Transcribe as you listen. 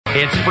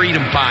It's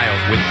Freedom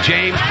Files with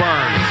James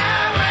Burns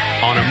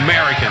on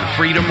American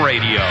Freedom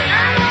Radio.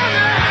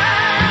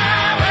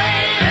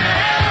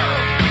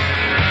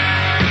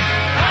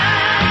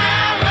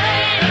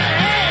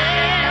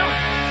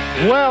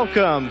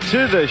 Welcome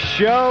to the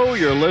show.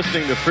 You're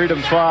listening to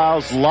Freedom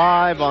Files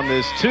live on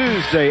this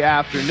Tuesday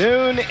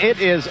afternoon.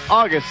 It is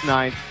August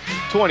 9th,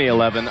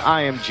 2011.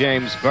 I am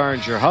James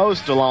Burns, your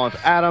host, along with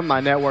Adam,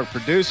 my network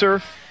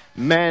producer,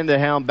 man the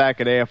helm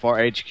back at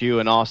AFR HQ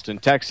in Austin,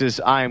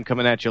 Texas. I am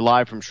coming at you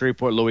live from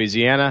Shreveport,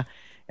 Louisiana,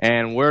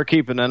 and we're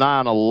keeping an eye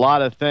on a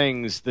lot of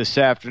things this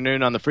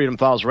afternoon on the Freedom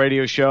Files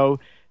radio show,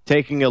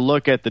 taking a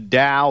look at the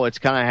Dow. It's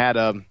kind of had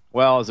a,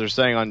 well, as they're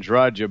saying on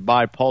Drudge, a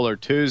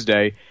bipolar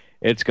Tuesday.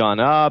 It's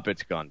gone up,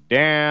 it's gone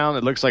down.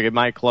 It looks like it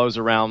might close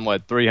around,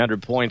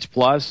 300 points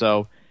plus,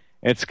 so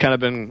it's kind of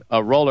been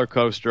a roller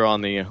coaster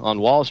on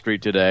Wall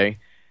Street today.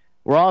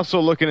 We're also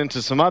looking into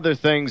some other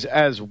things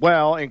as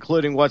well,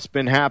 including what's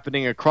been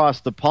happening across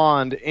the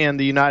pond in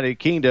the United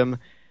Kingdom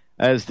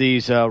as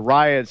these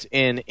riots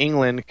in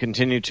England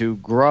continue to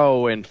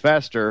grow and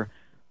fester.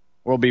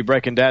 We'll be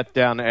breaking that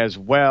down as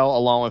well,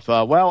 along with,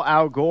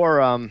 Al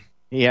Gore,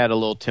 he had a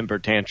little temper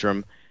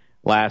tantrum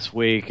last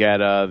week at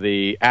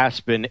the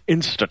Aspen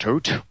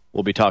Institute.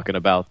 We'll be talking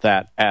about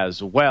that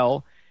as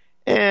well.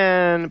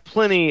 And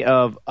plenty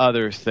of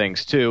other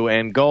things, too.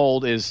 And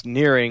gold is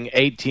nearing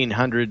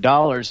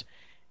 $1,800.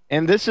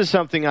 And this is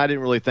something I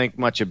didn't really think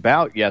much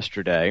about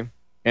yesterday.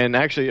 And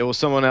actually, it was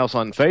someone else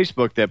on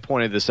Facebook that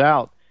pointed this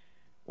out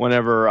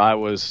whenever I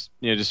was,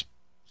 just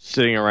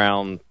sitting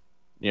around,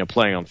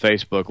 playing on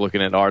Facebook,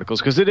 looking at articles.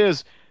 Because it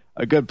is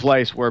a good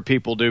place where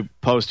people do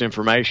post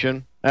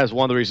information. That's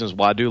one of the reasons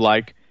why I do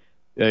like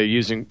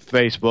using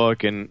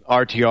Facebook and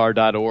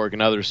RTR.org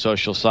and other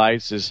social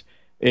sites. Is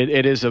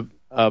it is a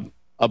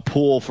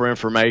pool for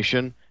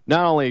information,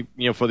 not only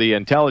for the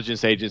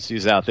intelligence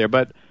agencies out there,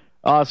 but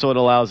also it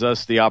allows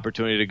us the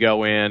opportunity to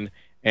go in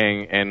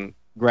and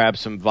grab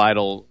some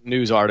vital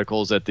news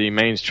articles that the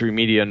mainstream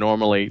media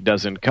normally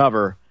doesn't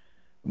cover.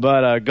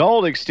 But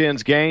gold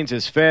extends gains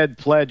as Fed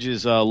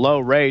pledges low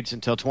rates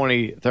until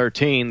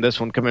 2013. This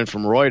one coming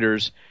from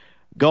Reuters.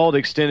 Gold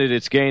extended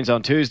its gains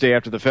on Tuesday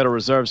after the Federal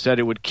Reserve said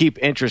it would keep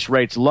interest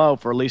rates low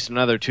for at least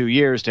another 2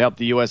 years to help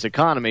the U.S.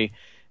 economy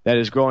that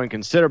is growing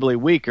considerably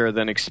weaker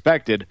than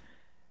expected.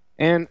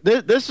 And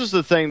this is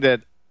the thing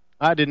that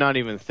I did not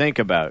even think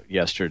about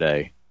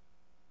yesterday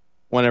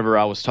whenever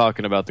I was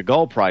talking about the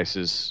gold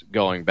prices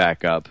going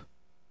back up.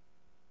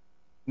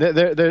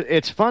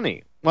 It's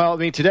funny. Well,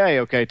 today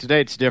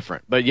it's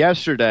different. But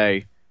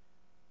yesterday,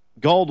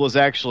 gold was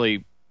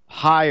actually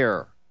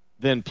higher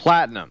than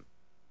platinum.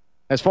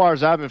 As far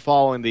as I've been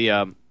following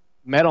the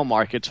metal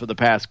markets for the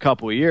past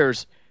couple of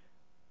years,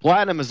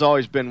 platinum has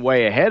always been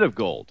way ahead of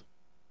gold.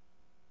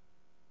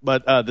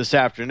 But this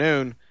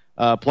afternoon,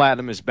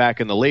 platinum is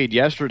back in the lead.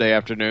 Yesterday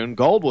afternoon,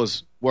 gold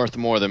was worth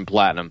more than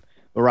platinum.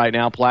 But right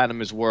now,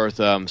 platinum is worth,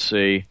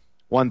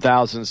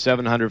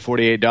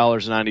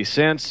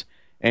 $1,748.90.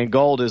 And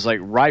gold is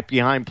right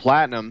behind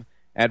platinum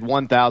at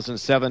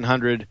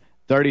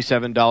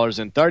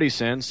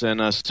 $1,737.30.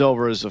 And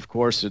silver is, of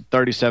course, at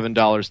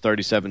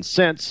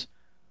 $37.37.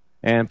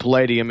 And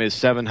palladium is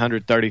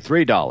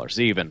 $733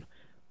 even.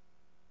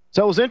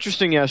 So it was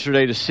interesting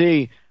yesterday to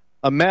see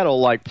a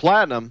metal like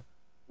platinum,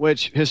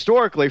 which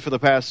historically for the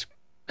past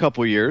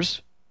couple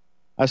years,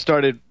 I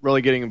started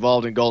really getting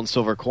involved in gold and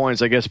silver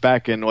coins, I guess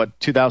back in,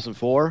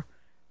 2004?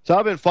 So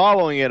I've been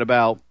following it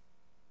about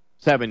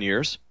 7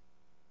 years.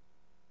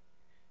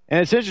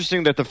 And it's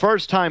interesting that the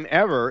first time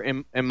ever,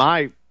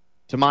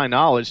 to my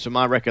knowledge, to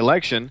my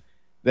recollection,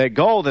 that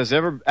gold has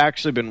ever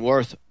actually been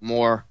worth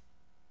more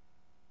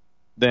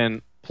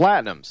than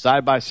platinum,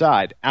 side by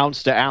side,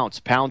 ounce to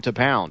ounce, pound to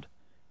pound.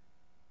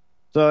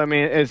 So,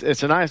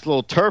 it's a nice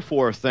little turf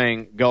war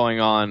thing going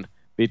on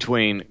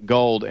between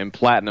gold and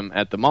platinum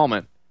at the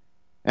moment.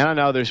 And I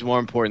know there's more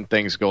important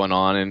things going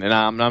on, and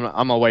I'm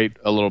going to wait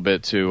a little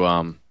bit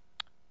to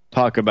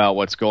talk about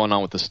what's going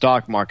on with the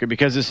stock market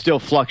because it's still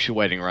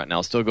fluctuating right now,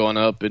 it's still going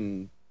up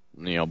and,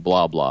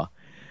 blah, blah.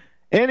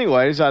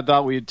 Anyways, I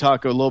thought we'd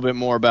talk a little bit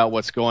more about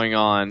what's going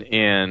on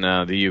in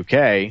the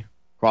UK,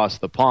 across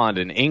the pond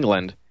in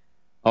England,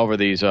 over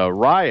these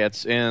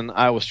riots, and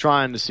I was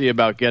trying to see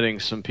about getting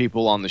some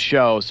people on the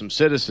show, some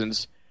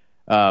citizens,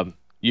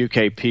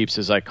 UK peeps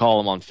as I call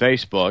them on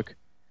Facebook,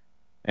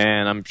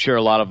 and I'm sure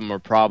a lot of them are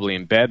probably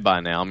in bed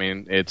by now.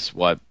 It's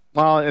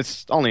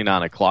it's only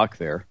 9 o'clock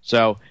there.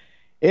 So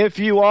if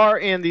you are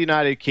in the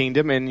United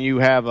Kingdom and you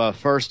have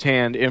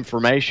first-hand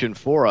information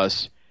for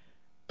us,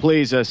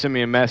 please send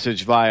me a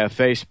message via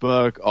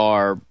Facebook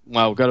or,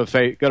 go to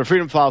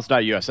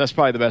freedomfiles.us. That's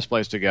probably the best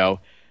place to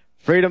go.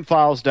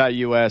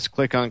 freedomfiles.us,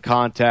 click on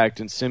contact,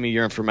 and send me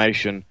your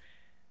information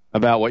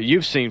about what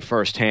you've seen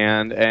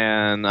firsthand,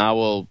 and I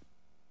will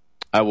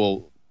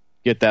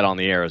get that on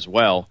the air as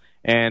well.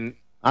 And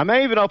I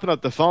may even open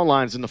up the phone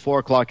lines in the 4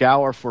 o'clock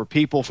hour for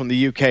people from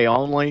the UK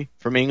only,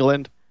 from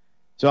England.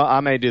 So I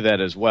may do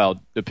that as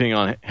well, depending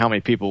on how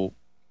many people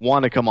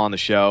want to come on the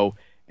show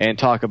and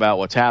talk about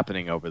what's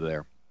happening over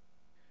there.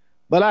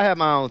 But I have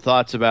my own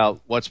thoughts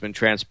about what's been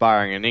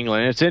transpiring in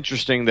England. It's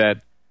interesting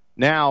that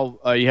now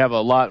you have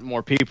a lot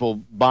more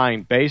people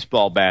buying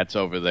baseball bats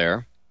over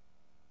there.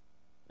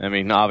 I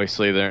mean,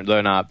 obviously,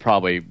 they're not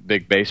probably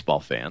big baseball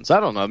fans. I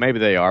don't know. Maybe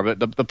they are.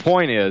 But the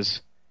point is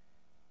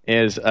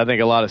I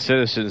think a lot of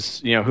citizens,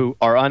 who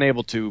are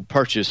unable to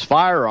purchase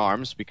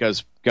firearms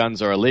because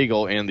guns are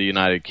illegal in the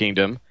United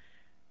Kingdom,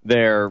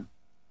 they're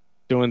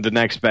doing the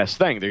next best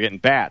thing. They're getting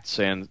bats,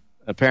 and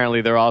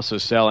apparently they're also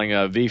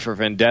selling V for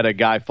Vendetta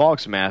Guy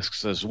Fawkes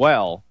masks as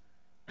well.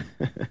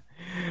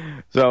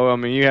 So, I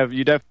mean,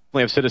 you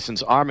definitely have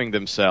citizens arming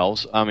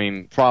themselves. I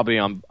mean, probably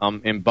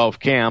in both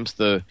camps,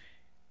 the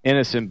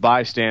innocent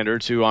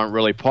bystanders who aren't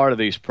really part of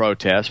these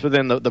protests, but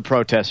then the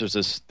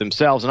protesters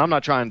themselves. And I'm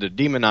not trying to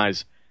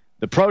demonize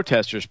the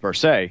protesters per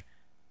se.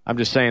 I'm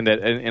just saying that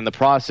in the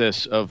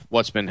process of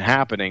what's been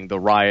happening, the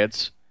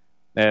riots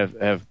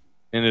have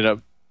ended up,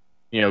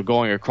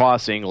 going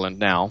across England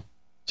now.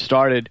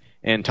 Started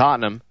in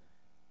Tottenham,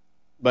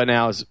 but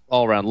now is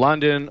all around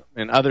London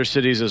and other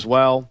cities as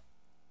well.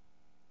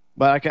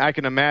 But I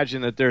can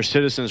imagine that there are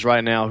citizens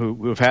right now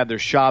who have had their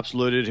shops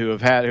looted, who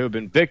have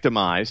been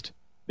victimized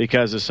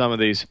because of some of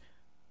these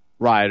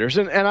rioters.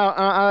 And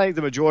I think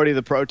the majority of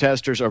the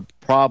protesters are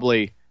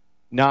probably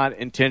not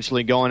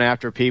intentionally going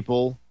after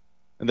people,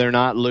 and they're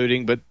not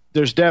looting, but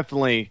there's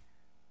definitely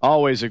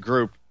always a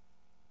group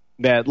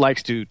that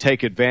likes to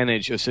take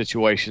advantage of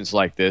situations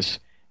like this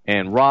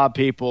and rob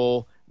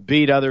people,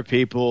 beat other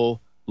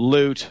people,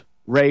 loot,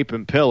 rape,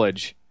 and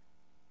pillage.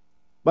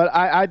 But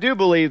I do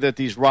believe that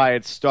these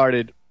riots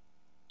started,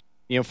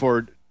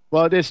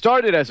 it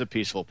started as a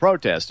peaceful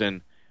protest.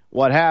 And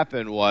what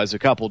happened was a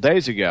couple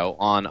days ago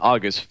on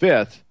August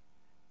 5th,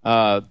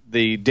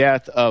 the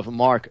death of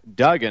Mark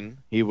Duggan.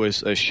 He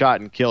was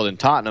shot and killed in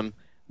Tottenham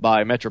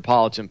by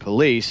Metropolitan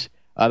Police.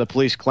 The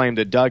police claimed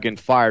that Duggan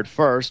fired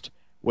first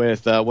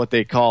with what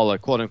they call a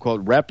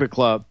quote-unquote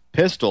replica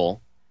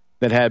pistol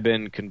that had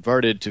been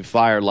converted to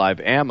fire live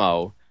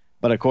ammo.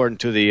 But according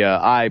to the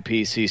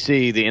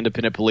IPCC, the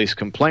Independent Police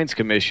Complaints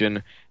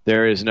Commission,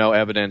 there is no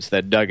evidence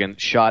that Duggan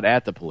shot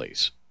at the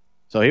police.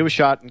 So he was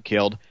shot and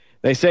killed.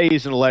 They say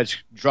he's an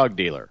alleged drug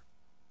dealer.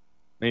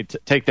 I mean,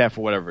 take that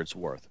for whatever it's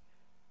worth.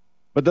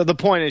 But the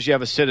point is you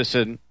have a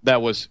citizen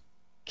that was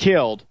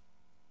killed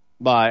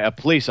by a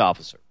police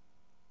officer.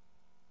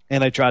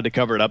 And they tried to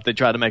cover it up. They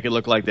tried to make it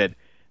look like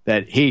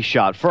that he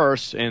shot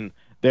first, and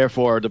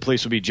therefore the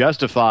police would be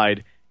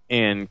justified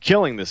in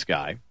killing this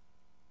guy.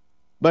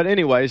 But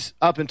anyways,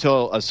 up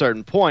until a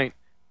certain point,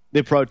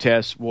 the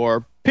protests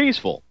were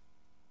peaceful.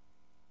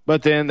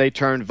 But then they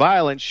turned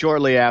violent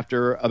shortly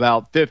after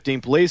about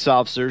 15 police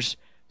officers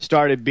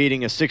started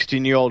beating a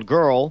 16-year-old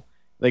girl.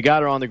 They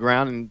got her on the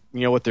ground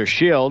and with their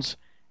shields.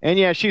 And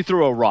yeah, she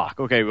threw a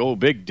rock. Okay,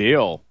 big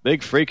deal.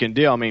 Big freaking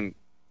deal. I mean,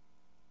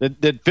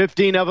 did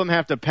 15 of them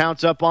have to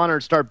pounce up on her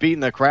and start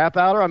beating the crap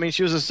out of her? I mean,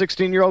 she was a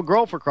 16-year-old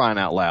girl, for crying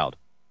out loud.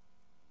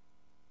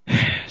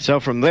 So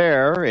from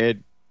there, it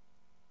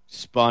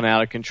spun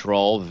out of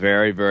control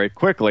very, very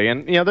quickly.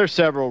 And, there's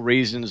several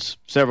reasons,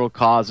 several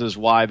causes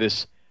why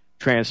this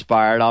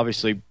transpired.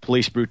 Obviously,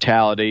 police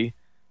brutality,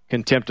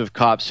 contempt of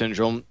cop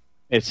syndrome.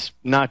 It's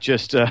not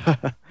just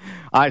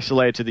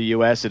isolated to the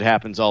U.S. It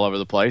happens all over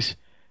the place.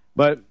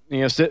 But,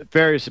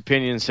 various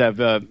opinions have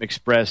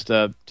expressed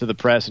to the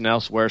press and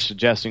elsewhere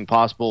suggesting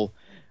possible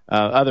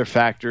other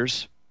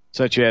factors,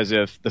 such as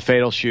if the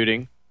fatal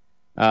shooting,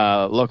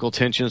 local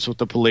tensions with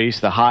the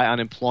police, the high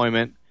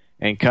unemployment,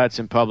 and cuts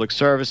in public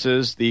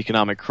services, the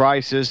economic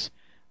crisis,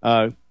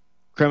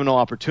 criminal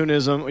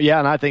opportunism. Yeah,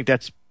 and I think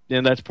that's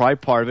probably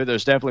part of it.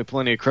 There's definitely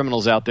plenty of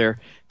criminals out there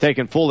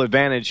taking full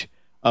advantage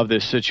of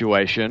this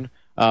situation.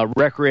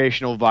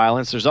 Recreational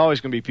violence. There's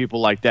always going to be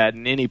people like that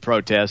in any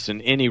protest,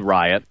 in any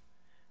riot.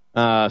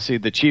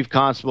 The chief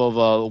constable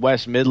of the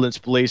West Midlands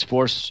Police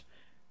Force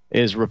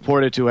is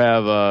reported to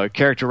have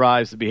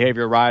characterized the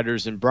behavior of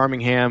rioters in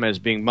Birmingham as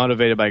being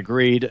motivated by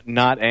greed,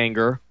 not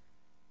anger.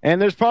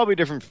 And there's probably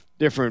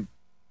different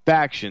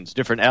factions,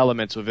 different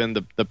elements within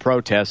the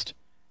protest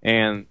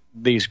and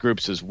these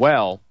groups as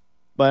well.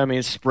 But, I mean,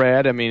 it's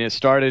spread. I mean, it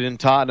started in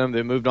Tottenham.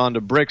 They moved on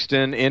to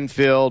Brixton,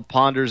 Enfield,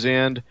 Ponders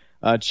End,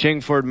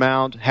 Chingford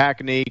Mount,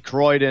 Hackney,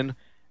 Croydon,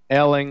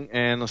 Elling,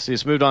 and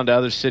it's moved on to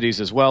other cities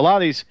as well. A lot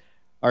of these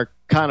are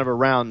kind of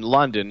around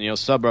London,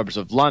 suburbs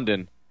of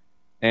London.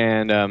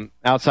 And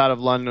outside of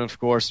London, of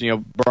course,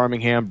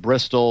 Birmingham,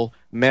 Bristol,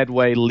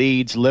 Medway,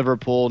 Leeds,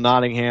 Liverpool,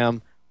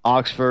 Nottingham,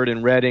 Oxford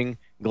and Reading,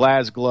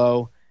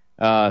 Glasgow,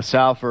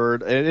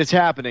 Salford. It's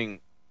happening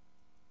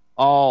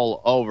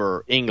all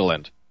over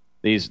England,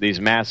 these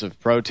massive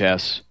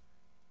protests.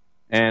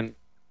 And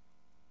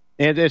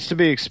it's to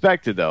be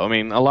expected, though. I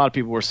mean, a lot of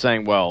people were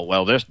saying,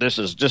 well, this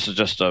is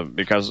just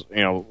because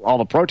all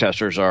the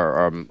protesters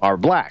are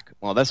black.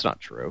 Well, that's not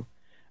true.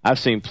 I've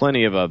seen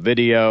plenty of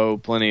video,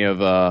 plenty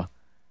of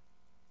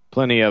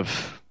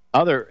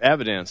other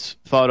evidence,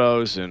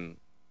 photos and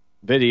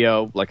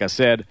video, like I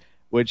said,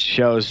 which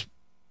shows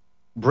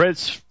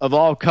Brits of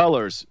all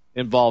colors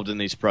involved in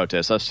these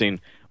protests. I've seen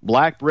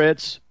black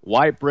Brits,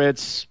 white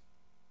Brits,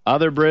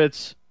 other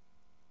Brits,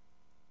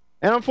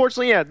 And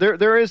unfortunately, yeah,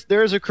 there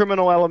is a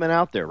criminal element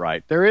out there,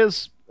 right? There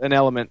is an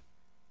element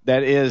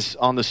that is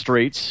on the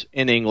streets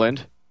in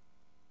England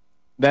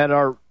that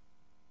are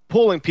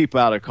pulling people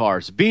out of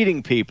cars,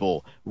 beating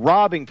people,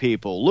 robbing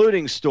people,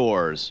 looting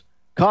stores,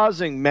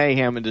 causing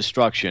mayhem and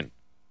destruction.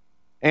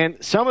 And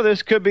some of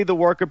this could be the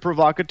work of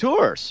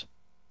provocateurs.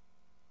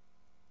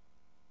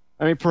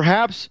 I mean,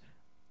 perhaps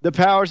the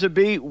powers that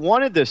be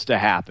wanted this to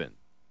happen.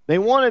 They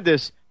wanted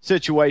this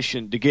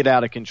situation to get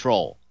out of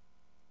control.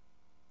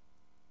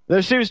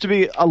 There seems to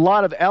be a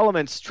lot of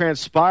elements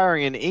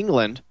transpiring in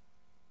England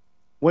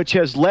which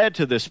has led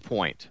to this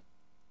point.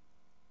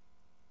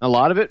 A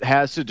lot of it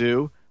has to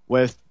do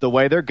with the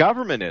way their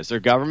government is.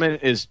 Their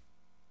government is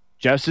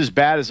just as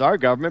bad as our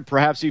government,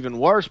 perhaps even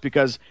worse,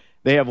 because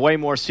they have way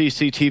more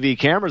CCTV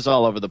cameras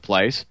all over the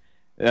place.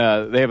 They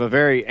have a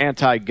very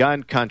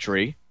anti-gun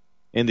country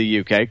in the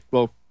UK.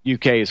 Well,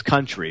 UK is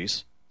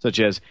countries, such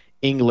as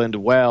England,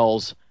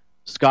 Wales,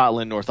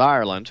 Scotland, North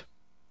Ireland.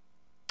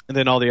 And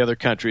then all the other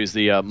countries,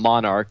 the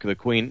monarch, the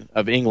Queen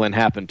of England,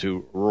 happen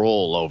to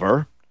rule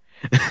over.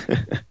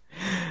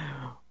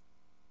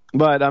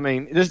 But, I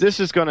mean,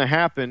 this is going to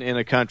happen in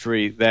a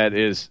country that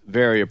is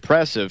very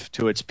oppressive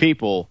to its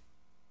people,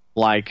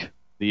 like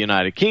the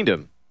United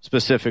Kingdom,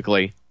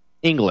 specifically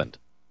England.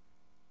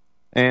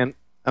 And,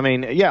 I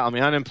mean,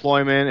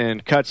 unemployment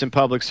and cuts in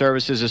public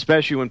services,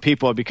 especially when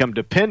people have become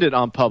dependent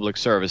on public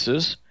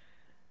services,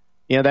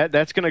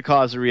 that's going to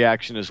cause a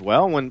reaction as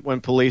well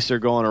when police are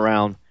going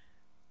around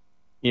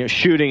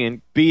shooting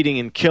and beating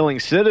and killing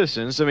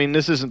citizens. I mean,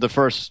 this isn't the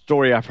first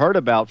story I've heard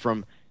about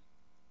from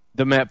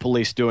the Met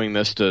Police doing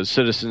this to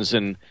citizens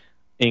in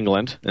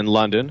England, in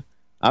London.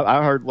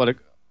 I heard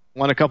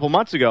one a couple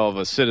months ago of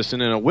a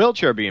citizen in a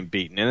wheelchair being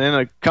beaten, and then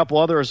a couple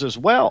others as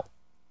well.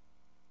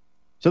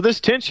 So this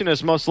tension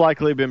has most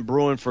likely been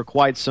brewing for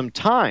quite some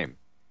time.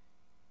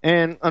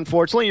 And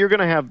unfortunately, you're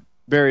going to have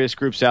various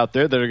groups out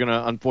there that are going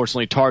to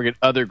unfortunately target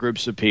other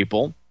groups of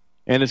people,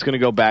 and it's going to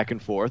go back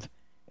and forth.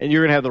 And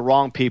you're going to have the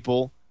wrong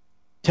people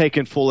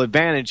taking full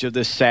advantage of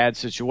this sad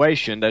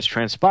situation that's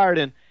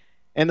transpired.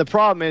 And the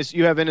problem is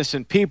you have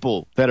innocent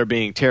people that are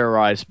being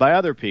terrorized by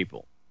other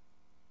people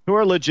who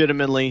are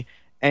legitimately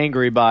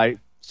angry by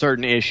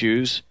certain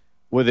issues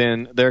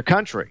within their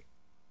country.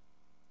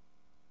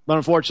 But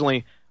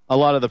unfortunately, a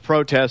lot of the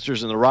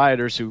protesters and the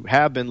rioters who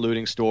have been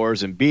looting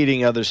stores and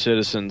beating other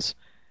citizens,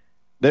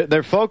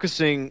 they're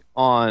focusing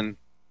on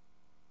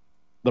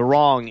the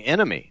wrong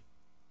enemy.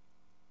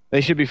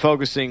 They should be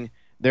focusing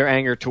their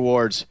anger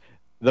towards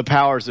the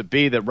powers that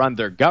be that run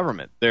their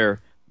government,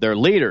 their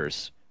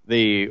leaders,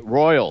 the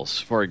royals,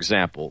 for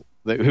example,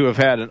 who have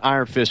had an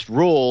iron fist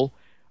rule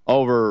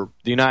over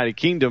the United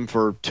Kingdom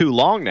for too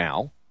long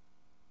now.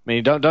 I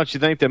mean, don't you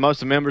think that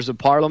most of the members of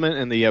Parliament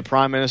and the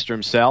Prime Minister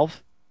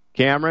himself,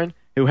 Cameron,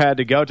 who had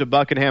to go to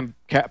Buckingham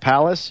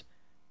Palace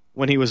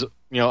when he was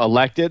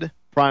elected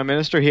Prime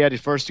Minister, he had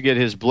first to get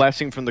his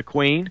blessing from the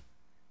Queen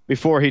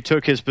before he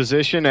took his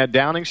position at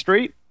Downing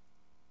Street?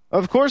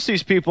 Of course,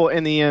 these people,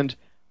 in the end,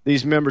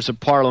 these members of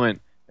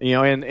Parliament,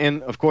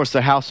 and of course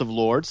the House of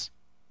Lords,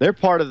 they're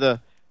part of the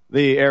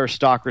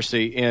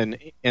aristocracy in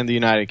the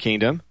United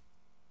Kingdom.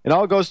 It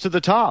all goes to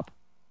the top.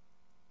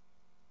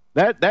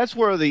 That's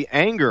where the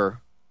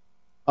anger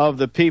of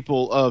the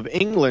people of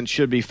England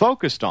should be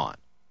focused on,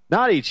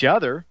 not each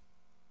other,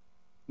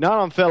 not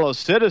on fellow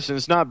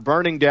citizens, not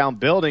burning down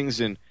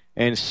buildings and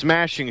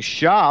smashing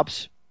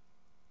shops,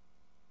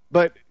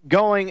 but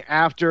going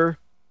after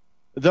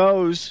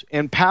those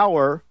in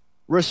power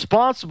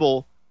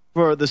responsible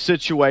for the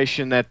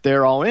situation that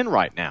they're all in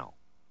right now,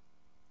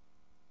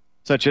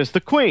 such as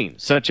the Queen,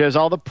 such as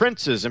all the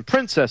princes and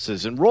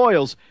princesses and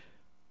royals,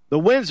 the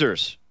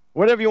Windsors,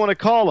 whatever you want to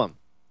call them,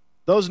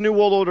 those New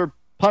World Order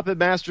puppet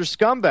master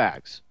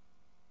scumbags.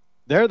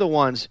 They're the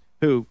ones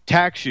who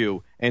tax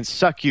you and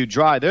suck you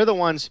dry. They're the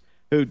ones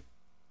who,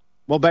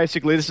 well,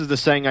 basically, this is the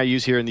saying I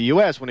use here in the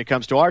U.S. when it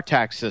comes to our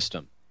tax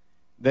system.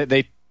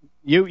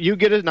 You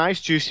get a nice,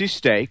 juicy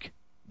steak.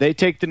 They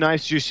take the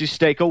nice, juicy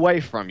steak away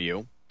from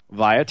you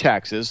via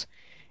taxes,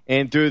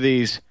 and through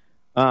these,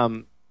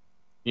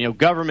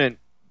 government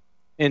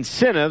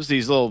incentives,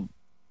 these little,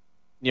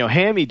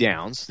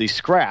 hand-me-downs, these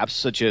scraps,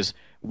 such as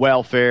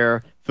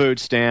welfare, food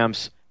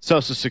stamps,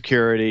 Social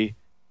Security,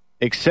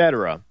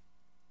 etc.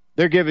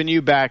 They're giving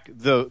you back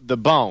the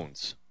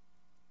bones,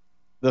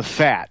 the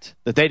fat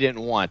that they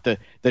didn't want,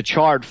 the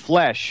charred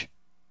flesh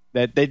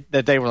that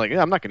they were like,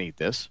 I'm not going to eat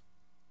this.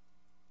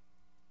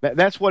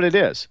 That's what it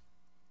is.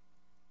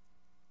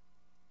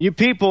 You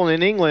people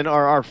in England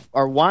are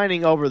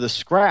whining over the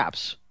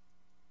scraps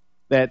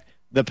that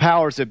the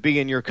powers that be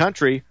in your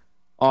country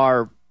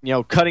are,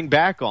 cutting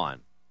back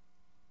on.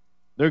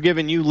 They're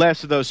giving you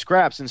less of those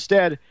scraps.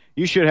 Instead,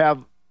 you should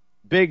have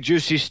big,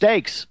 juicy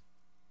steaks,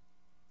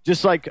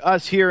 just like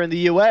us here in the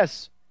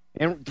U.S.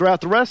 and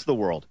throughout the rest of the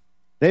world.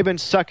 They've been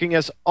sucking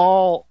us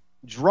all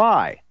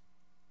dry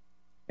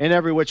in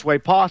every which way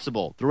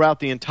possible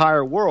throughout the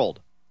entire world,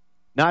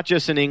 not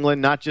just in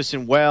England, not just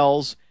in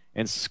Wales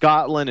and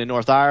Scotland and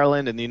North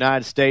Ireland and the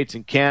United States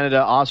and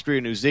Canada,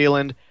 Austria, New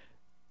Zealand.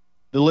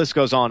 the list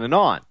goes on and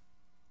on.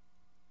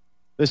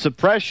 The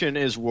suppression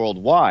is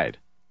worldwide.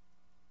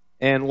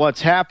 And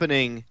what's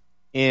happening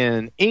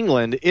in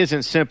England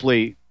isn't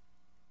simply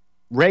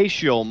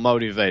racial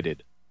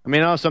motivated. I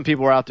mean, I know some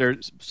people are out there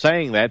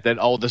saying that,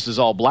 oh, this is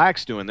all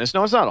blacks doing this.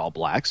 No, it's not all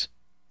blacks.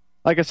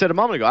 Like I said a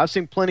moment ago, I've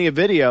seen plenty of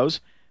videos,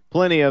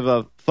 plenty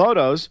of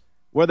photos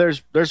where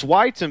there's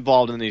whites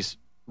involved in these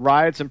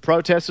riots and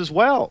protests as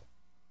well,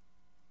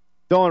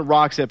 throwing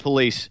rocks at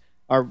police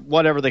or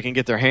whatever they can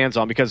get their hands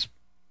on, because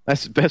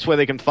that's the best way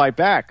they can fight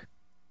back.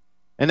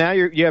 And now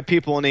you have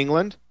people in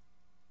England,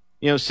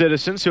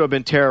 citizens who have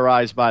been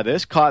terrorized by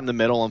this, caught in the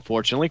middle,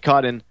 unfortunately,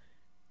 caught in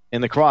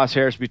the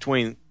crosshairs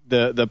between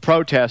the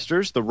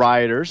protesters, the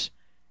rioters,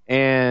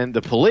 and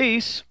the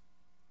police.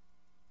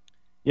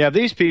 You have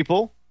these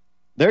people,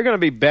 they're going to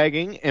be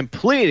begging and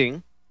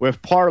pleading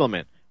with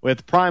Parliament,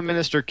 with Prime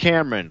Minister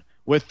Cameron,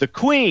 with the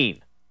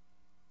Queen,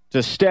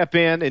 to step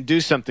in and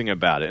do something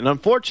about it. And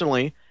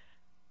unfortunately,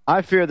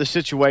 I fear the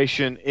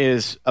situation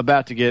is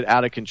about to get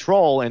out of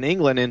control in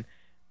England. And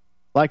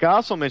like I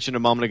also mentioned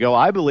a moment ago,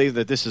 I believe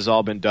that this has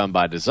all been done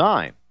by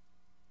design.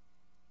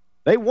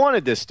 They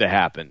wanted this to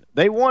happen.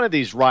 They wanted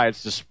these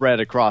riots to spread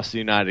across the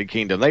United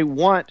Kingdom. They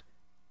want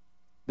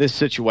this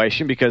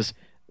situation because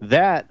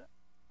that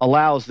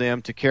allows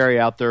them to carry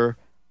out their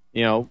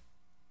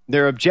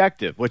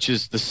objective, which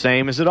is the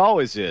same as it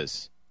always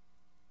is: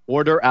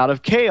 order out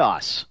of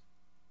chaos.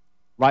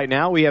 Right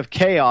now, we have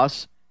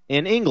chaos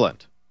in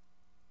England.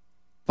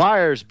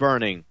 Fires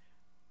burning,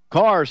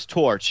 cars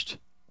torched,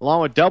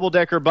 along with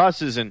double-decker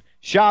buses and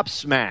shops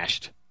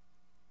smashed.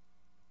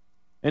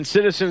 And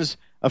citizens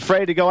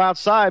afraid to go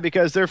outside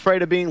because they're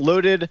afraid of being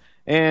looted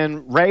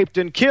and raped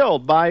and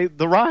killed by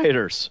the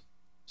rioters.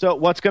 So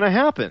what's going to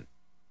happen?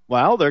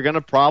 Well, they're going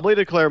to probably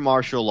declare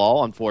martial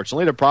law,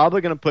 unfortunately. They're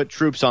probably going to put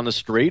troops on the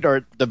street, or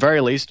at the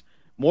very least,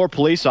 more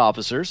police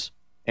officers.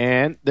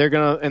 And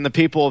the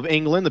people of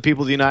England, the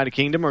people of the United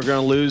Kingdom, are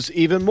going to lose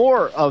even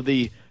more of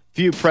the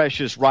few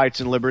precious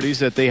rights and liberties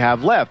that they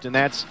have left. And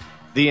that's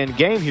the end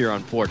game here,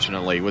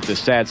 unfortunately, with this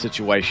sad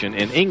situation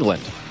in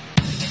England.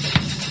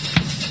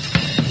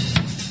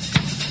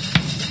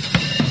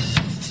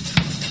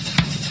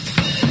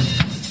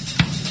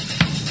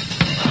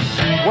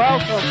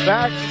 Welcome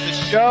back to the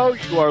show.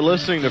 You are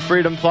listening to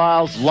Freedom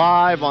Files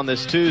live on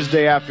this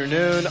Tuesday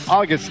afternoon,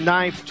 August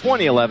 9th,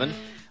 2011.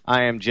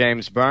 I am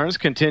James Burns,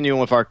 continuing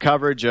with our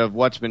coverage of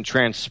what's been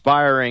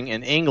transpiring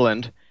in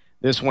England.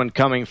 This one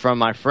coming from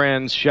my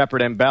friends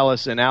Shepard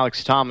Embellis and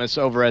Alex Thomas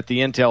over at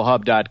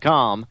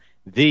theintelhub.com,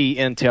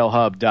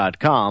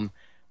 theintelhub.com.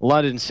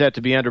 London set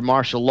to be under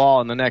martial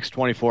law in the next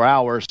 24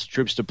 hours.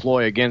 Troops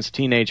deploy against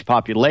teenage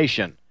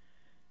population.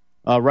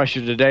 Russia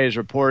Today is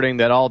reporting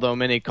that although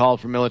many called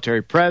for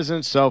military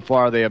presence, so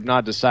far they have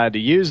not decided to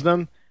use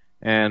them.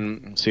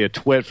 And see a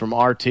twit from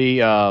RT,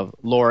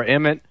 Laura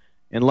Emmett.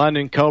 In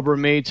London, Cobra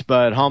meets,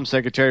 but Home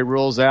Secretary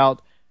rules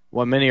out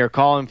what many are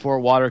calling for: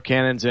 water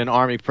cannons and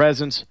army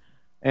presence.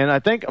 And I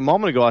think a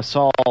moment ago I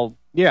saw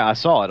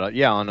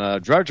it, on a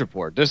Drudge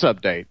Report, this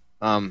update.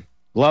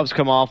 Gloves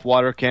come off,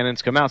 water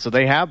cannons come out. So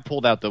they have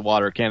pulled out the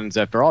water cannons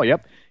after all.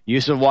 Yep,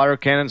 use of water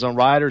cannons on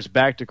rioters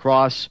backed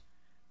across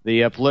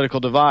the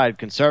political divide.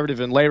 Conservative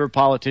and Labor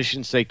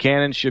politicians say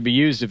cannons should be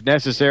used if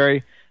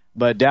necessary,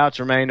 but doubts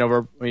remain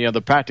over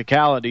the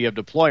practicality of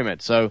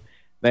deployment. So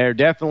they are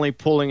definitely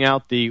pulling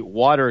out the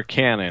water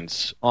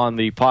cannons on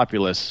the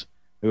populace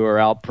who are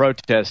out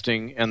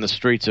protesting in the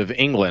streets of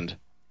England.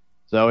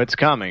 So it's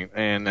coming,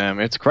 and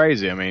it's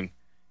crazy. I mean,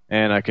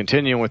 and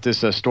continuing with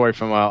this story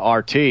from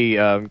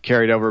RT,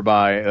 carried over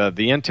by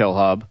the Intel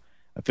Hub,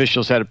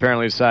 officials had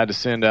apparently decided to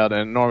send out an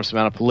enormous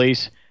amount of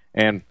police,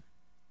 and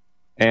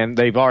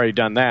they've already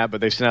done that, but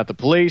they sent out the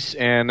police,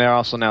 and they're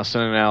also now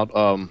sending out,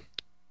 of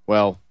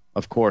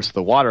course,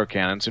 the water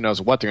cannons. Who knows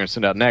what they're going to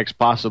send out next?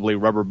 Possibly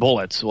rubber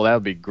bullets. Well, that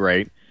would be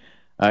great.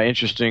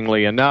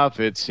 Interestingly enough,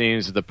 it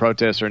seems that the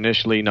protests are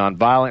initially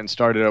nonviolent and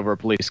started over a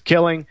police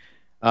killing,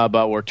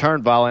 but were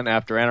turned violent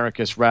after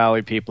anarchists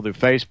rallied people through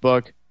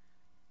Facebook.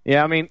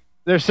 Yeah, I mean,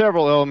 there's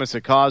several elements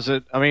that cause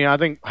it. I mean, I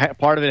think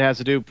part of it has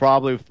to do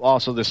probably with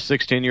also this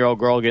 16-year-old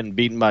girl getting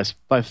beaten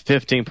by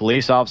 15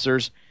 police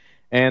officers.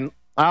 And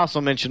I also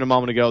mentioned a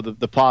moment ago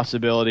the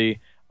possibility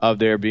of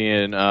there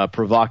being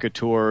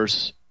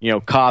provocateurs,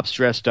 cops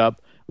dressed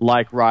up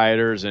like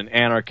rioters and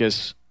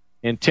anarchists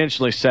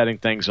intentionally setting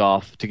things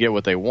off to get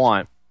what they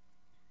want.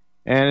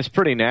 And it's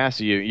pretty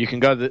nasty. You can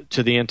go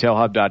to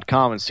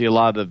theintelhub.com and see a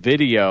lot of the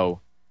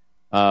video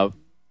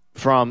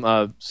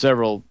from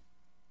several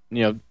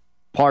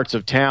parts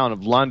of town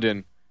of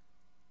London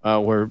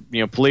where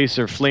police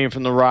are fleeing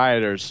from the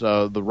rioters.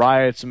 The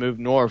riots moved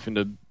north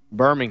into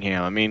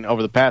Birmingham. I mean,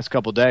 over the past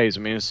couple of days,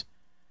 I mean, it's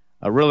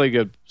a really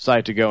good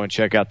site to go and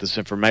check out this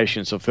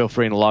information. So feel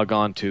free to log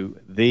on to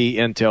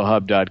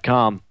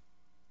theintelhub.com.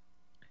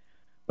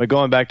 But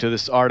going back to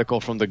this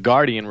article from The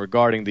Guardian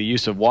regarding the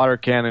use of water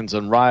cannons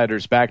on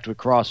rioters backed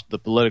across the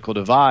political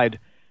divide,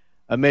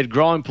 amid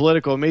growing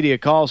political media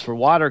calls for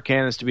water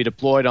cannons to be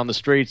deployed on the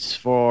streets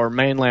for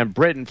mainland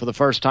Britain for the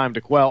first time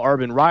to quell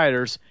urban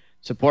rioters,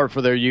 Support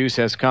for their use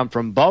has come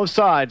from both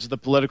sides of the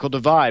political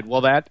divide.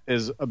 Well, that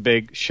is a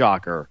big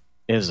shocker,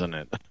 isn't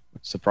it?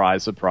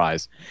 Surprise,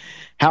 surprise.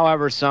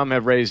 However, some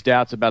have raised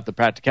doubts about the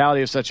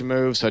practicality of such a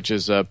move, such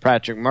as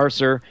Patrick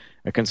Mercer,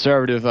 a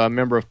conservative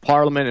member of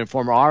parliament and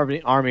former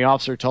army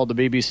officer, told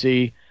the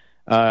BBC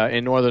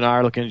in Northern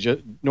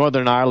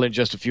Ireland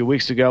just a few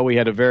weeks ago, we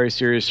had a very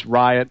serious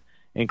riot,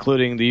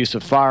 including the use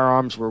of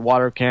firearms where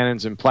water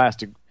cannons and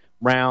plastic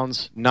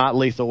rounds, not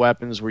lethal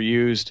weapons, were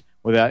used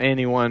without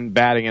anyone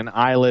batting an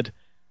eyelid.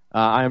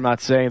 I am not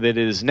saying that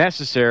it is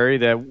necessary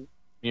that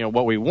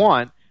what we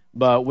want,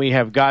 but we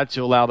have got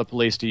to allow the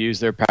police to use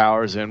their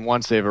powers, and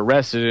once they've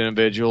arrested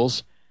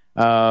individuals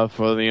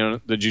for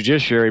the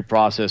judiciary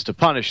process to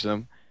punish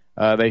them,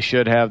 they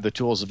should have the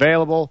tools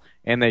available,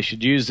 and they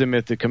should use them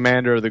if the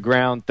commander of the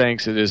ground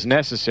thinks it is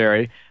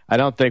necessary. I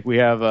don't think we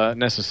have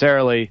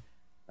necessarily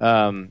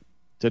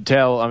to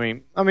tell. I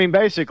mean,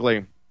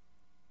 basically,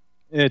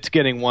 it's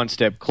getting one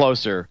step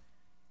closer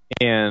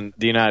in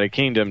the United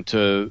Kingdom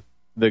to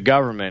the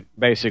government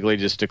basically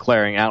just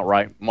declaring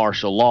outright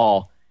martial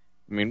law.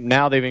 I mean,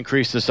 now they've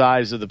increased the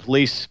size of the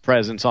police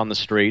presence on the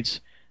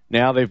streets.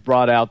 Now they've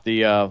brought out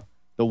the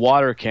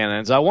water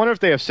cannons. I wonder if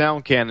they have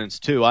sound cannons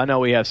too. I know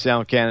we have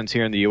sound cannons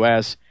here in the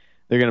U.S.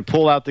 They're going to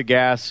pull out the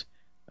gas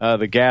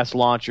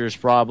launchers,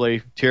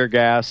 probably tear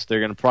gas. They're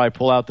going to probably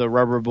pull out the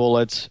rubber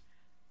bullets,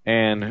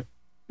 and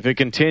if it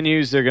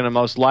continues, they're going to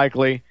most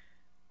likely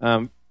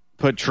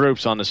put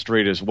troops on the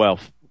street as well,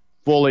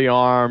 fully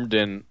armed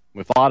and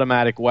with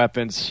automatic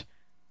weapons,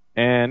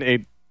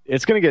 and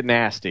it's going to get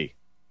nasty.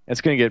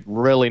 It's going to get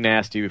really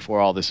nasty before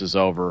all this is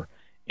over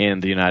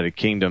in the United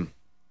Kingdom.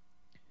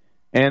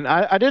 And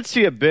I did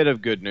see a bit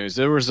of good news.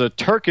 There was a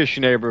Turkish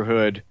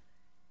neighborhood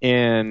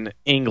in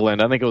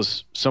England, I think it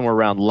was somewhere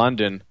around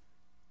London,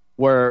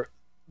 where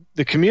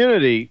the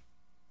community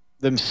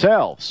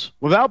themselves,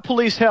 without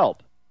police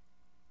help,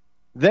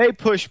 they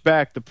pushed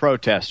back the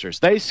protesters.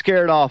 They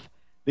scared off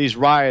these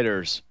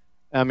rioters.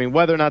 I mean,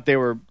 whether or not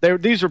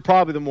these were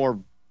probably the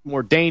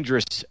more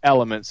dangerous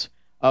elements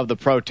of the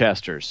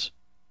protesters.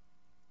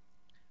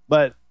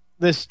 But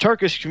this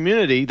Turkish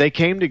community, they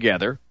came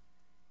together,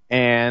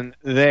 and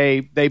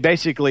they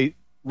basically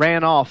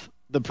ran off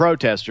the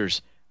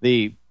protesters,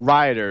 the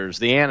rioters,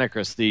 the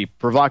anarchists, the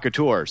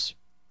provocateurs,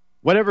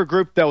 whatever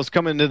group that was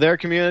coming to their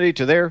community,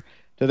 to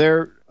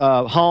their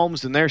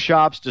homes and their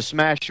shops to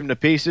smash them to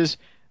pieces.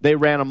 They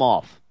ran them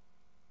off.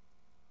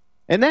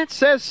 And that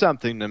says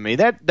something to me.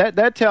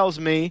 That tells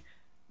me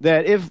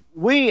that if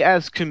we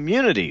as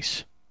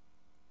communities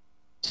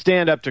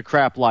stand up to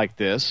crap like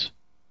this,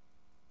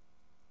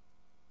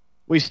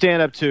 we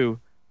stand up to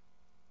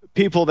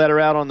people that are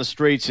out on the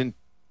streets and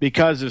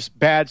because of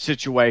bad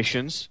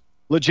situations,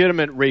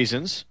 legitimate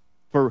reasons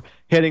for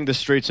hitting the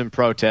streets and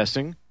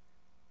protesting.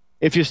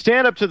 If you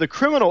stand up to the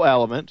criminal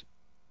element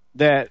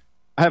that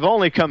have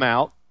only come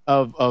out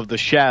of the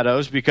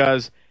shadows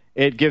because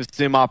it gives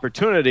them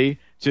opportunity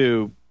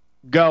to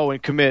go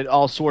and commit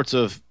all sorts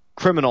of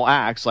criminal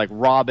acts like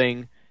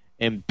robbing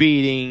and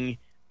beating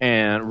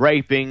and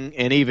raping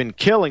and even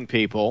killing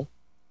people.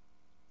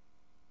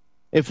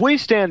 If we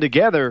stand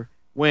together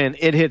when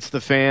it hits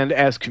the fan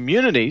as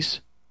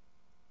communities,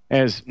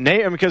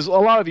 because a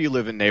lot of you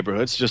live in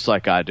neighborhoods just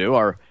like I do,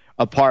 or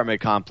apartment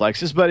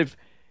complexes, but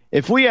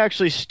if we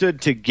actually stood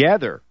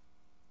together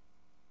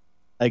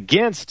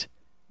against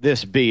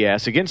this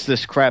BS, against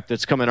this crap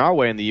that's coming our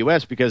way in the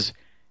U.S., because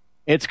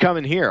it's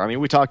coming here. I mean,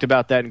 we talked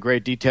about that in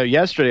great detail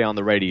yesterday on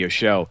the radio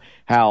show,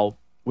 how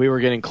we were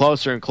getting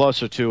closer and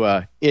closer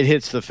to it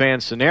hits the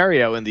fan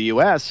scenario in the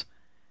U.S.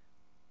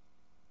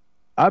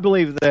 I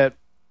believe that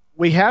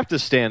we have to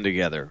stand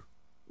together.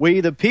 We,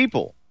 the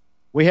people,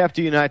 we have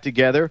to unite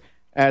together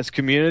as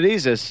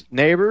communities, as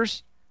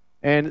neighbors,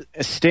 and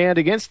stand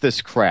against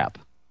this crap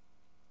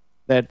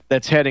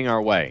that's heading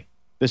our way.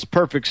 This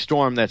perfect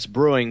storm that's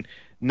brewing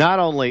not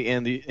only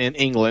in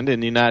England,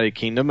 in the United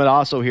Kingdom, but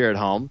also here at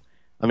home.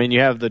 I mean,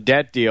 you have the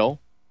debt deal.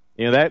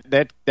 You know,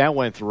 that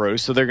went through,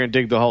 so they're going to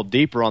dig the hole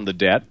deeper on the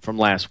debt from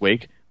last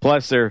week.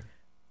 Plus,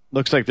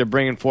 looks like they're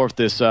bringing forth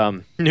this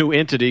new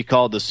entity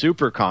called the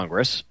Super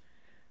Congress,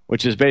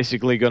 which is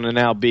basically going to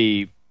now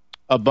be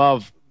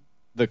above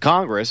the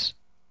Congress.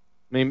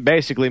 I mean,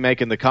 basically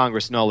making the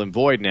Congress null and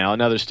void now.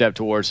 Another step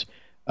towards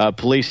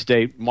police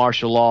state,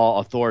 martial law,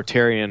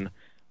 authoritarian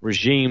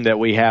regime that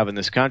we have in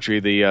this country.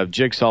 The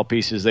jigsaw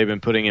pieces they've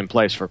been putting in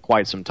place for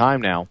quite some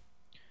time now.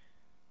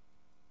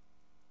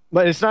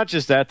 But it's not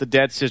just that, the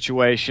debt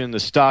situation, the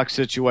stock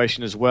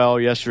situation as well.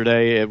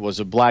 Yesterday it was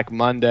a Black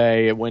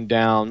Monday. It went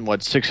down,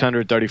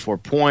 634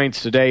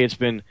 points. Today it's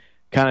been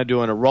kind of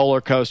doing a roller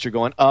coaster,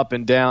 going up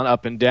and down,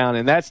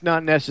 and that's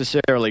not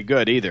necessarily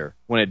good either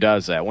when it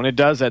does that. When it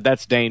does that,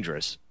 that's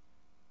dangerous.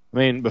 I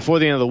mean, before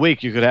the end of the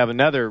week, you could have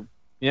another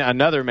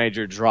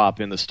major drop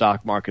in the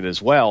stock market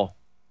as well.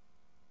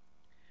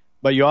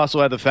 But you also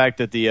have the fact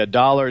that the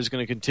dollar is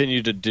going to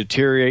continue to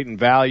deteriorate in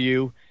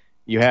value.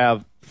 You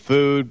have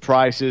food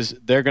prices,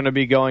 they're going to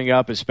be going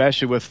up,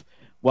 especially with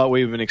what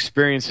we've been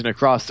experiencing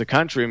across the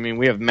country. I mean,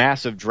 we have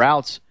massive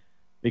droughts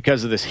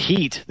because of this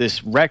heat,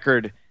 this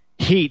record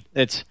heat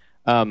that's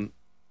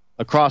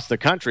across the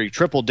country,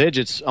 triple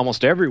digits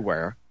almost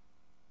everywhere.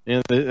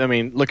 I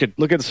mean, look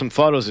at some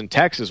photos in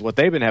Texas, what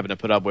they've been having to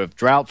put up with,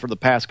 drought for the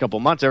past couple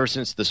months ever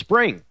since the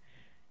spring.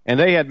 And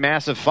they had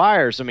massive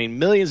fires. I mean,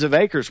 millions of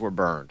acres were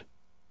burned.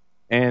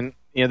 And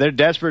they're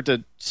desperate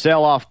to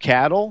sell off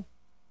cattle.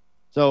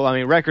 So, I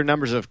mean, record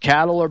numbers of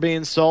cattle are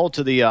being sold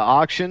to the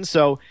auction.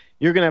 So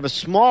you're going to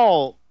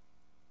have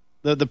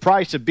the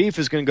price of beef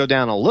is going to go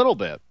down a little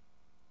bit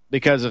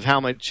because of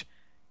how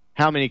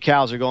many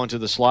cows are going to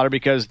the slaughter,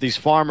 because these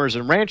farmers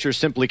and ranchers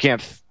simply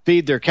can't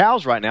feed their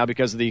cows right now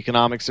because of the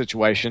economic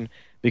situation,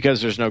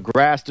 because there's no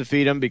grass to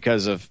feed them,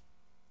 because of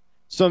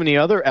so many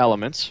other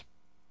elements.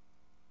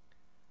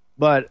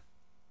 But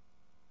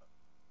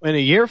in a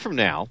year from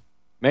now,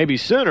 maybe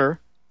sooner,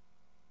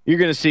 you're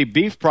going to see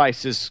beef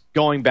prices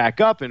going back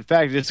up. In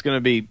fact, it's going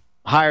to be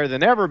higher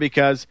than ever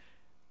because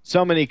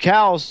so many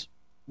cows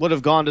would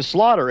have gone to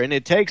slaughter. And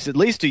it takes at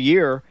least a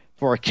year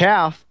for a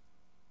calf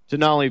to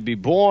not only be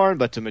born,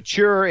 but to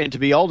mature and to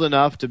be old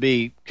enough to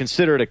be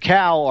considered a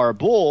cow or a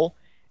bull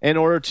in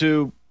order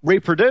to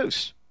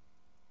reproduce.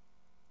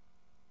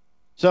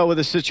 So with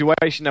the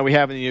situation that we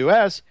have in the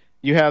U.S.,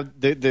 you have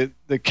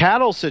the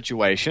cattle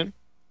situation,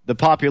 the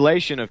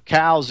population of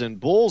cows and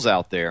bulls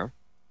out there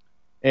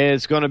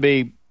is going to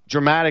be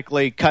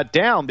dramatically cut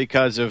down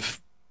because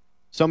of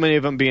so many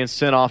of them being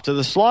sent off to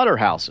the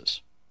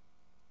slaughterhouses.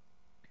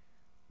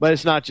 But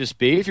it's not just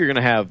beef. You're going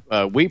to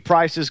have wheat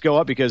prices go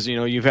up because,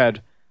 you've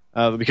had,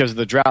 because of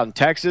the drought in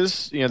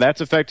Texas, that's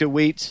affected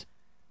wheat,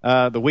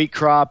 the wheat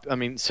crop. I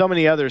mean, so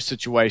many other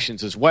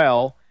situations as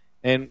well.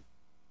 And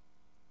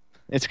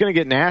it's going to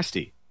get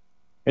nasty.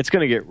 It's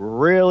going to get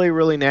really,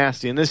 really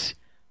nasty. And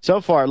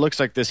so far, it looks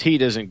like this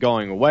heat isn't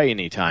going away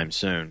anytime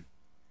soon.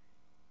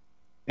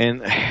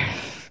 And,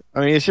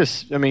 I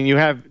mean, you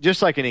have,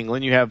 just like in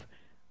England, you have,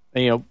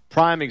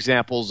 prime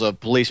examples of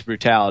police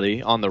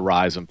brutality on the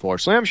rise,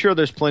 unfortunately. I'm sure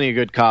there's plenty of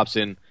good cops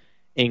in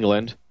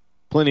England,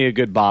 plenty of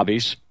good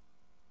bobbies.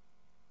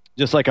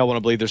 Just like I want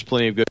to believe there's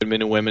plenty of good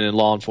men and women in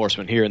law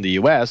enforcement here in the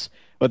U.S.,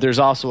 but there's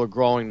also a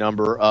growing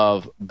number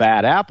of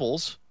bad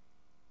apples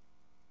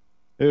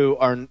who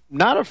are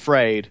not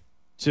afraid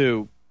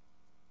to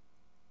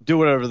do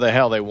whatever the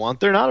hell they want.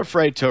 They're not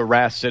afraid to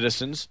harass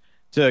citizens,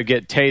 to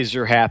get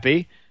taser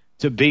happy,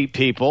 to beat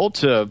people,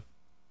 to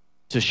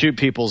shoot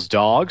people's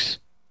dogs,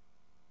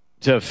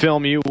 to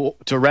film you,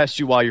 to arrest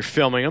you while you're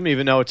filming them,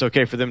 even though it's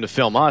okay for them to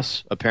film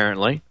us,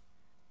 apparently.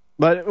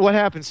 But what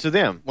happens to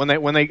them when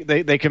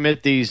they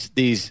commit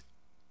these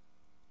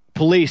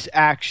police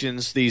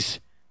actions, these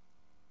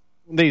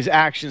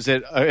actions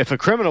that if a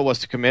criminal was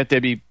to commit,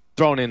 they'd be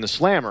thrown in the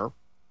slammer.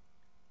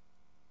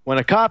 When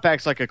a cop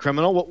acts like a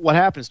criminal, what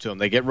happens to them?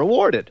 They get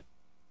rewarded.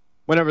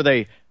 Whenever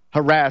they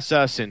harass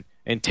us and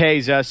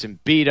tase us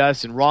and beat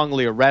us and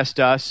wrongly arrest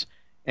us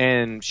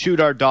and shoot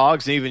our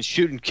dogs and even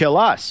shoot and kill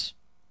us,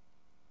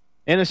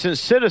 innocent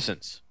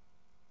citizens,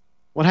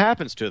 what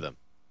happens to them?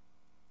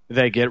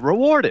 They get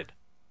rewarded.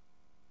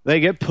 They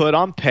get put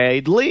on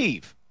paid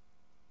leave.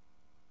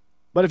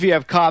 But if you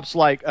have cops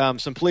like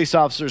some police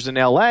officers in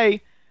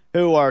L.A.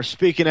 who are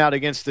speaking out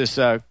against this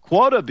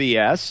quota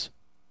BS,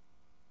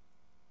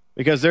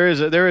 because there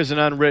is an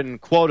unwritten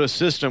quota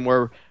system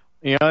where,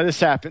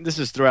 this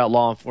is throughout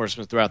law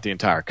enforcement throughout the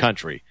entire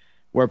country,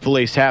 where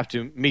police have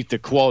to meet the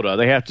quota.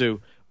 They have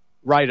to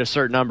write a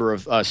certain number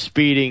of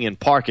speeding and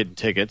parking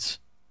tickets,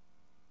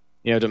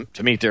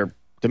 to meet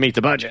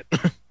the budget.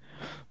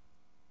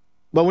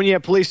 But when you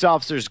have police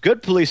officers,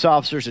 good police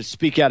officers that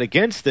speak out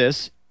against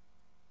this,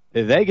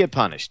 they get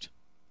punished.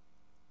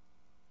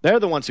 They're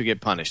the ones who get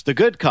punished. The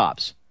good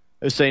cops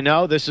who say,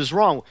 no, this is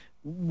wrong.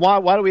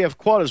 Why do we have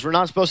quotas? We're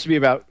not supposed to be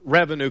about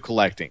revenue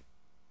collecting.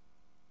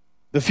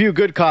 The few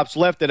good cops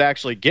left that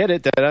actually get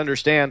it, that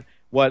understand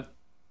what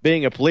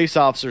being a police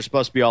officer is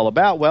supposed to be all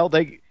about, well,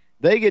 they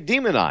get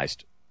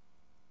demonized.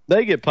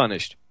 They get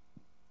punished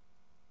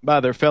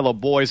by their fellow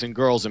boys and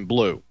girls in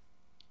blue.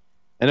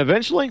 And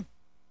eventually,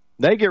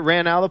 they get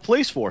ran out of the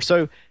police force.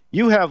 So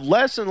you have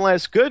less and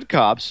less good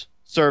cops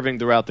serving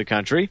throughout the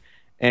country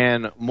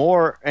and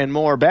more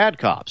bad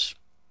cops.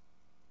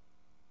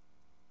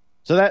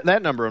 So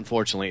that number,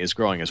 unfortunately, is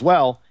growing as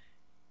well.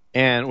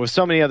 And with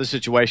so many other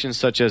situations,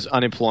 such as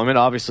unemployment,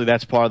 obviously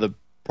that's probably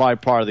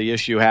part of the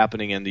issue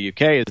happening in the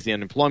UK is the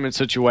unemployment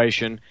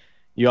situation.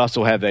 You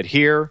also have that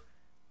here.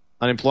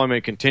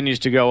 Unemployment continues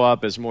to go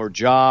up as more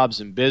jobs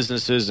and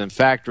businesses and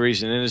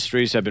factories and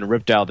industries have been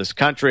ripped out of this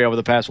country over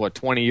the past,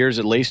 20 years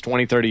at least,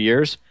 20, 30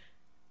 years,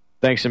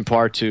 thanks in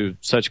part to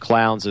such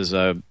clowns as,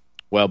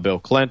 Bill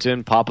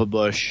Clinton, Papa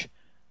Bush,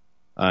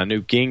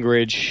 Newt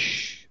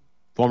Gingrich,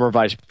 former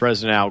Vice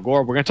President Al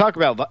Gore. We're going to talk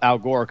about Al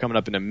Gore coming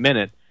up in a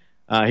minute.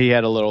 He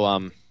had a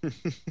little,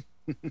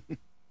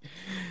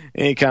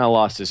 he kind of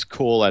lost his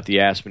cool at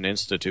the Aspen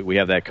Institute. We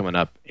have that coming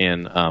up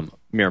in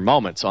mere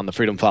moments on the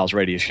Freedom Files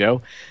radio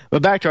show.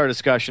 But back to our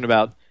discussion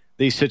about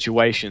these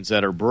situations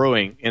that are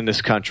brewing in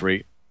this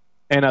country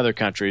and other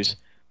countries.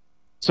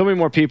 So many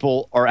more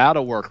people are out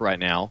of work right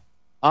now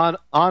on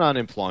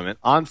unemployment,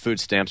 on food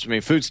stamps. I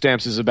mean, food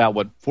stamps is about,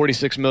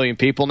 46 million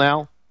people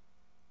now?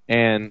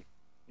 And,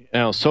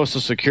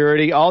 Social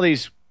Security, all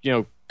these,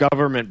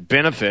 government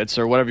benefits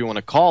or whatever you want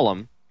to call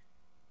them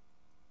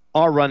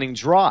are running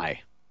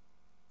dry.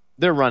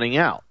 They're running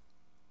out.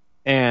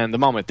 And the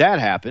moment that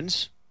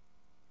happens,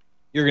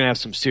 you're going to have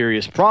some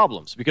serious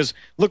problems. Because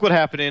look what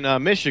happened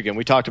in Michigan.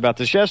 We talked about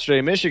this yesterday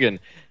in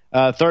Michigan.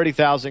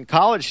 30,000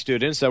 college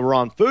students that were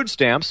on food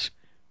stamps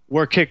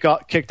were kicked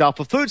off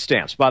of food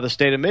stamps by the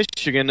state of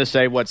Michigan to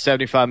save,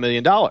 $75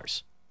 million.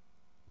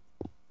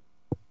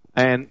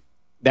 And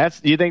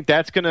you think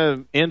that's going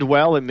to end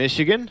well in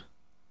Michigan?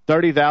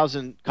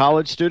 30,000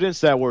 college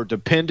students that were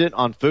dependent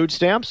on food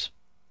stamps?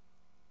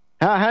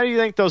 How do you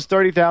think those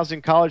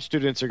 30,000 college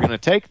students are going to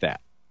take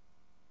that?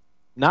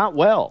 Not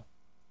well.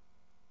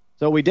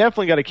 So we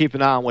definitely got to keep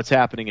an eye on what's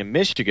happening in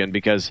Michigan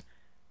because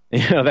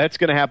that's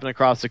going to happen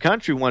across the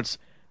country once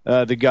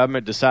the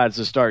government decides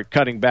to start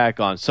cutting back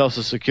on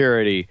Social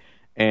Security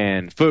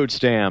and food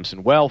stamps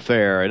and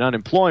welfare and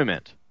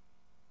unemployment.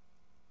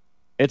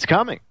 It's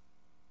coming.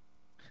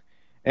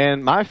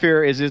 And my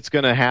fear is it's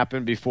going to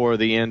happen before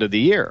the end of the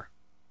year.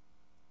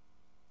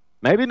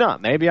 Maybe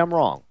not. Maybe I'm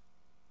wrong.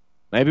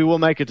 Maybe we'll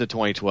make it to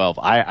 2012.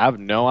 I have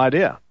no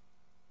idea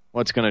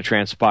what's going to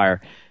transpire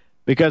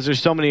because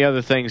there's so many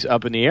other things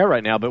up in the air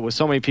right now. But with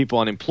so many people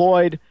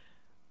unemployed,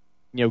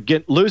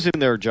 losing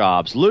their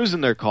jobs,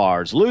 losing their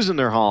cars, losing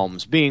their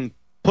homes, being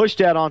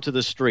pushed out onto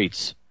the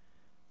streets.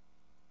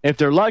 If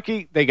they're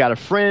lucky, they got a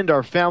friend or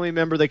a family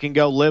member they can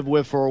go live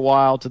with for a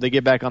while till they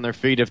get back on their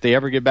feet, if they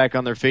ever get back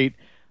on their feet.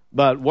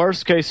 But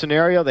worst case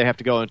scenario, they have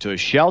to go into a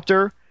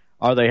shelter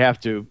or they have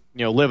to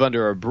live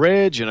under a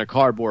bridge in a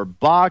cardboard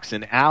box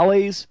in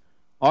alleys,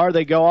 or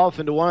they go off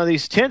into one of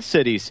these tent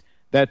cities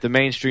that the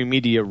mainstream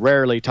media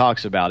rarely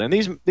talks about.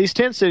 And these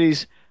tent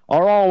cities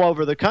are all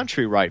over the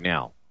country right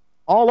now,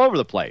 all over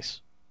the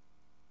place.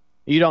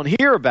 You don't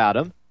hear about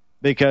them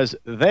because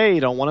they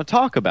don't want to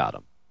talk about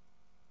them.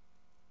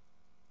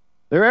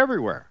 They're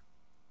everywhere,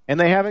 and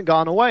they haven't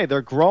gone away.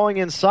 They're growing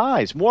in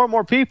size. More and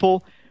more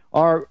people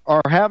are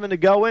having to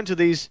go into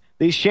these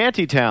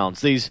shanty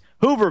towns, these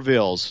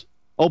Hoovervilles,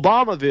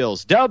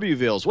 Obamavilles,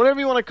 Wvilles, whatever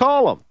you want to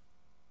call them.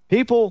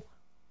 People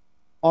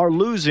are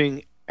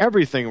losing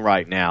everything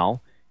right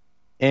now,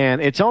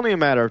 and it's only a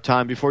matter of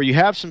time before you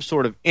have some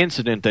sort of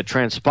incident that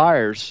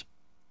transpires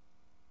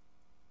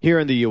here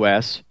in the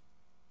U.S.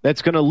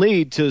 that's going to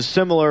lead to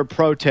similar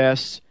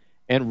protests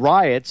and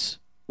riots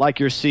like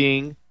you're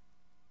seeing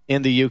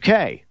in the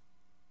UK.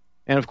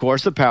 And, of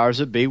course, the powers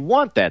that be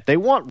want that. They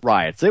want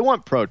riots. They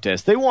want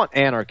protests. They want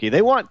anarchy.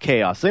 They want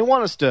chaos. They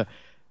want us to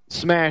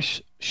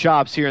smash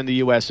shops here in the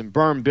U.S. and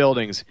burn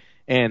buildings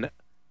and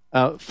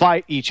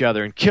fight each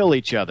other and kill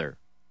each other.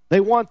 They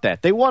want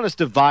that. They want us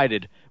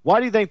divided. Why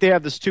do you think they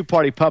have this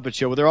two-party puppet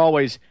show where they're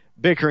always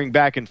bickering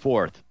back and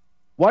forth?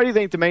 Why do you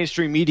think the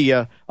mainstream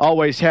media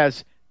always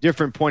has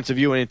different points of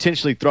view and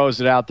intentionally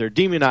throws it out there,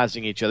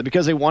 demonizing each other?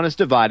 Because they want us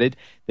divided.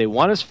 They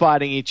want us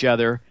fighting each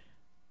other.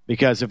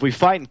 Because if we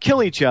fight and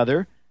kill each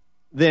other,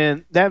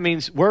 then that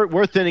means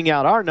we're thinning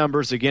out our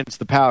numbers against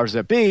the powers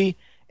that be,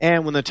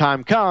 and when the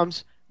time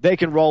comes, they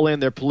can roll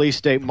in their police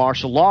state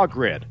martial law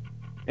grid.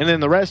 And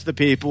then the rest of the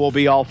people will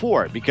be all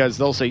for it because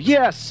they'll say,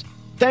 yes,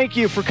 thank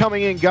you for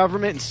coming in,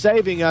 government, and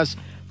saving us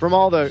from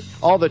all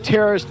the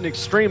terrorists and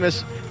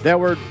extremists that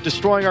were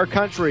destroying our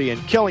country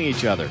and killing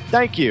each other.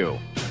 Thank you.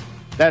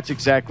 That's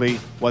exactly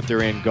what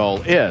their end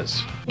goal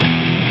is.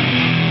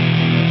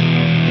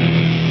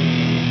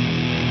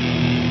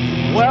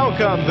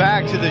 Welcome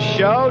back to the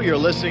show. You're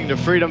listening to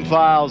Freedom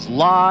Files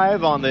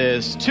live on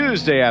this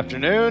Tuesday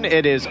afternoon.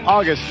 It is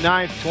August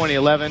 9th,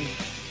 2011.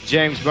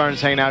 James Burns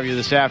hanging out with you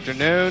this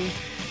afternoon.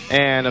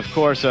 And, of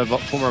course,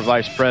 former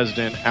Vice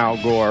President Al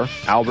Gore,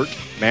 Albert,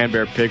 Man,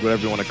 Bear, Pig,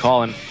 whatever you want to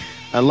call him.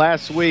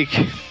 Last week,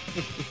 he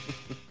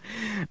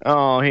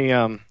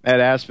at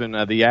Aspen,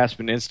 the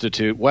Aspen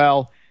Institute.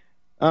 Well,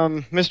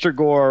 Mr.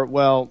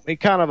 Gore, he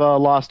kind of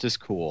lost his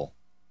cool.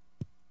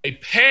 They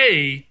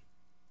pay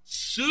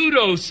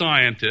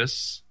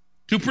pseudoscientists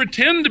to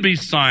pretend to be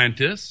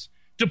scientists,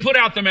 to put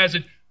out the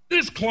message,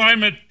 this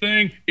climate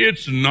thing,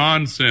 it's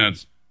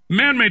nonsense.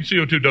 Man-made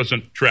CO2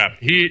 doesn't trap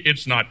heat.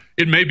 It's not.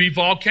 It may be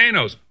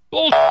volcanoes.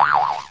 Bull.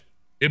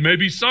 It may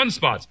be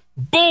sunspots.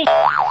 Bull.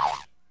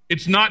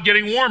 It's not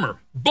getting warmer.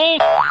 Bull.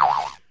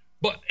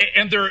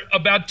 And there are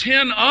about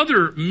 10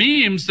 other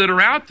memes that are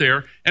out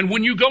there, and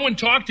when you go and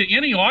talk to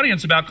any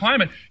audience about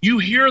climate, you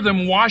hear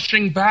them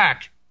washing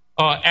back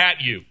at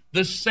you.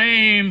 The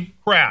same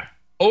crap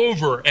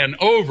over and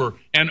over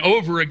and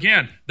over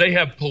again. They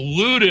have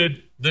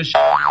polluted the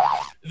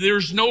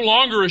There's no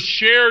longer a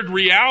shared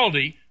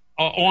reality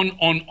on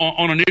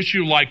an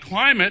issue like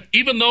climate,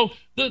 even though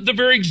the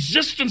very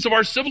existence of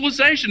our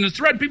civilization is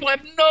threatened. People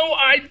have no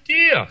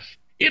idea.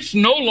 It's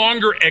no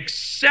longer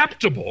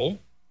acceptable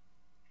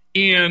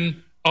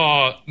in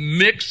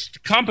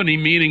mixed company,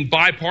 meaning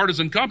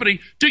bipartisan company,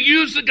 to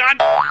use the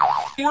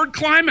goddamn word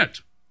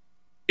climate.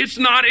 It's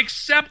not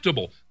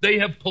acceptable. They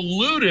have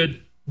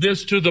polluted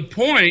this to the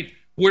point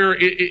where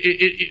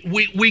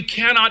we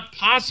cannot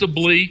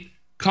possibly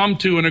come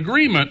to an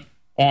agreement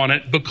on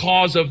it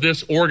because of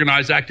this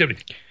organized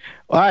activity.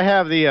 Well, I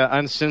have the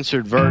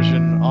uncensored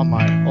version on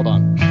my... Hold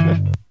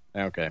on.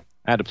 Okay.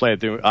 I had to play it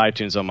through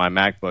iTunes on my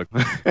MacBook.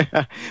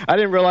 I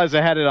didn't realize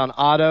I had it on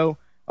auto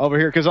over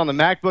here, because on the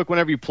MacBook,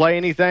 whenever you play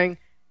anything,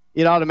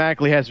 it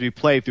automatically has to be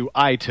played through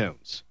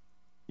iTunes.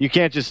 You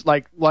can't just,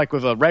 like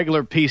with a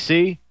regular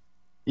PC,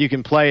 you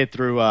can play it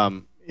through,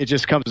 it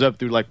just comes up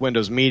through like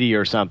Windows Media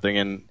or something,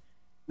 and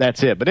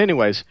that's it. But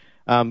anyways,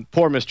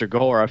 poor Mr.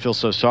 Gore, I feel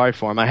so sorry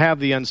for him. I have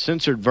the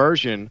uncensored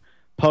version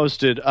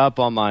posted up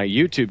on my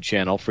YouTube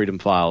channel, Freedom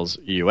Files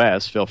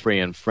US. Feel free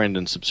and friend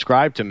and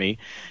subscribe to me.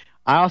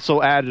 I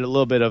also added a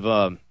little bit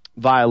of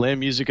violin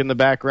music in the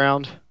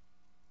background.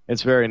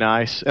 It's very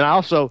nice. And I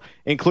also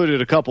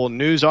included a couple of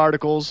news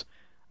articles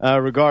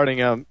regarding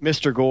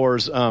Mr.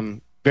 Gore's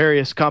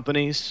various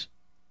companies,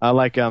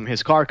 like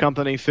his car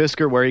company,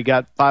 Fisker, where he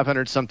got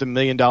 $500-something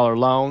million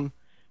loan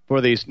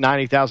for these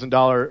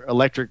 $90,000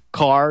 electric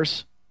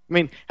cars. I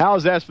mean, how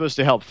is that supposed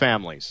to help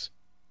families?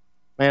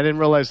 Man, I didn't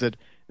realize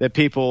that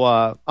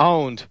people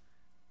owned,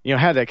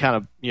 had that kind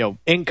of,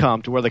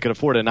 income to where they could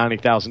afford a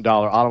 $90,000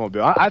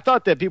 automobile. I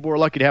thought that people were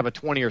lucky to have a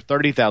 $20,000 or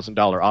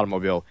 $30,000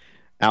 automobile,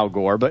 Al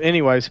Gore. But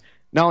anyways,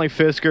 not only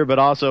Fisker, but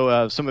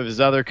also some of his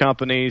other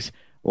companies,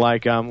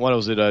 like, what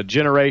was it,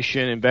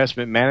 Generation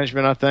Investment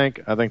Management, I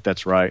think. I think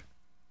that's right.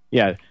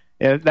 Yeah,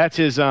 that's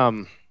his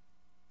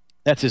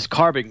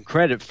carbon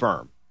credit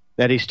firm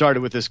that he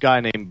started with this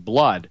guy named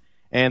Blood.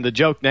 And the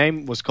joke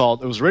name was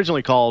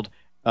originally called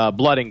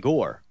Blood and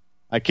Gore.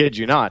 I kid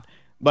you not.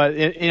 But,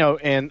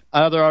 and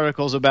other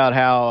articles about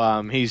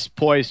how he's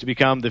poised to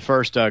become the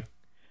first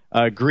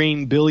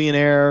green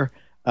billionaire,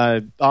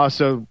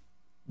 also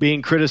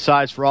being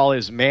criticized for all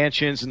his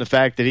mansions and the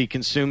fact that he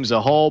consumes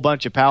a whole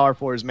bunch of power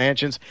for his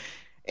mansions.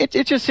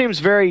 It just seems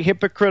very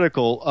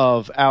hypocritical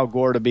of Al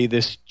Gore to be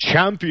this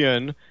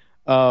champion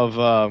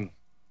of,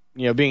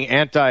 being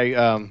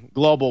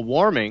anti-global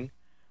warming,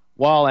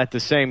 while at the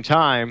same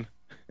time,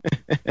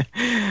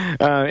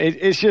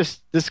 it's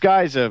just, this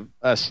guy's a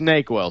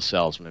snake oil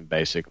salesman,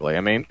 basically.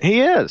 I mean,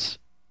 he is.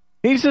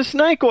 He's a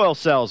snake oil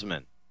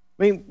salesman.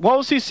 I mean, what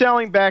was he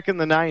selling back in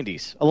the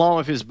 90s, along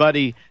with his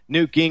buddy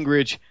Newt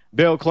Gingrich,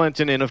 Bill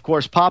Clinton, and, of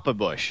course, Papa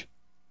Bush?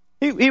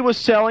 He was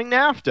selling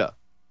NAFTA.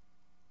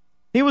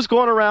 He was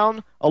going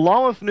around,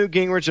 along with Newt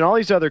Gingrich and all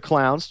these other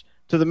clowns,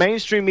 to the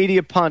mainstream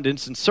media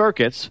pundits and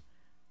circuits,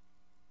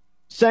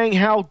 saying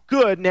how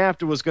good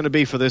NAFTA was going to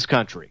be for this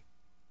country.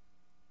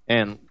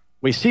 And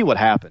we see what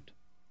happened.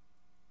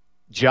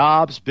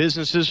 Jobs,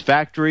 businesses,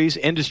 factories,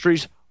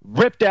 industries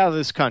ripped out of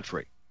this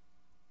country.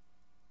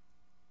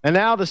 And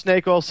now the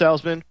snake oil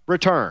salesman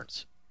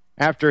returns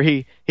after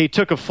he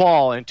took a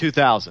fall in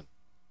 2000.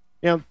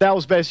 That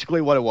was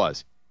basically what it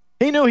was.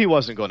 He knew he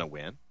wasn't going to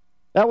win.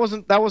 That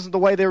wasn't the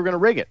way they were going to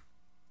rig it.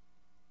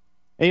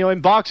 And,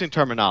 in boxing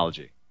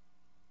terminology,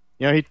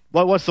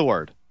 what's the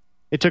word?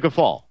 He took a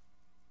fall.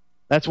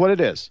 That's what it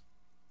is.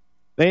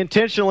 They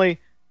intentionally,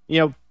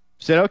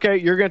 said, okay,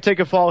 you're going to take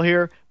a fall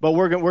here, but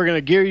we're going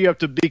to gear you up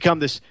to become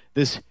this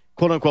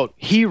quote unquote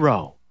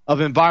hero of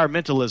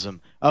environmentalism,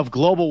 of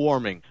global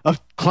warming, of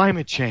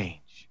climate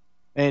change,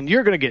 and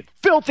you're going to get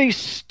filthy,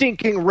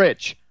 stinking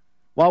rich,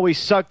 while we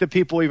suck the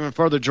people even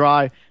further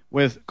dry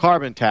with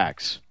carbon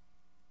tax.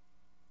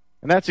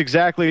 And that's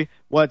exactly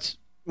what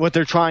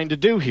they're trying to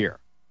do here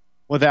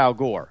with Al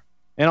Gore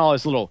and all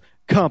his little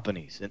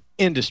companies and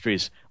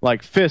industries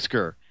like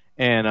Fisker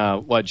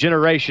and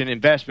Generation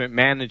Investment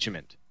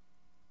Management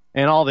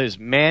and all his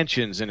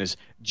mansions and his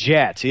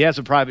jets. He has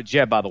a private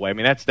jet, by the way. I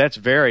mean, that's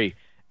very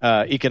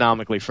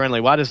economically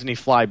friendly. Why doesn't he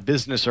fly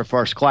business or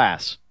first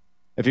class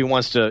if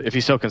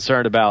he's so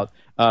concerned about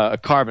a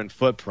carbon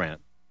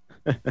footprint?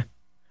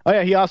 Oh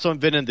yeah, he also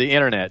invented the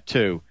internet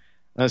too.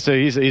 So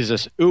he's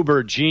this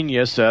uber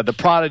genius, the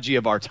prodigy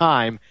of our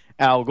time,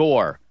 Al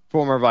Gore,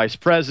 former vice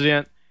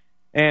president,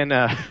 and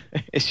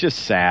it's just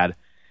sad,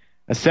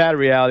 a sad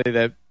reality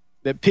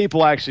that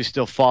people actually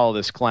still follow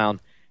this clown.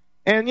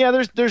 And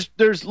yeah,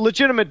 there's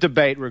legitimate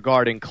debate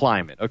regarding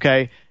climate.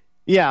 Okay,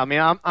 yeah, I mean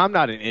I'm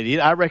not an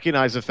idiot. I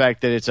recognize the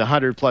fact that it's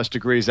 100+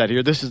 degrees out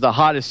here. This is the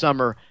hottest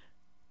summer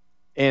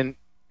in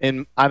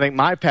I think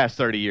my past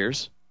 30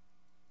 years.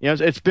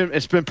 It's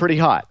been pretty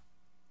hot.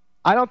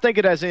 I don't think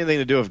it has anything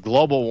to do with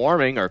global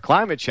warming or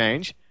climate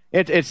change.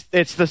 It's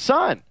the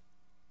sun.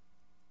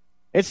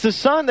 It's the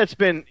sun that's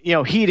been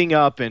heating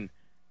up, and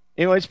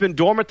it's been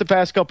dormant the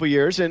past couple of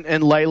years,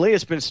 and lately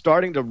it's been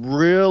starting to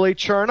really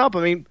churn up.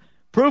 I mean,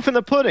 proof in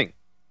the pudding.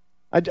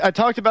 I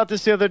talked about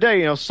this the other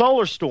day.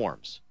 Solar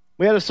storms.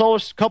 We had a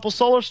couple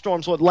solar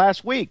storms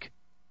last week,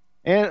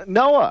 and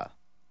NOAA.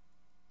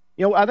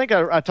 I think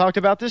I talked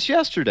about this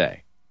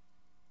yesterday.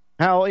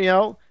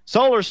 How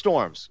solar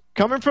storms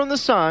coming from the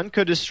sun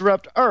could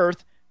disrupt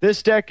Earth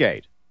this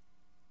decade.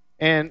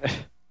 And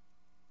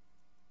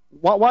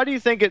why do you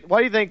think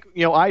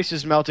ice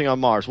is melting on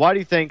Mars? Why do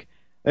you think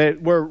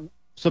we're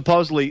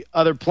supposedly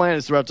other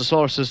planets throughout the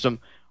solar system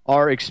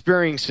are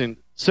experiencing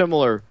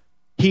similar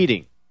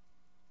heating?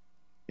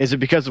 Is it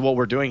because of what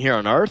we're doing here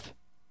on Earth?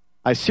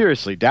 I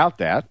seriously doubt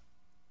that.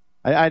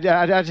 I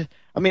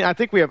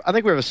think we have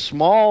a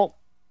small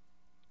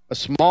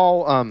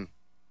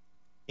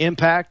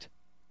impact.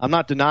 I'm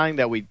not denying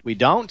that we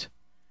don't.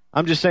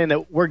 I'm just saying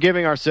that we're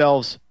giving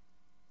ourselves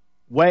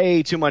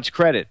way too much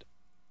credit.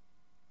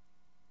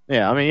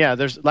 Yeah,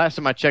 there's last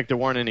time I checked, there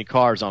weren't any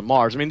cars on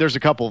Mars. I mean, there's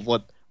a couple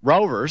of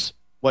rovers,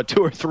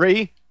 2 or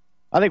 3.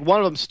 I think one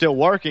of them's still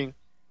working.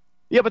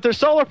 Yeah, but there's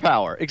solar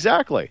power.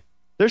 Exactly.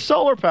 There's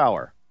solar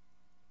power.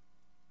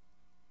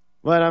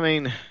 But, I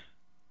mean,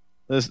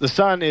 the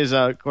sun is,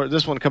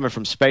 this one coming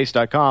from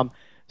space.com,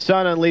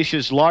 sun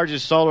unleashes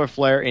largest solar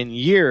flare in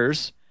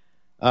years.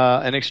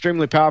 An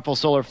extremely powerful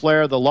solar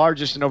flare, the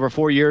largest in over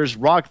 4 years,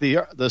 rocked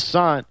the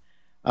sun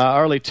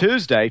early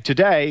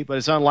today, but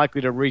it's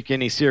unlikely to wreak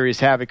any serious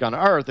havoc on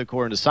Earth,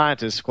 according to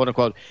scientists. "Quote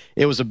unquote,"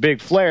 it was a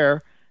big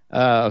flare.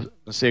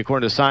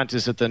 According to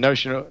scientists at the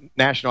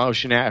National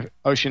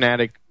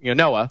Oceanic,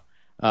 NOAA,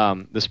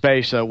 the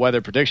Space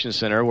Weather Prediction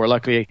Center,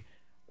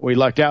 we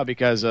lucked out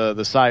because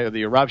the site of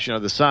the eruption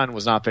of the sun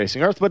was not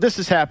facing Earth. But this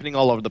is happening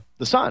all over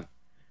the sun.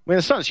 I mean,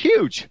 the sun's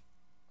huge,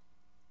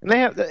 and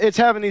it's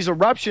having these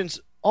eruptions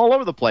all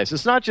over the place.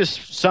 It's not just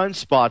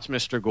sunspots,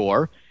 Mr.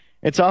 Gore.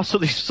 It's also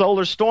these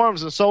solar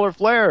storms and solar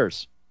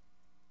flares.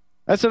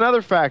 That's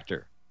another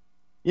factor.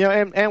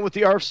 And with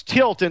the Earth's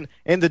tilt and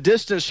the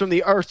distance from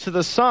the Earth to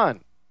the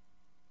sun.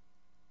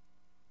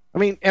 I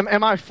mean,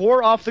 am I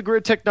for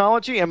off-the-grid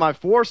technology? Am I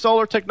for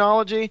solar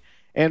technology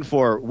and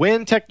for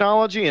wind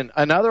technology and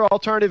another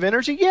alternative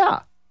energy?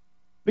 Yeah.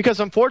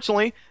 Because,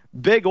 unfortunately,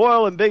 big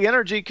oil and big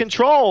energy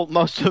control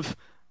most of,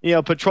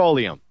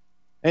 petroleum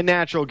and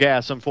natural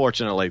gas,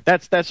 unfortunately.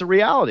 That's a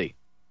reality.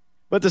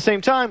 But at the same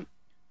time,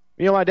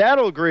 my dad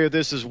will agree with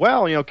this as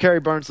well. Carey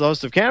Burns, the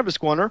host of Cannabis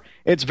Corner,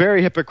 it's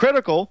very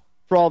hypocritical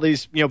for all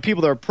these,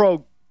 people that are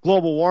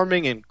pro-global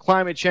warming and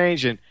climate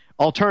change and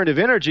alternative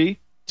energy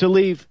to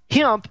leave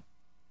hemp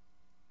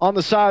on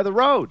the side of the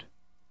road.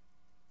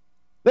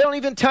 They don't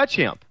even touch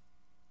hemp.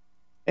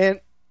 And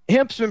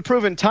hemp's been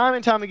proven time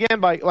and time again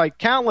by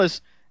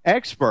countless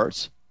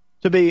experts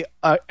to be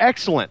an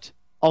excellent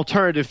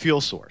alternative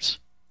fuel source.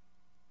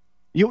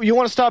 You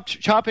want to stop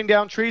chopping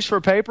down trees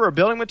for paper or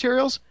building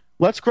materials?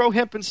 Let's grow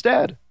hemp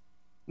instead.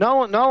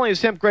 Not only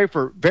is hemp great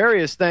for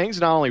various things,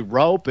 not only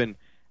rope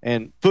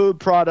and food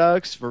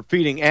products for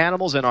feeding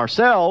animals and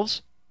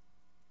ourselves,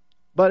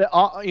 but,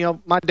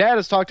 my dad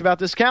has talked about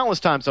this countless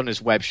times on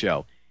his web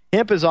show.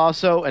 Hemp is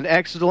also an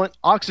excellent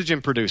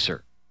oxygen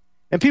producer.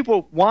 And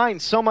people whine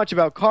so much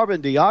about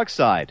carbon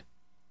dioxide.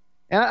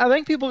 And I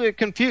think people get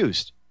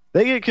confused.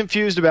 They get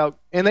confused about,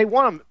 and they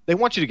want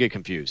you to get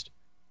confused.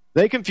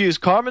 They confuse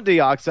carbon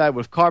dioxide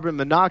with carbon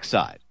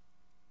monoxide.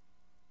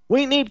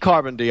 We need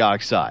carbon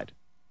dioxide.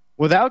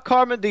 Without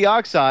carbon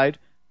dioxide,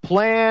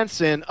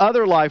 plants and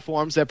other life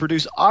forms that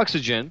produce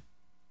oxygen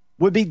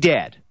would be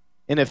dead.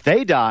 And if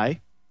they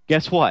die,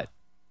 guess what?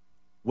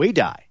 We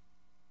die.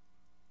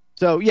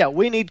 So, yeah,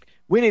 we need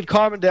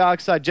carbon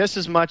dioxide just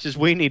as much as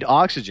we need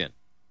oxygen.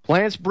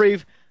 Plants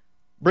breathe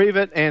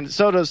it, and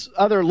so does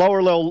other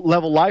lower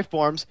level life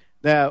forms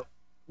that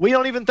we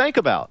don't even think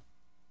about.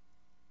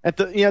 At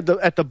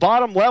the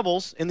bottom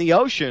levels in the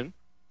ocean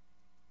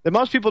that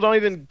most people don't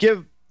even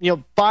give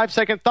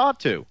 5-second thought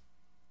to.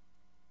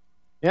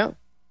 Yeah,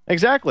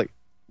 exactly.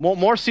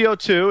 More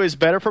CO2 is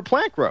better for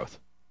plant growth.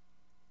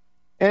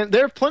 And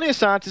there are plenty of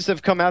scientists that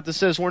have come out that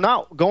says we're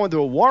not going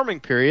through a warming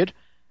period.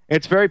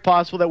 It's very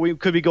possible that we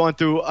could be going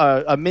through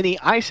a mini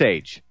ice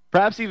age,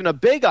 perhaps even a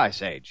big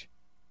ice age.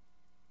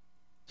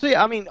 So,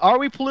 yeah, I mean, are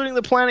we polluting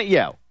the planet?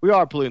 Yeah, we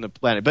are polluting the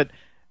planet. But,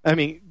 I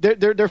mean,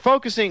 they're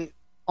focusing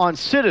on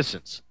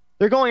citizens.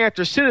 They're going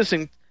after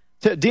citizens,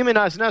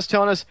 demonizing us,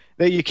 telling us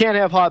that you can't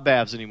have hot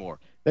baths anymore,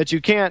 that you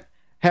can't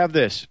have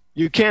this,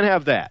 you can't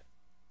have that.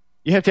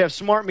 You have to have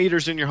smart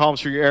meters in your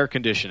homes for your air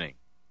conditioning.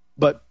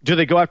 But do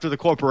they go after the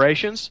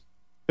corporations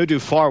who do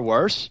far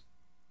worse,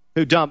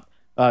 who dump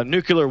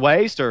nuclear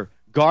waste or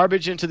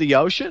garbage into the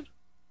ocean?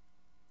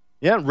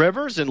 Yeah, and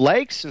rivers and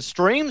lakes and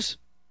streams.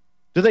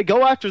 Do they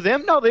go after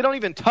them? No, they don't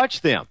even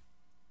touch them.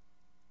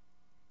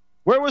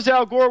 Where was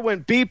Al Gore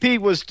when BP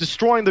was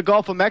destroying the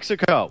Gulf of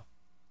Mexico?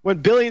 When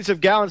billions of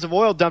gallons of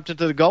oil dumped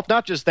into the Gulf?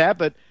 Not just that,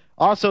 but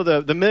also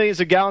the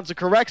millions of gallons of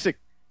Corexit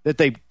that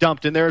they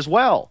dumped in there as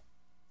well,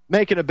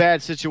 making a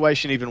bad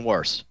situation even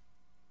worse.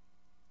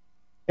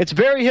 It's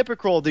very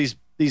hypocritical,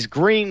 these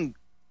green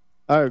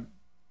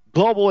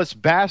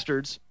globalist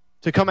bastards,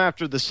 to come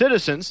after the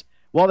citizens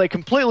while they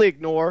completely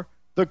ignore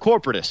the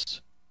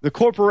corporatists, the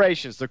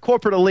corporations, the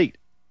corporate elite.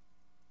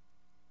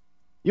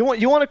 You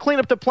want to clean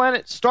up the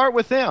planet? Start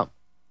with them.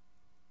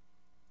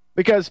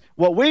 Because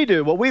what we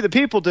the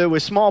people do,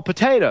 is small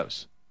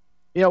potatoes.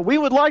 We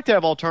would like to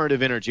have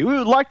alternative energy. We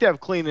would like to have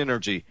clean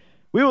energy.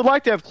 We would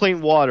like to have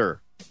clean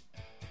water.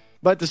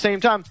 But at the same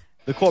time,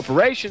 the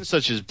corporations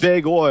such as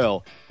Big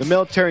Oil, the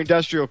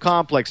military-industrial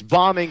complex,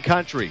 bombing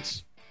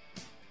countries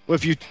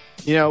with UD.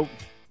 No,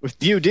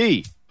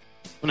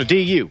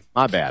 DU.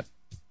 My bad.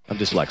 I'm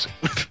dyslexic.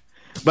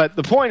 But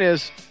the point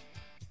is,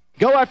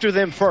 Go after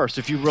them first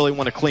if you really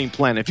want a clean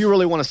planet. If you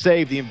really want to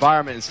save the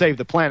environment and save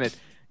the planet,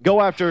 go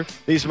after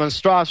these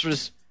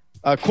monstrous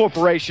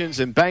corporations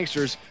and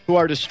banksters who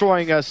are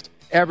destroying us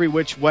every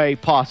which way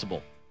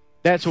possible.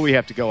 That's what we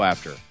have to go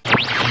after.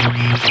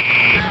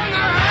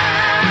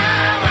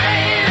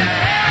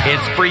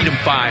 It's Freedom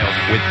Files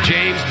with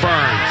James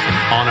Burns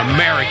on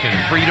American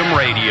Freedom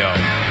Radio.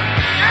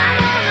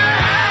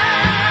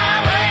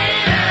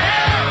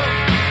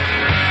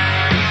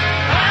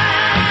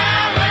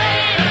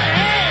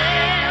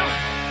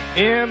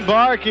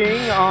 Embarking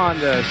on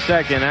the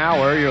second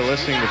hour, you're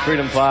listening to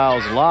Freedom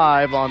Files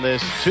live on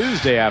this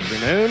Tuesday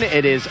afternoon.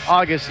 It is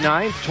August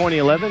 9th,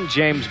 2011.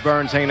 James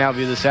Burns hanging out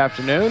with you this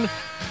afternoon,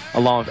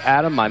 along with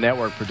Adam, my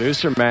network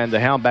producer, man,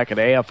 the hound back at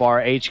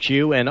AFR HQ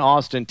in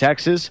Austin,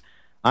 Texas.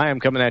 I am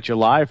coming at you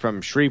live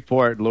from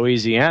Shreveport,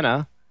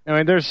 Louisiana. I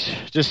mean, there's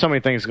just so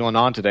many things going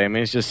on today. I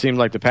mean, it just seems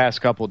like the past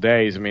couple of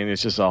days, I mean,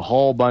 it's just a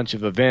whole bunch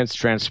of events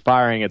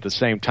transpiring at the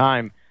same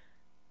time.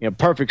 You know,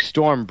 perfect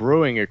storm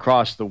brewing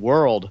across the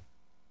world,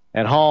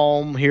 at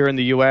home, here in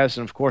the U.S.,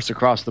 and, of course,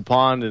 across the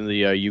pond in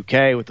the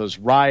U.K. with those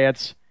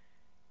riots.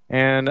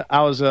 And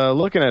I was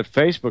looking at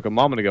Facebook a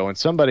moment ago, and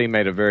somebody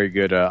made a very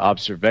good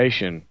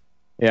observation.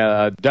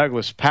 Yeah,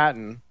 Douglas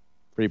Patton,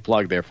 free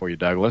plug there for you,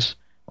 Douglas,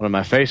 one of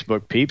my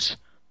Facebook peeps.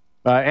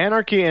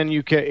 Anarchy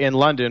in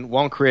London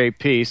won't create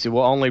peace. It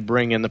will only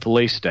bring in the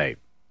police state.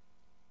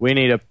 We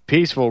need a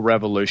peaceful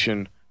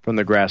revolution from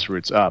the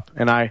grassroots up.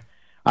 And I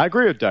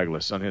agree with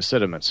Douglas on his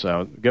sentiments.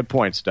 So good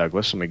points,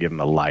 Douglas. Let me give him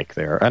a like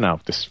there. I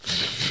know, this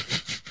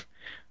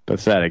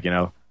pathetic, you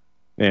know,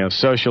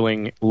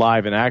 socialing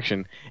live in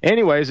action.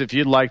 Anyways, if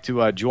you'd like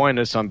to join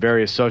us on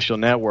various social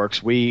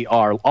networks, we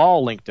are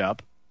all linked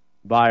up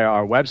via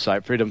our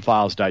website,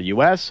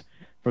 freedomfiles.us.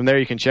 From there,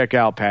 you can check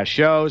out past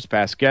shows,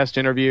 past guest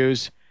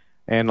interviews.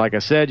 And like I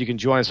said, you can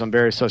join us on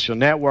various social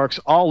networks,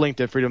 all linked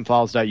at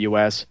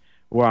freedomfiles.us.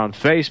 We're on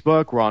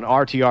Facebook. We're on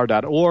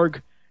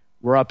rtr.org.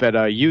 We're up at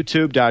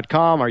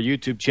youtube.com. Our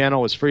YouTube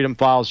channel is Freedom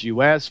Files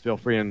US. Feel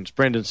free and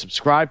friend and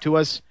subscribe to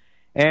us.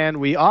 And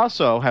we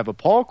also have a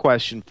poll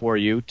question for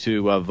you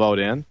to vote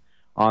in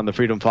on the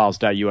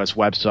freedomfiles.us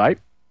website.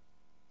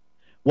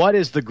 What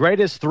is the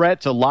greatest threat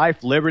to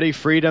life, liberty,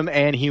 freedom,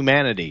 and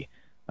humanity?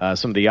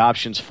 Some of the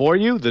options for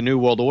you: the New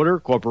World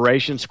Order,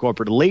 corporations,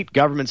 corporate elite,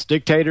 governments,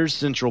 dictators,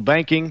 central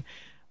banking,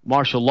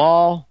 martial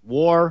law,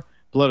 war,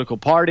 political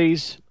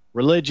parties,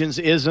 religions,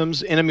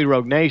 isms, enemy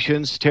rogue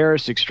nations,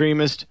 terrorists,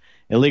 extremists,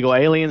 illegal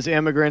aliens,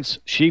 immigrants,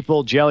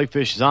 sheeple,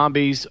 jellyfish,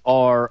 zombies,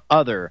 or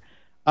other.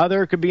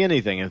 Other could be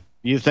anything. If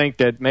you think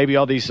that maybe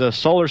all these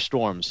solar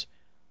storms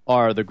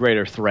are the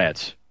greater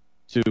threats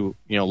to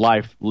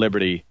life,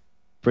 liberty,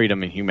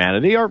 freedom, and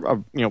humanity,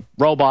 or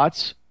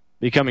robots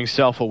becoming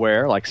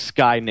self-aware, like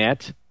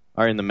Skynet,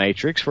 or in the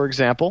Matrix, for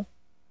example.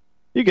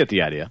 You get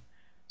the idea.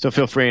 So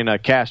feel free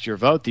and cast your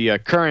vote. The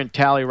current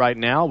tally right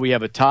now, we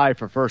have a tie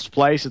for first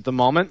place at the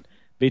moment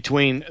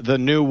between the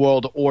New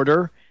World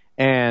Order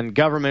and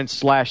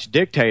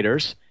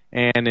government/dictators.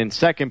 And in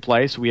second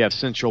place, we have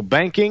central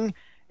banking.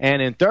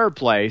 And in third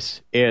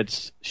place,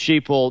 it's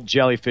sheeple,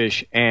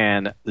 jellyfish,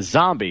 and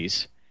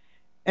zombies.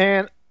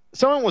 And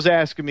someone was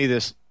asking me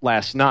this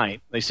last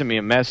night. They sent me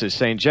a message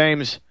saying,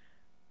 James,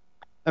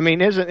 I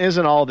mean,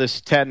 isn't all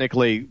this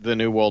technically the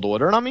New World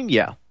Order? And I mean,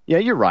 yeah,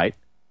 you're right.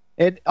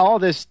 All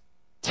this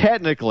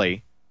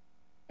technically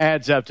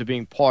adds up to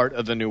being part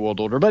of the New World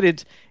Order, but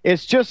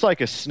it's just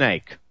like a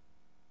snake.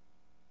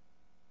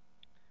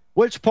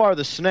 Which part of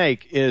the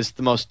snake is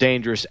the most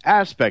dangerous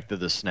aspect of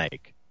the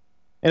snake?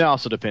 It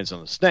also depends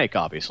on the snake,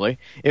 obviously.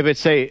 If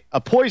it's a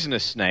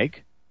poisonous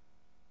snake,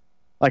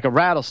 like a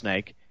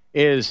rattlesnake,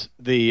 is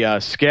the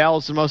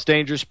scales the most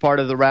dangerous part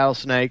of the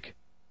rattlesnake?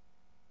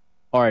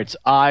 Are its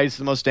eyes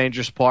the most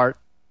dangerous part?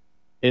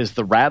 Is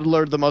the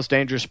rattler the most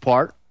dangerous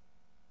part?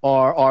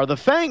 Or are the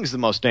fangs the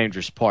most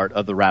dangerous part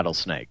of the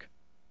rattlesnake?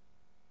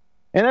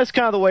 And that's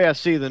kind of the way I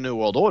see the New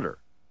World Order.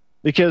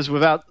 Because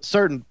without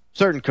certain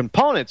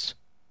components,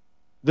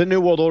 the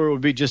New World Order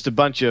would be just a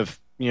bunch of,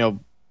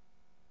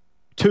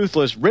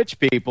 toothless rich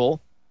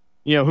people,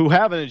 who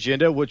have an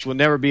agenda which will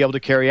never be able to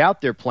carry out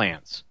their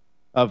plans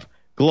of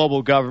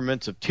global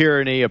governments, of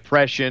tyranny,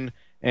 oppression,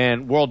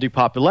 and world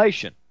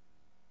depopulation.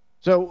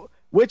 So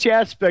which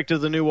aspect of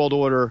the New World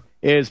Order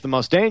is the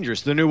most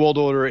dangerous? The New World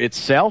Order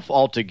itself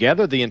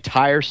altogether, the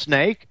entire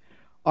snake,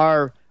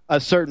 or a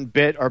certain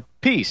bit or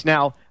piece?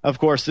 Now, of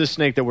course, this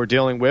snake that we're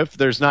dealing with,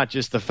 there's not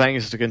just the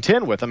fangs to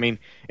contend with. I mean,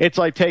 it's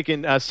like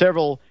taking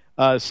several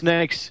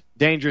snakes,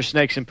 dangerous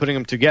snakes, and putting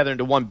them together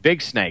into one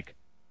big snake.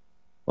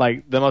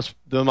 Like the most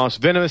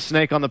venomous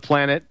snake on the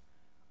planet,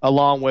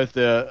 along with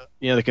that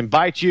can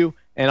bite you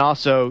and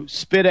also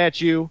spit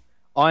at you,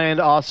 and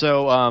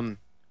also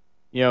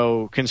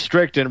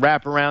constrict and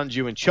wrap around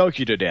you and choke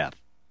you to death.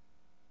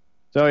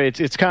 So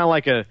it's kind of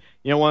like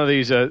one of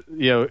these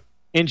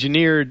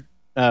engineered.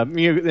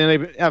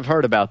 I've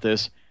heard about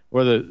this,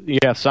 where you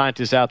have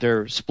scientists out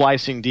there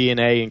splicing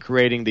DNA and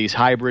creating these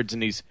hybrids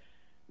and these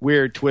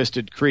weird,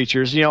 twisted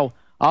creatures.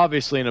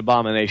 Obviously an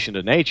abomination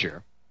to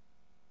nature.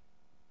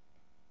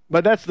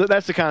 But that's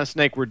the kind of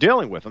snake we're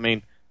dealing with. I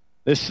mean,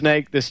 this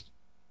snake, this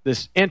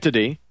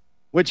entity,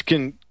 which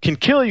can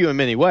kill you in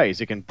many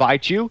ways. It can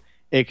bite you,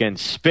 it can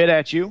spit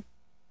at you,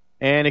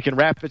 and it can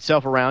wrap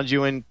itself around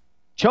you and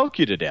choke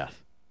you to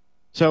death.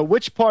 So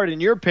which part, in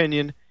your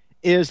opinion,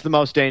 is the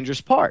most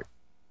dangerous part?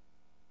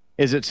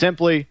 Is it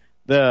simply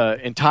the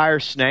entire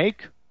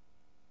snake?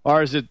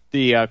 Or is it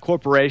the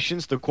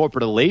corporations, the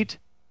corporate elite?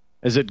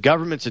 Is it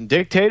governments and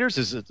dictators?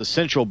 Is it the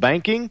central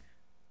banking?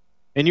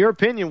 In your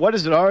opinion, what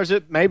is it? Or is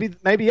it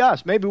maybe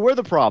us? Maybe we're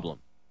the problem.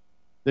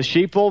 The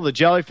sheeple, the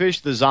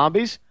jellyfish, the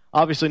zombies?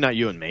 Obviously not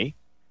you and me.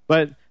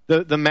 But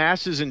the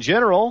masses in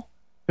general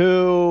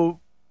who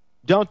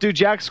don't do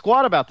jack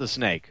squat about the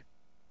snake,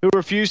 who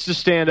refuse to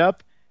stand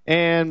up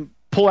and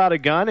pull out a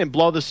gun and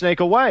blow the snake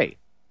away.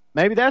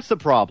 Maybe that's the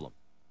problem.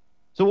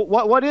 So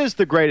what is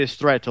the greatest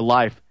threat to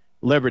life,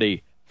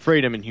 liberty,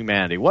 freedom, and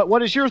humanity?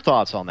 What is your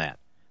thoughts on that?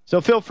 So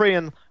feel free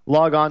and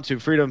log on to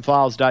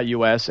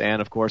freedomfiles.us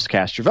and, of course,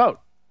 cast your vote.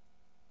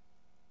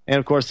 And,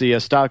 of course, the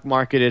stock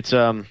market, it's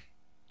kind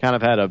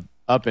of had a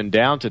up and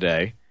down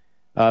today.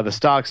 The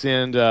stocks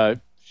end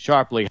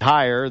sharply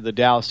higher. The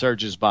Dow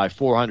surges by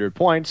 400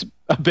 points,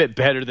 a bit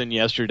better than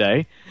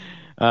yesterday.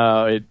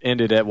 It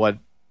ended at,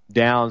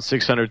 down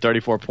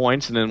 634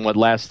 points. And then,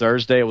 last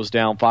Thursday, it was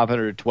down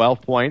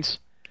 512 points.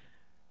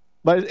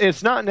 But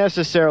it's not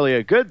necessarily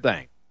a good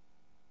thing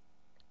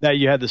that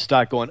you had the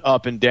stock going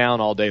up and down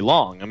all day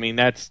long. I mean,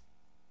 it's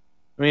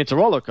a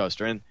roller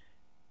coaster, and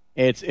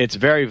it's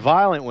very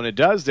violent when it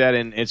does that,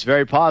 and it's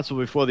very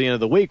possible before the end of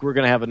the week we're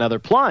going to have another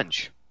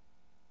plunge.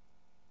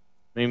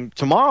 I mean,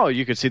 tomorrow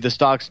you could see the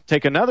stocks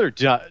take another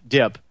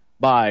dip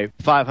by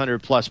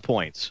 500-plus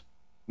points,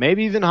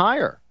 maybe even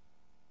higher.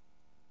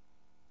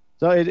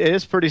 So it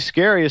is pretty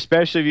scary,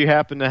 especially if you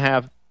happen to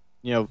have,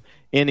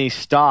 any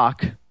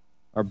stock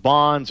or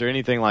bonds or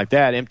anything like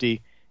that,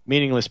 empty,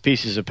 meaningless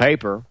pieces of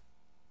paper.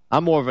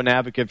 I'm more of an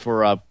advocate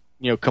for,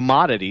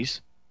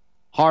 commodities,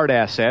 hard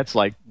assets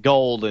like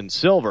gold and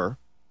silver,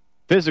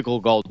 physical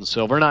gold and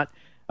silver, not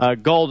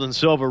gold and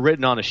silver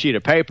written on a sheet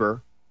of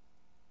paper.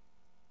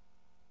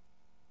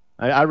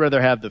 I'd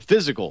rather have the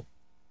physical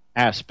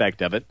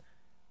aspect of it.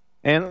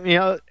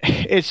 And,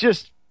 it's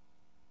just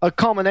a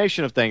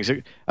culmination of things,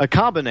 a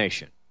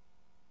combination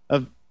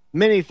of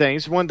many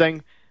things. One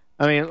thing,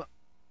 a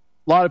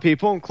lot of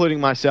people, including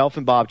myself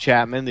and Bob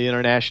Chapman, the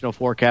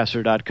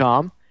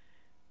internationalforecaster.com,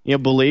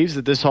 believes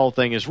that this whole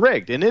thing is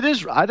rigged. And it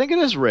is. I think it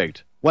is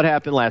rigged. What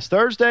happened last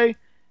Thursday,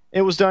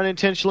 it was done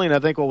intentionally, and I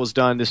think what was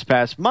done this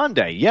past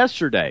Monday,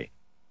 yesterday,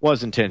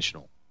 was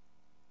intentional.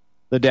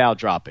 The Dow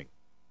dropping.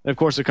 And, of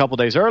course, a couple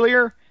days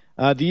earlier,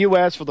 the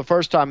U.S., for the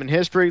first time in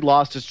history,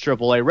 lost its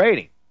AAA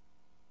rating.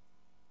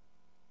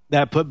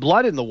 That put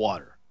blood in the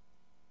water.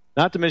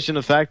 Not to mention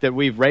the fact that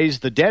we've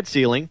raised the debt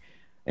ceiling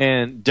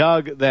and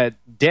dug that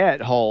debt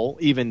hole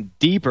even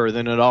deeper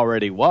than it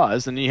already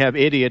was. And you have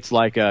idiots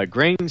like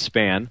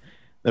Greenspan,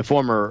 the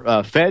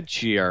former Fed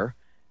chair.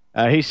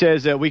 He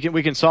says that we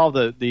can solve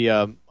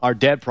our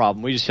debt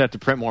problem. We just have to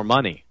print more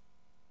money.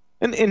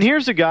 And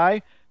here's a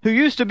guy who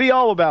used to be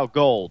all about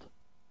gold.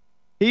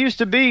 He used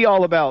to be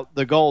all about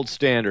the gold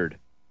standard.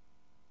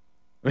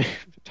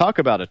 Talk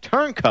about a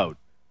turncoat.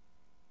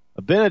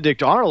 A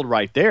Benedict Arnold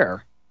right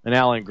there, and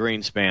Alan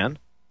Greenspan.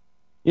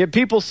 Yet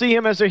people see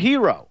him as a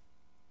hero.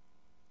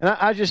 And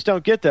I just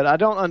don't get that. I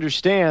don't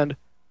understand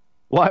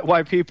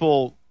why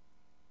people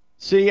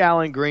see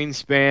Alan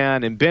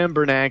Greenspan and Ben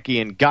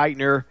Bernanke and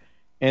Geithner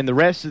and the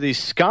rest of these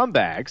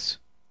scumbags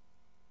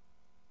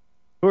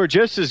who are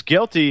just as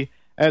guilty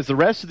as the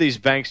rest of these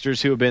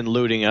banksters who have been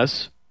looting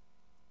us.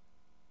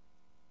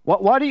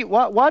 Why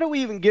do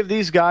we even give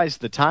these guys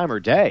the time or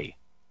day?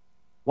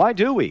 Why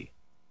do we?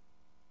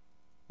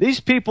 These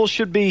people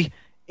should be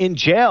in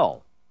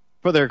jail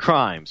for their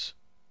crimes.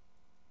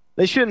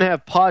 They shouldn't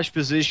have posh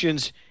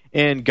positions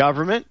in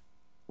government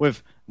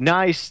with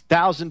nice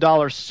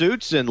 $1,000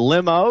 suits and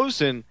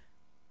limos and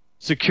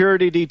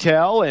security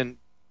detail and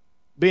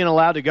being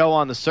allowed to go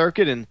on the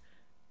circuit and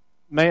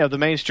of the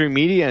mainstream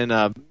media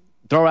and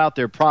throw out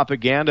their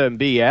propaganda and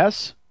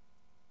BS.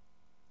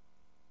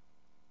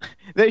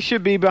 They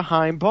should be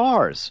behind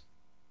bars.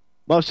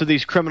 Most of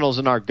these criminals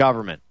in our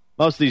government,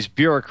 most of these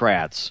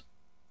bureaucrats.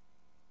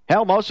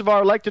 Hell, most of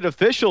our elected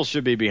officials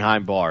should be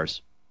behind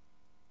bars.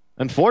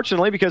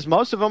 Unfortunately, because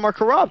most of them are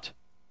corrupt.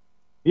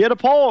 You had a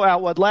poll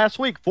out, last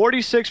week?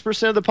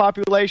 46% of the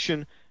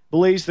population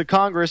believes the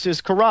Congress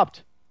is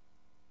corrupt.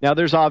 Now,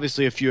 there's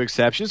obviously a few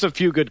exceptions, a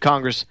few good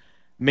congressmen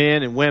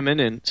and women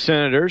and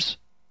senators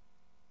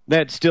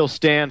that still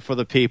stand for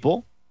the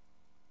people.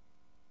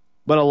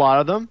 But a lot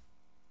of them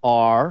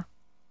are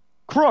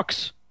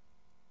crooks.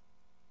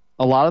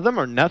 A lot of them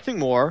are nothing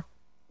more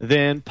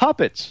than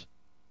puppets.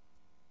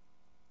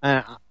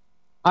 I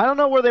don't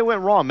know where they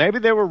went wrong. Maybe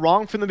they were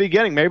wrong from the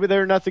beginning. Maybe they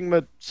were nothing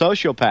but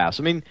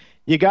sociopaths.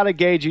 You got to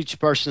gauge each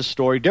person's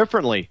story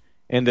differently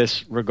in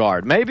this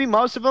regard. Maybe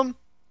most of them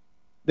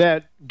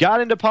that got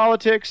into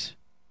politics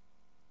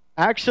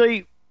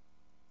actually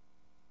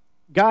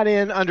got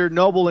in under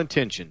noble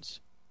intentions.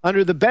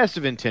 under the best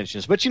of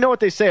intentions. But you know what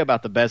they say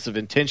about the best of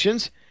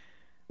intentions?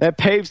 That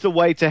paves the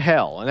way to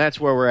hell, and that's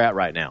where we're at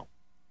right now.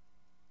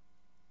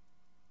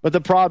 But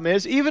the problem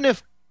is, even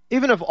if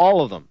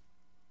all of them,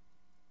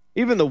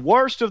 even the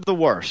worst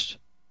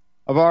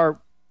of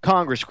our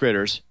Congress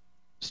critters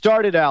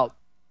started out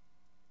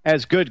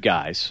as good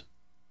guys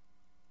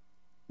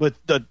with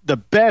the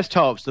best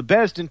hopes, the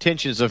best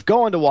intentions of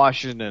going to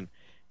Washington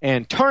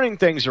and turning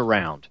things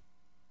around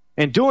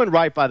and doing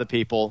right by the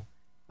people,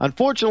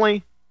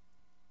 unfortunately,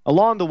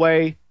 along the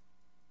way,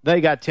 they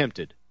got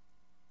tempted.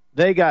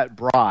 They got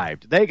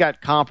bribed. They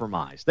got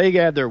compromised. They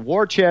had their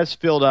war chests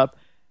filled up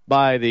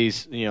by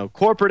these,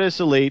 corporatist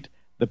elite,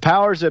 the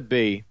powers that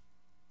be.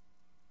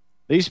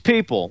 These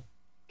people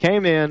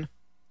came in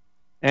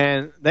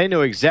and they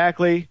knew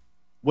exactly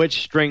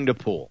which string to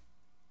pull,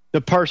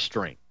 the purse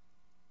string.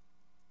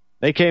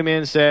 They came in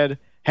and said,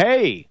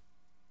 hey,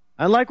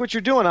 I like what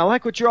you're doing. I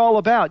like what you're all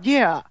about.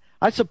 Yeah,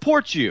 I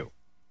support you.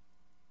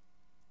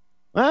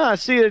 Well, I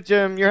see that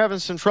you're having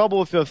some trouble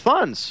with your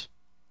funds.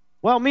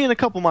 Well, me and a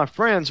couple of my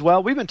friends,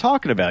 we've been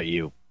talking about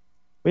you.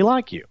 We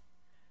like you.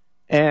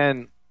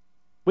 And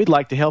we'd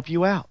like to help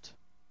you out.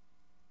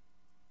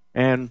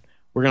 And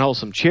we're going to hold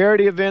some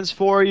charity events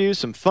for you,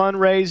 some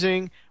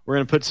fundraising. We're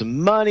going to put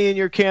some money in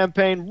your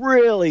campaign,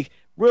 really,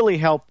 really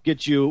help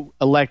get you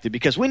elected,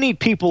 because we need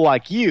people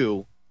like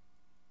you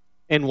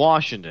in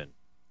Washington.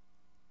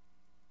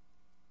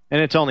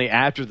 And it's only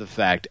after the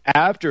fact,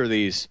 after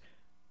these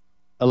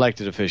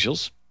elected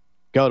officials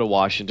go to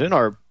Washington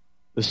or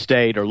the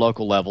state or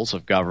local levels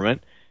of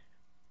government,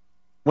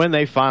 when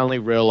they finally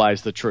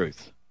realize the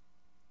truth.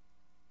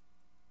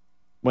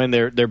 When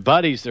their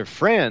buddies, their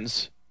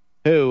friends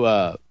who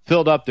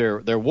filled up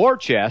their war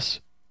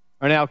chests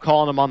are now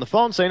calling them on the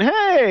phone saying,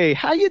 hey,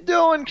 how you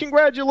doing?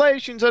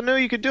 Congratulations. I knew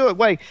you could do it.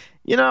 Wait,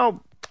 we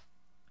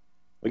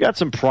got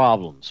some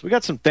problems. We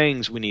got some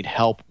things we need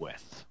help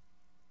with.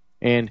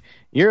 And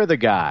you're the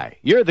guy,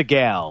 you're the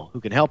gal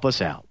who can help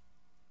us out.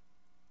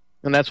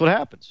 And that's what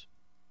happens.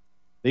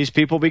 These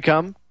people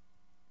become,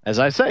 as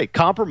I say,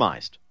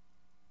 compromised.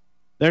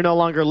 They're no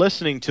longer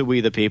listening to we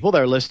the people.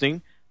 They're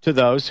listening to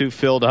those who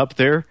filled up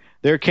their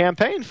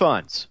campaign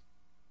funds.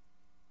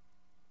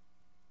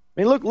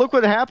 I mean, look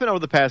what happened over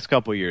the past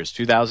couple of years.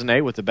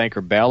 2008 with the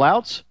banker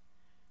bailouts.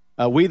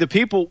 We the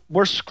people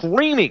were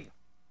screaming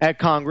at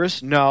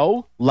Congress,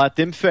 no, let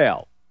them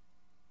fail.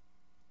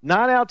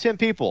 9 out of 10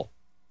 people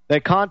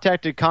that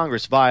contacted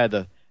Congress via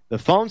the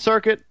phone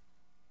circuit,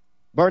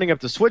 burning up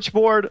the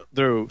switchboard,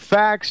 through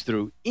fax,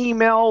 through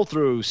email,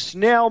 through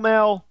snail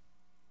mail.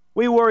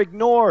 We were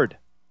ignored.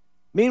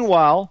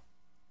 Meanwhile,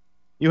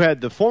 you had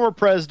the former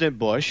President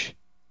Bush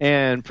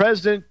and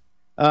President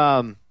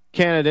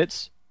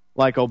candidates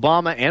like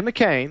Obama and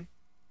McCain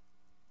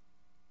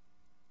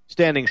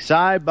standing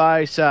side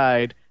by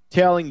side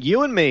telling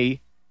you and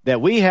me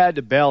that we had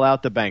to bail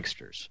out the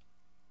banksters.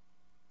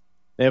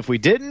 And if we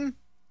didn't,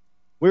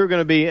 we were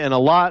going to be in a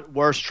lot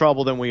worse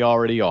trouble than we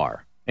already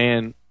are.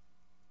 And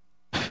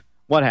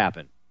what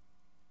happened?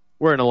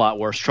 We're in a lot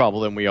worse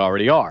trouble than we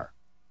already are.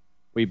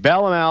 We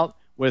bail them out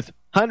with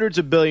hundreds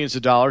of billions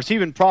of dollars,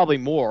 even probably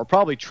more,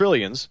 probably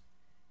trillions,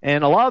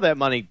 and a lot of that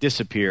money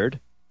disappeared,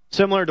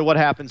 similar to what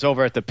happens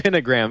over at the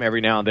Pentagram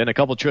every now and then. A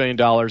couple $1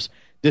 trillion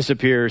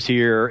disappears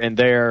here and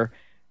there.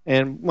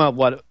 And,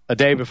 a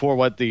day before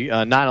the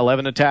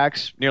 9/11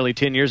 attacks, nearly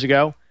 10 years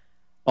ago,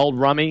 old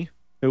Rummy,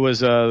 who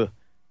was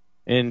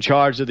in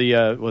charge of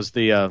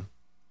the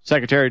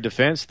Secretary of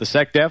Defense, the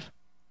SecDef,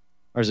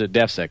 or is it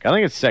DefSec? I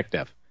think it's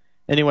SecDef.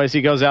 Anyways,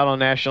 he goes out on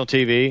national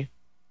TV,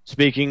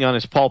 speaking on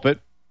his pulpit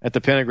at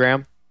the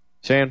Pentagram,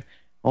 saying,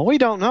 well, we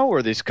don't know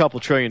where these couple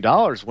 $1 trillion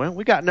went.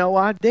 We got no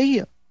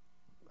idea.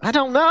 I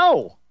don't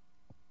know.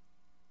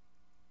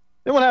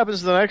 Then what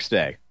happens the next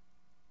day?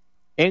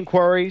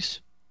 Inquiries,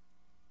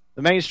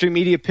 the mainstream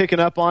media picking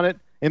up on it,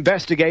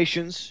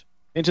 investigations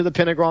into the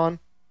Pentagon.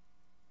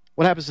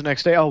 What happens the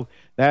next day? Oh,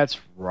 that's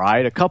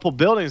right. A couple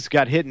buildings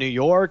got hit in New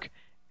York,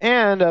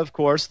 and, of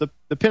course, the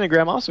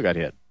Pentagram also got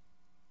hit.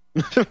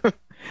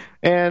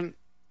 And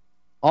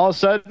all of a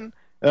sudden,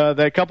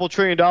 that couple $1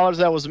 trillion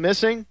that was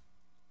missing,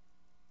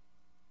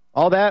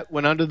 all that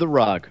went under the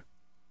rug.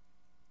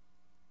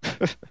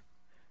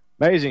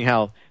 Amazing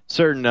how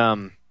certain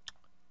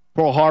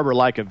Pearl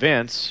Harbor-like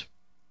events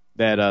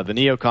that the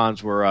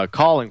neocons were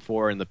calling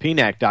for in the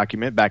PNAC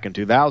document back in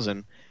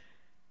 2000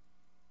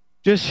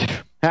 just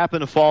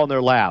happened to fall in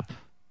their lap.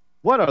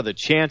 What are the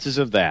chances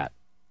of that?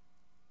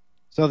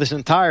 So this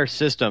entire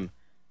system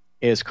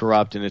is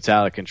corrupt and it's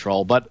out of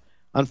control. But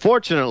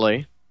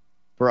unfortunately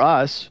for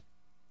us,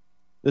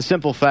 the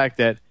simple fact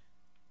that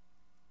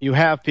you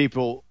have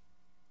people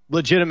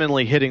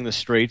legitimately hitting the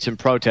streets and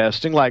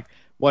protesting, like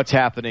what's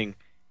happening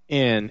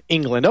in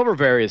England over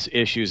various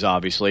issues,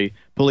 obviously,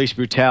 police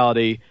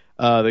brutality,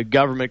 the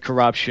government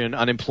corruption,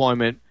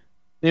 unemployment.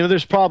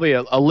 There's probably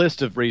a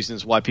list of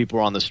reasons why people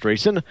are on the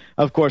streets. And,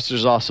 of course,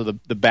 there's also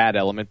the bad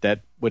element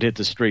that would hit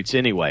the streets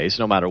anyways,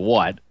 no matter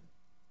what.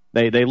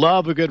 They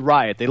love a good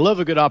riot. They love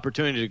a good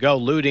opportunity to go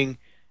looting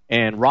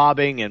and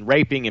robbing and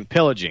raping and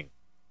pillaging.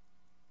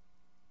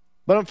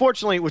 But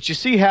unfortunately, what you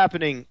see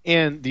happening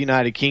in the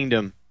United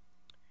Kingdom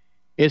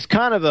is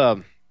kind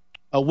of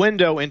a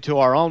window into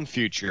our own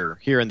future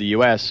here in the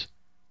U.S.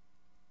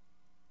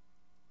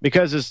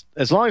 Because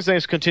as long as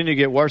things continue to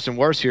get worse and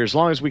worse here, as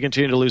long as we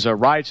continue to lose our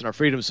rights and our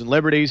freedoms and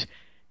liberties,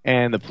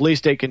 and the police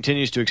state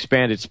continues to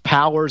expand its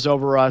powers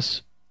over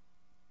us,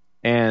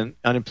 and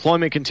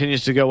unemployment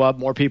continues to go up,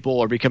 more people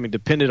are becoming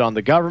dependent on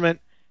the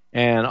government,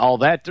 and all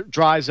that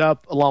dries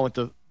up along with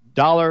the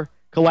dollar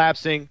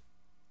collapsing.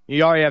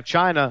 You already have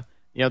China,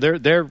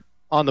 they're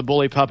on the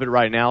bully puppet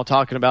right now,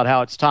 talking about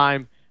how it's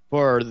time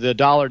for the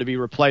dollar to be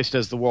replaced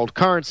as the world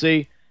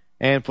currency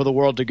and for the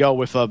world to go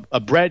with a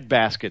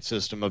breadbasket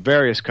system of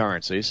various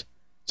currencies.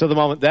 So the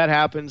moment that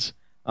happens,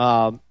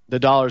 the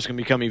dollar is going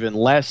to become even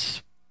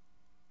less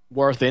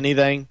worth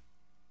anything.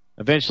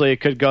 Eventually,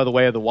 it could go the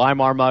way of the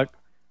Weimar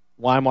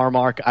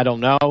mark, I don't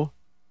know.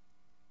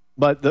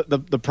 But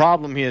the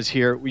problem is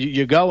here,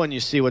 you go and you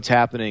see what's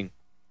happening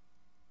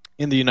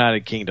in the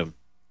United Kingdom.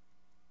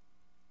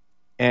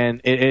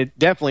 And it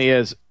definitely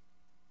is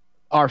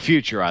our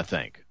future, I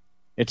think.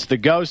 It's the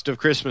ghost of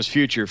Christmas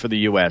future for the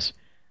U.S.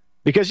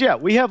 Because,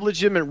 we have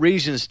legitimate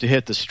reasons to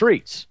hit the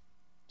streets,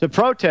 to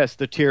protest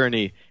the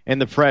tyranny and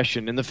the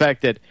oppression and the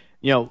fact that,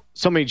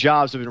 so many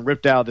jobs have been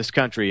ripped out of this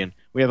country and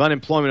we have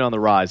unemployment on the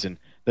rise and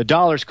the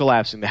dollar's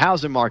collapsing, the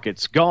housing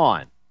market's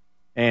gone,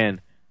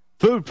 and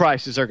food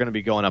prices are going to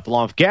be going up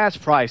along with gas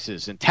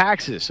prices and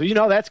taxes. So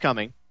that's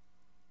coming.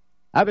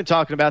 I've been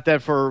talking about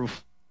that for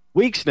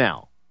weeks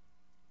now.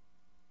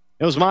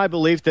 It was my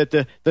belief that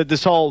that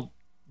this whole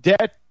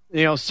debt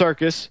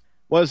circus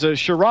was a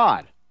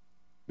charade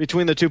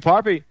between the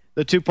two-party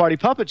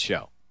puppet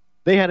show.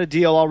 They had a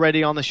deal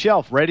already on the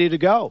shelf, ready to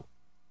go.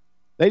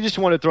 They just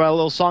wanted to throw out a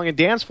little song and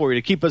dance for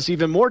you to keep us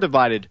even more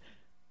divided,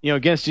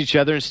 against each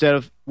other instead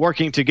of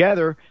working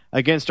together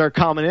against our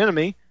common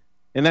enemy,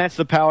 and that's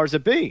the powers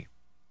that be.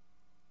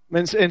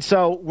 And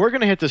so we're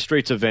going to hit the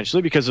streets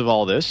eventually because of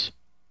all this.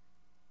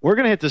 We're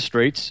going to hit the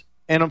streets,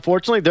 and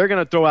unfortunately, they're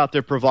going to throw out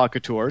their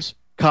provocateurs,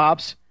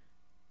 cops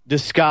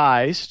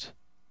disguised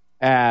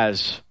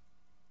as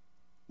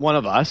one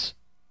of us,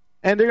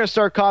 and they're going to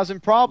start causing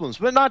problems.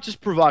 But not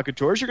just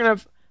provocateurs. You're going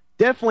to have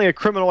definitely a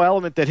criminal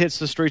element that hits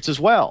the streets as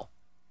well,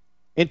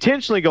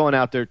 intentionally going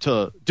out there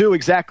to do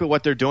exactly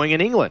what they're doing in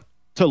England,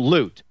 to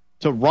loot,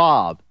 to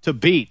rob, to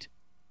beat,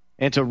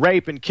 and to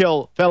rape and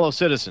kill fellow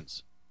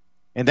citizens.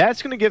 And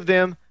that's going to give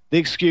them the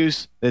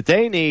excuse that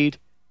they need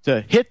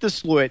to hit the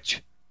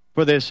switch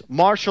for this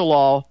martial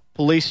law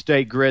police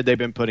state grid they've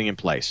been putting in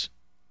place.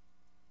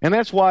 And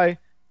that's why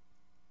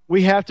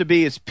we have to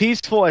be as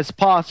peaceful as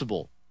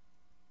possible.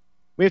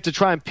 We have to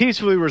try and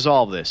peacefully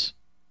resolve this,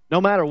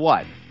 no matter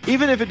what.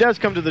 Even if it does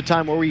come to the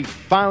time where we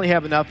finally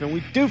have enough and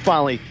we do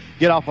finally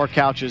get off our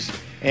couches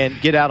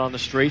and get out on the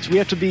streets, we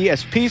have to be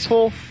as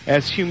peaceful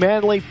as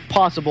humanly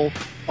possible,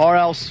 or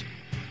else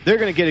they're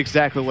going to get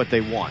exactly what they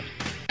want.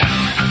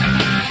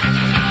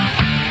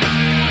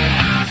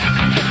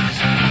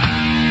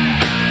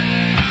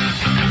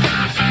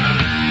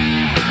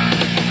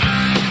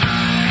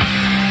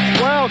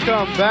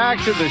 Welcome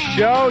back to the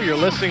show. You're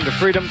listening to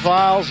Freedom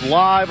Files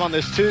live on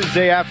this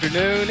Tuesday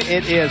afternoon.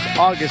 It is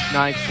August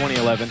 9th,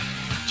 2011.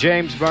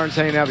 James Burns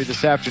hanging out with you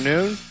this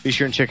afternoon. Be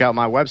sure and check out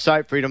my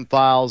website,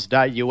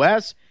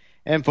 freedomfiles.us.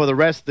 And for the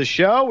rest of the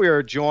show, we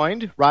are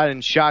joined,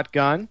 riding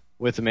shotgun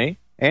with me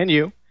and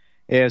you,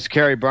 is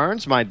Carey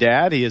Burns, my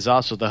dad. He is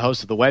also the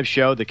host of the web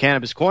show, The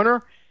Cannabis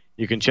Corner.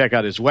 You can check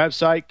out his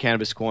website,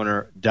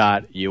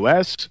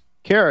 cannabiscorner.us.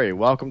 Carey,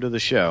 welcome to the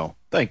show.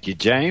 Thank you,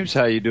 James.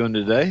 How you doing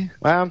today?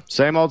 Well,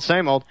 same old,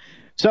 same old.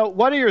 So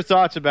what are your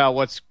thoughts about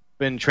what's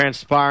been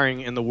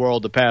transpiring in the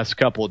world the past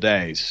couple of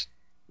days?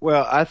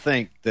 Well, I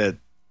think that,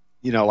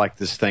 like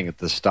this thing at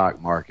the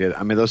stock market,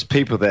 I mean, those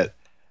people that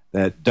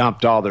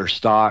dumped all their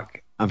stock,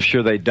 I'm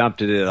sure they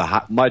dumped it at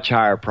a much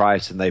higher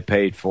price than they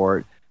paid for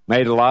it,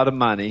 made a lot of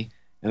money.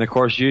 And, of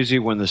course, usually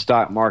when the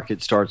stock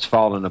market starts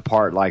falling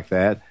apart like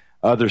that,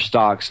 other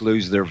stocks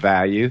lose their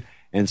value.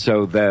 And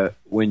so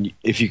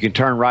if you can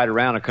turn right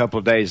around a couple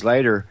of days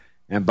later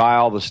and buy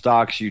all the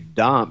stocks you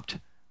dumped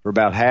for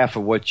about half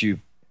of what you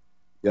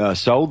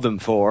sold them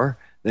for,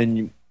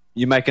 then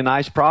you make a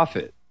nice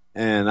profit.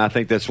 And I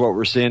think that's what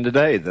we're seeing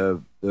today.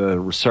 The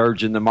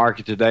resurge in the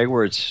market today,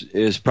 where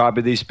is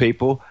probably these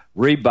people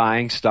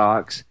rebuying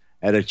stocks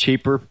at a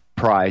cheaper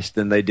price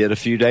than they did a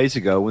few days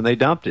ago when they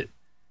dumped it.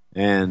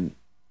 And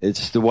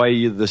it's the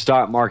way the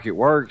stock market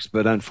works.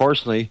 But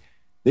unfortunately,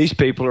 these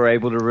people are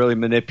able to really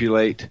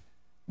manipulate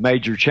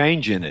major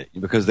change in it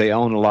because they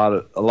own a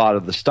lot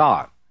of the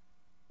stock.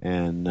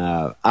 And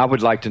I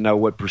would like to know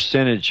what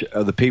percentage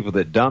of the people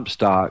that dumped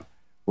stock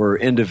were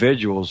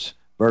individuals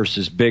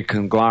versus big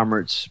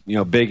conglomerates,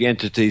 big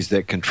entities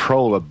that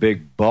control a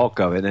big bulk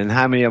of it, and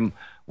how many of them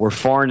were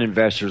foreign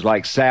investors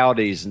like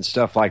Saudis and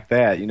stuff like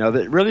that,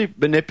 that really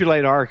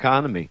manipulate our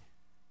economy.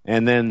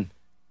 And then,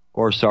 of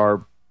course,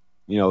 our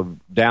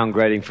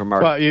downgrading from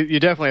our... Well, you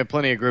definitely have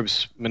plenty of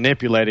groups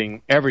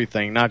manipulating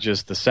everything, not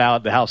just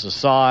the House of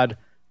Saud,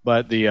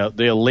 but the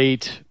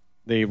elite,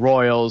 the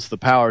royals, the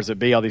powers that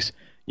be, all these,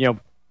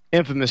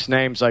 infamous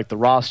names like the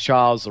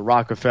Rothschilds, the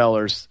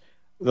Rockefellers,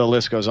 the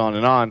list goes on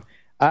and on.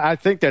 I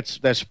think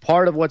that's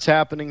part of what's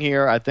happening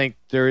here. I think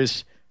there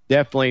is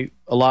definitely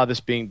a lot of this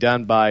being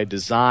done by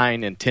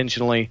design,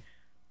 intentionally.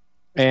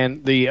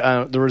 And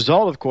the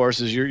result, of course,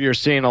 is you're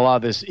seeing a lot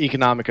of this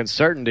economic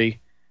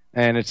uncertainty,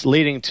 and it's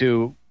leading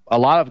to a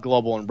lot of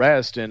global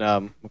unrest. And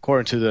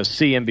according to the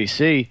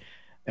CNBC,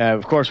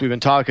 of course, we've been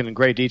talking in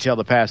great detail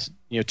the past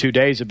 2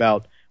 days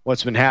about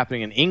what's been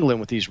happening in England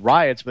with these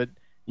riots. But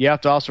you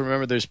have to also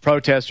remember there's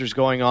protesters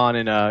going on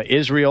in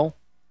Israel.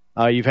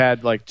 You've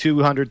had like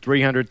 200,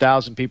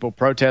 300,000 people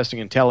protesting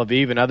in Tel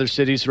Aviv and other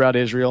cities throughout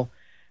Israel.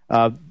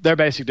 Their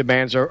basic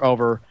demands are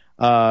over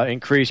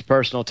increased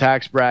personal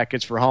tax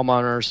brackets for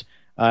homeowners,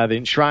 they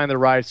enshrine the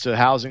rights to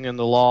housing in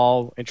the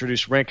law,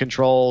 introduce rent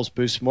controls,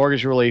 boost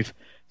mortgage relief,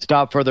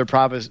 stop further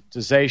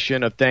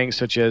privatization of things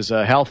such as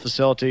health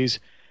facilities,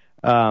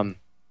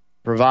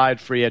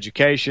 provide free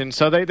education.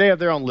 So they have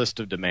their own list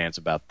of demands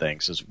about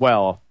things as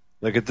well.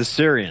 Look at the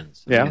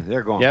Syrians. I mean,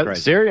 they're going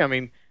crazy. Syria, I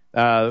mean,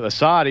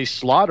 Assad, he's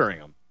slaughtering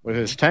them with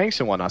his tanks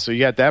and whatnot. So you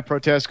got that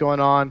protest going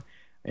on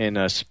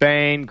in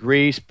Spain,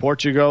 Greece,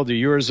 Portugal.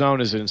 The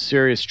Eurozone is in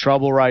serious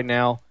trouble right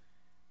now.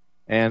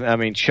 And, I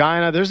mean,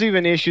 China, there's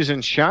even issues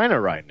in China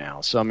right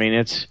now. So, I mean,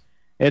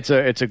 it's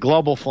a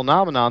global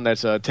phenomenon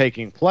that's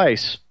taking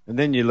place. And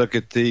then you look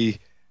at the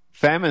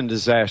famine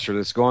disaster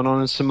that's going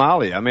on in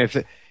Somalia. I mean,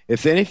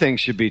 if anything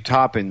should be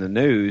topping the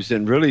news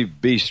and really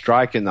be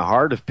striking the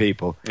heart of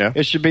people,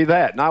 it should be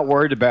that. Not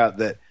worried about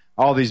that.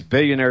 All these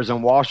billionaires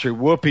on Wall Street,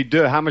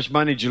 whoopee-doo. How much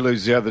money did you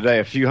lose the other day?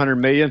 A few $100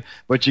 million,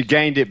 but you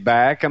gained it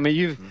back. I mean,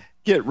 you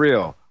get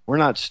real. We're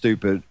not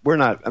stupid.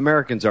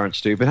 Americans aren't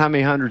stupid. How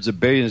many hundreds of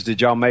billions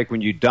did y'all make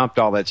when you dumped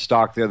all that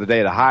stock the other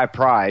day at a high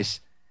price,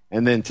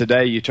 and then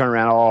today you turn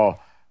around,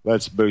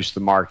 let's boost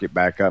the market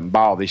back up and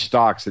buy all these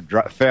stocks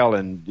that fell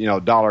in,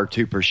 $1 or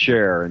 $2 per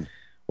share. And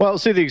well,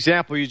 see, the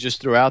example you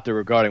just threw out there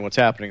regarding what's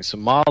happening in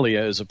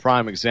Somalia is a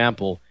prime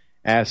example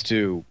as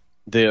to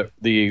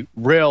the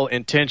real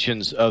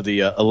intentions of the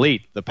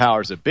elite, the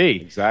powers that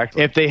be.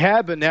 Exactly. If they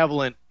had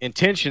benevolent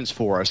intentions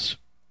for us,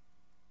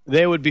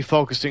 they would be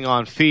focusing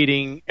on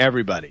feeding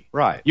everybody.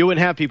 Right. You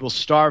wouldn't have people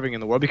starving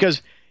in the world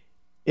because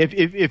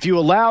if you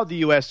allowed the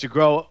U.S. to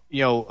grow,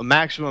 a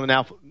maximum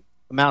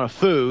amount of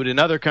food in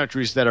other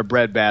countries that are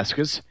bread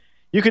baskets,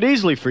 you could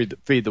easily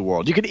feed the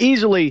world. You could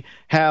easily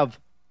have,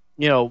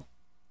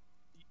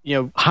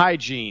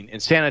 hygiene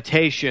and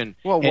sanitation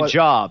and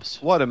jobs.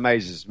 What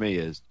amazes me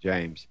is,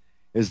 James,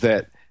 is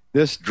that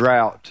this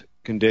drought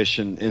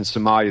condition in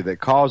Somalia that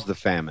caused the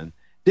famine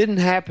didn't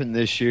happen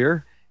this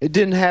year. It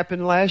didn't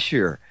happen last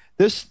year.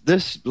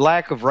 This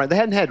lack of rain, they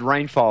hadn't had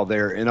rainfall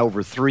there in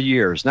over 3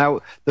 years.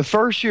 Now, the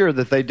first year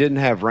that they didn't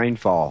have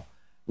rainfall,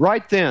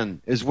 right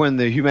then is when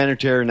the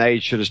humanitarian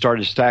aid should have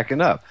started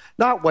stacking up.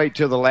 Not wait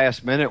till the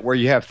last minute where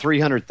you have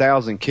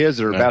 300,000 kids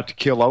that are about to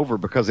kill over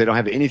because they don't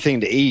have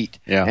anything to eat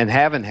and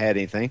haven't had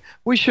anything.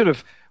 We should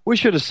have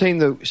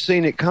seen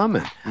it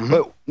coming. Mm-hmm.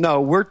 But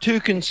no, we're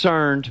too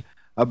concerned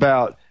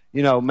about,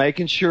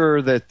 making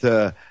sure that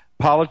the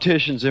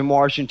politicians in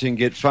Washington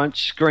get front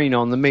screen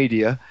on the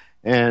media.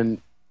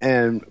 And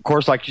of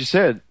course, like you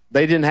said,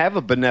 they didn't have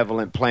a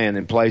benevolent plan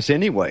in place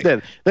anyway.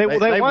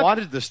 They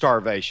wanted the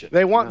starvation.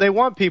 They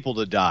want people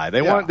to die.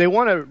 They want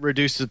to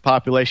reduce the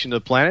population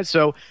of the planet.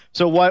 So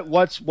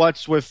what's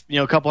with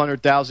a couple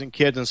 100,000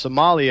 kids in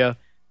Somalia?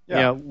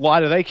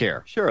 Why do they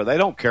care? Sure, they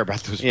don't care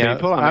about those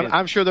people.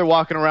 I'm sure they're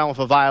walking around with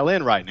a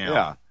violin right now.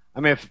 Yeah. I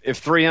mean, if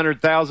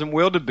 300,000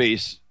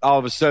 wildebeest all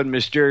of a sudden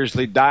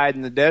mysteriously died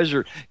in the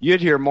desert,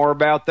 you'd hear more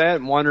about that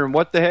and wondering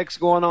what the heck's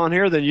going on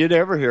here than you'd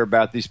ever hear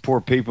about these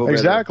poor people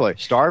that are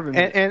starving.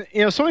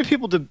 And so many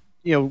people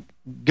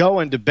go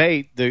and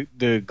debate the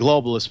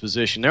globalist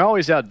position. They're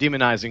always out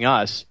demonizing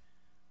us.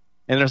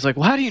 And it's like,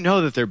 well, how do you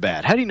know that they're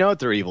bad? How do you know that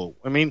they're evil?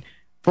 I mean,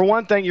 for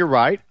one thing, you're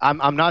right.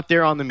 I'm not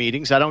there on the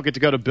meetings. I don't get to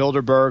go to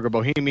Bilderberg or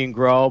Bohemian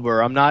Grove,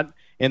 or I'm not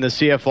in the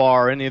CFR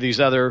or any of these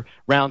other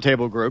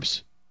roundtable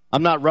groups.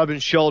 I'm not rubbing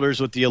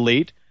shoulders with the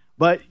elite.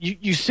 But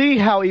you see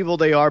how evil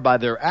they are by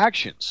their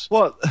actions.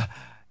 Well,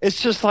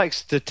 it's just like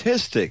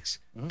statistics.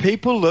 Mm-hmm.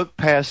 People look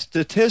past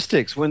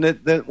statistics when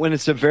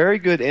it's a very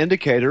good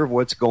indicator of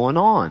what's going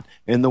on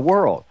in the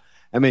world.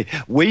 I mean,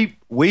 we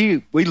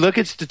look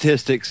at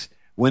statistics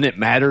when it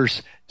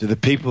matters to the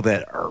people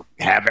that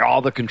have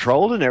all the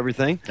control and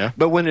everything. Yeah.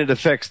 But when it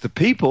affects the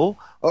people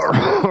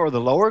or the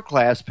lower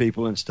class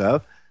people and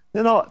stuff,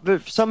 then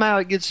somehow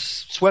it gets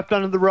swept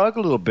under the rug a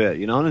little bit,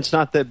 and it's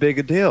not that big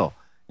a deal.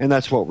 And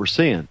that's what we're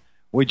seeing.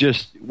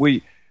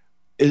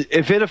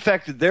 If it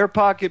affected their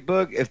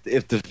pocketbook,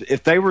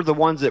 if they were the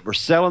ones that were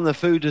selling the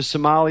food to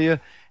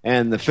Somalia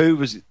and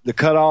the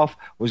cutoff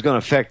was going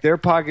to affect their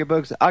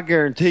pocketbooks, I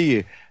guarantee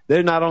you,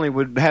 they not only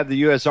would have the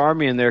U.S.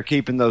 Army in there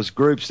keeping those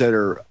groups that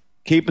are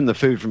keeping the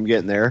food from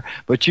getting there,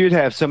 but you'd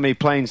have so many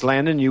planes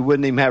landing, you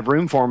wouldn't even have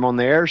room for them on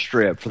the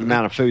airstrip for the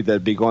amount of food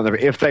that'd be going there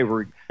if they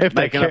were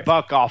making a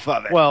buck off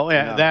of it. Well,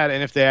 that,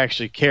 and if they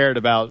actually cared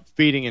about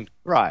feeding and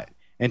right.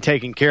 and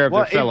taking care of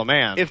their fellow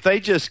man. If they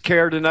just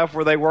cared enough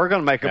where they were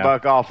going to make a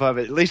buck off of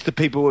it, at least the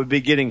people would be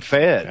getting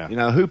fed. Yeah. You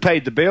know, who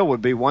paid the bill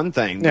would be one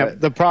thing. Yeah,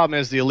 the problem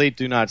is the elite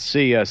do not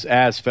see us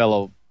as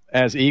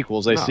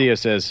equals. They see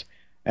us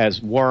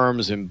as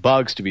worms and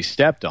bugs to be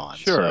stepped on.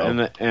 Sure,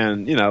 So.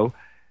 and you know,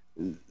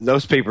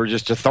 those people are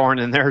just a thorn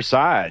in their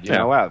side. You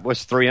know,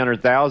 what's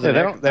 300,000?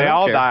 Yeah, they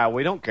all care. die.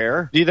 We don't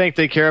care. Do you think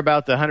they care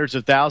about the hundreds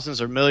of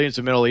thousands or millions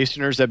of Middle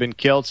Easterners that have been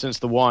killed since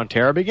the war on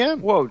terror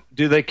began? Well,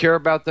 do they care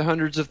about the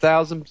hundreds of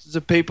thousands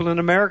of people in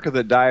America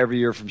that die every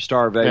year from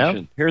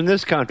starvation here in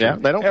this country? Yeah,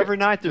 they don't every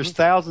night there's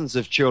thousands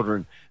of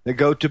children that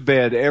go to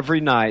bed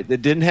every night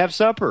that didn't have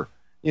supper.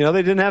 You know,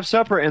 they didn't have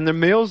supper, and the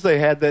meals they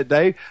had that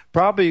day,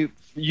 probably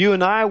you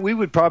and I, we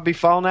would probably be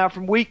falling out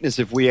from weakness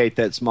if we ate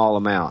that small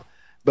amount.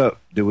 But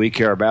do we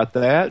care about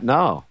that?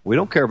 No, we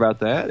don't care about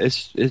that.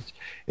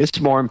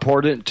 It's more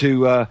important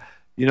to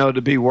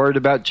to be worried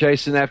about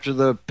chasing after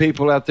the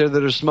people out there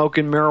that are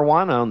smoking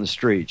marijuana on the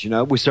streets. You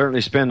know, we certainly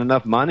spend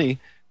enough money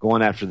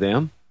going after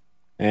them,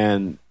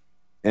 and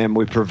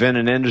we prevent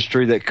an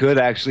industry that could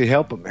actually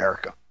help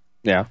America.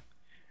 Yeah,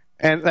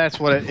 and that's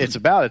what it's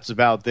about. It's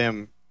about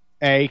them,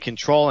 A,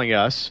 controlling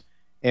us,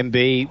 and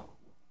B,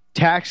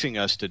 taxing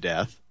us to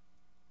death.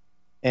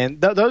 And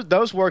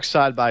those work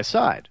side by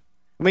side.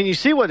 I mean, you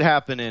see what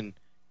happened in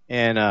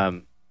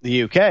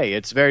the UK.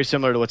 It's very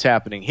similar to what's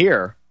happening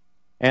here.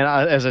 And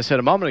as I said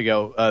a moment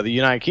ago, the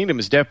United Kingdom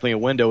is definitely a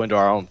window into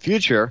our own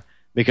future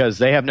because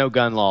they have no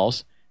gun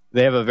laws.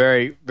 They have a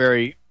very,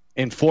 very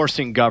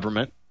enforcing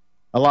government,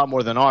 a lot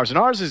more than ours. And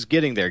ours is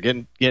getting there.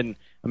 Getting.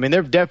 I mean,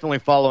 they're definitely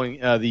following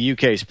the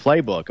UK's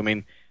playbook. I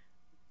mean,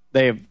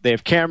 they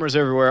have cameras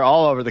everywhere,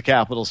 all over the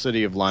capital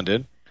city of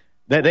London.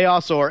 They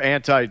also are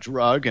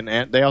anti-drug,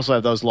 and they also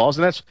have those laws,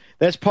 and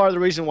that's part of the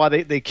reason why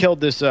they killed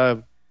this.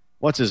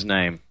 What's his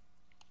name?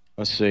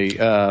 Let's see.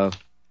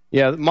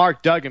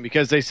 Mark Duggan,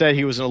 because they said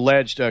he was an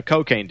alleged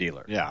cocaine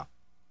dealer. Yeah.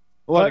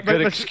 What a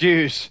good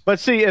excuse. But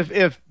see,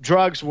 if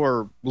drugs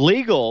were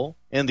legal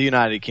in the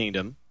United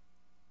Kingdom,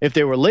 if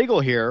they were legal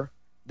here,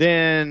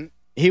 then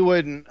he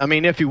wouldn't. I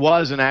mean, if he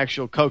was an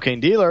actual cocaine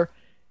dealer,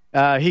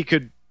 there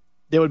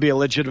would be a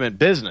legitimate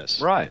business,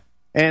 right?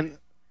 And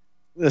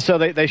so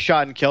they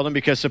shot and killed him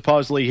because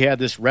supposedly he had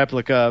this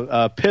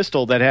replica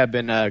pistol that had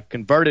been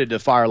converted to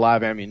fire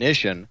live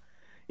ammunition,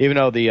 even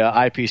though the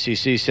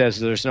IPCC says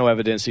there's no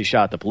evidence he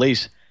shot the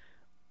police.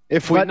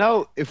 If we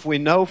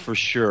know for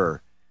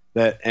sure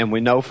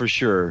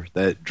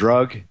that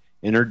drug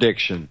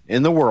interdiction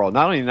in the world,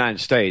 not only in the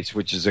United States,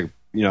 which is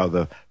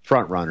the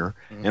front runner,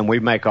 and we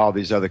make all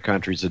these other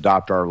countries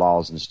adopt our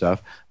laws and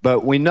stuff,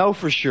 but we know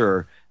for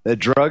sure that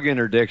drug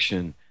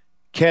interdiction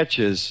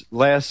catches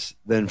less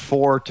than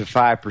 4 to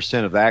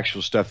 5% of the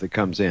actual stuff that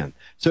comes in.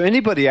 So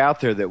anybody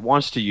out there that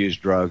wants to use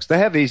drugs, they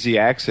have easy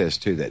access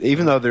to that,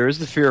 even though there is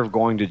the fear of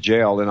going to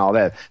jail and all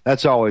that.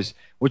 That's always,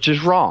 which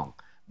is wrong.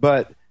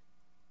 But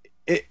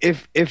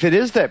if it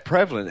is that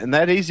prevalent and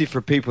that easy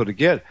for people to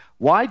get,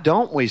 why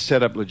don't we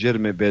set up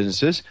legitimate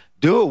businesses,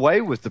 do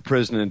away with the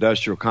prison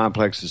industrial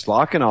complexes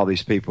locking all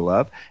these people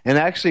up, and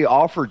actually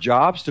offer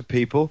jobs to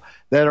people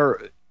that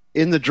are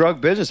in the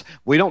drug business?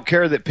 We don't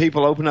care that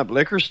people open up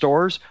liquor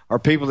stores or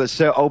people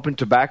that open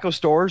tobacco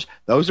stores.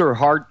 Those are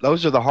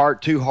the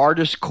two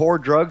hardest core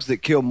drugs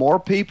that kill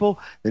more people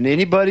than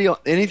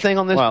anything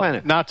on this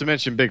planet. Not to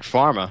mention big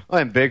pharma.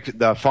 And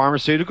the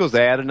pharmaceuticals,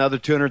 they add another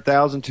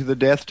 200,000 to the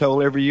death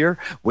toll every year.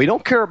 We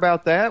don't care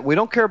about that. We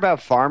don't care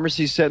about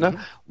pharmacies setting up.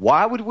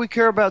 Why would we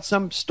care about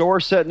some store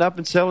setting up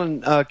and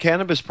selling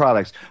cannabis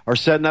products or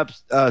setting up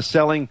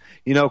selling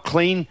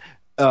clean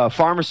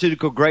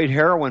pharmaceutical grade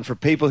heroin for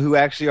people who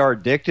actually are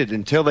addicted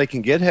until they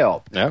can get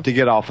help to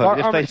get off of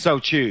it if they so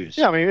choose.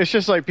 Yeah, I mean, it's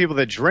just like people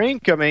that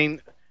drink. I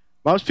mean,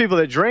 most people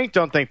that drink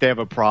don't think they have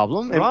a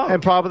problem,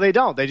 and probably they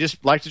don't. They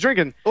just like to drink.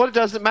 And well, it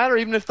doesn't matter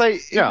even if they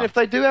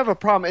do have a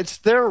problem. It's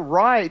their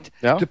right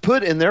to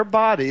put in their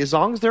body, as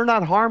long as they're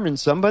not harming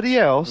somebody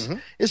else.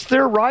 It's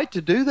their right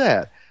to do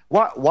that.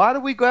 Why do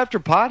we go after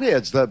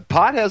potheads? The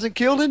pot hasn't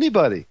killed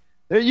anybody.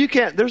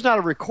 There's not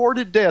a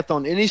recorded death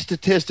on any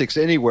statistics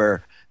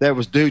anywhere that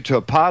was due to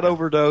a pot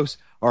overdose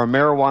or a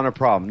marijuana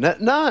problem.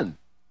 None.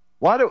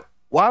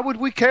 Why would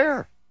we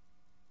care?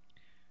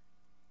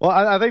 Well,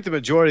 I think the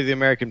majority of the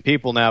American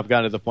people now have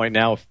gotten to the point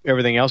now of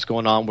everything else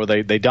going on where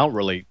they don't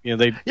really,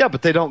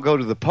 but they don't go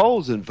to the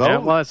polls and vote. Yeah,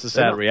 well, that's the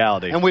sad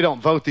reality. And we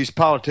don't vote these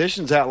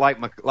politicians out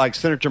like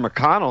Senator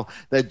McConnell,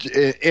 that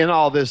in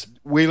all this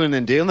wheeling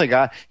and dealing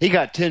he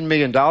got $10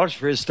 million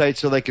for his state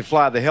so they could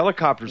fly the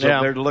helicopters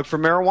over there to look for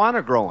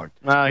marijuana growing.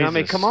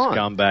 Come on.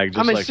 Scumbag,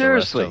 just like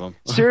seriously. The rest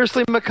of them.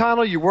 Seriously,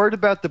 McConnell, you're worried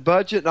about the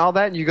budget and all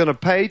that, and you're going to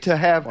pay to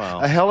have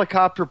a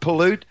helicopter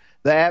pollute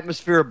the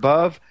atmosphere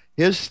above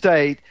his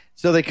state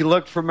so they can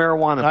look for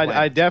marijuana plants.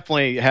 I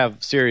definitely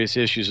have serious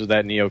issues with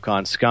that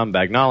neocon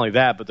scumbag. Not only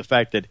that, but the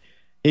fact that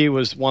he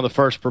was one of the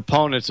first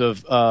proponents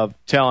of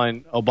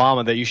telling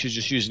Obama that you should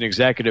just use an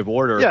executive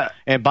order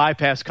and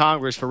bypass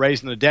Congress for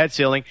raising the debt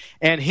ceiling.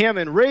 And him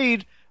and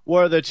Reid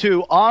were the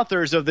two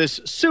authors of this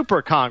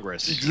super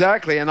Congress.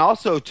 Exactly. And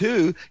also,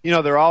 too,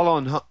 they're all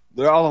on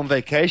They're all on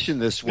vacation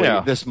this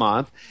week, this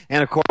month.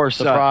 And, of course,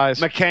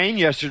 McCain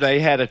yesterday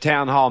had a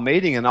town hall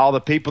meeting, and all the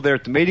people there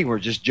at the meeting were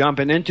just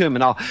jumping into him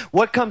and all.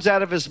 What comes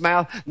out of his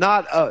mouth?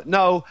 Not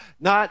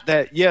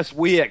that, yes,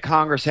 we at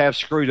Congress have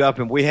screwed up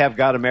and we have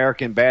got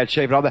America in bad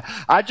shape and all that.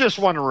 I just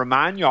want to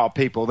remind y'all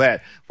people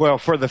that, well,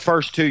 for the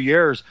first 2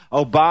 years,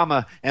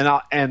 Obama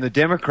and the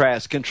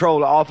Democrats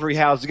controlled all three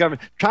houses of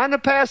government, trying to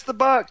pass the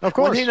buck. Of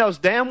course. When he knows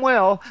damn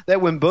well that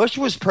when Bush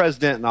was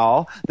president and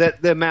all,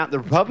 that the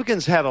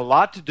Republicans had a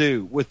lot to do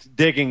with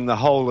digging the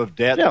hole of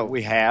debt that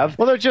we have.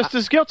 Well, they're just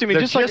as guilty. I mean,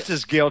 they're just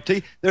as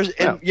guilty.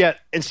 And yet,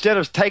 instead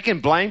of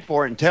taking blame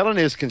for it and telling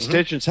his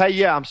constituents,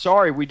 hey, I'm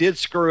sorry, we did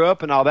screw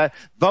up and all that,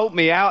 vote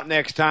me out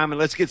next time and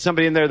let's get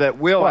somebody in there that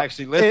will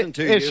actually listen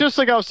to you. It's just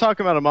like I was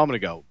talking about a moment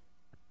ago.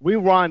 We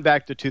wind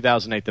back to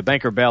 2008, the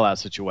banker bailout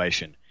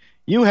situation.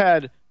 You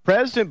had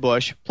President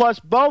Bush plus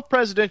both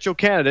presidential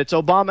candidates,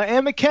 Obama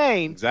and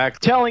McCain,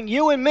 telling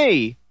you and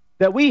me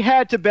that we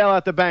had to bail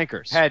out the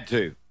bankers. Had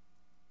to.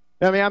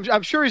 I mean,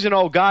 I'm sure he's an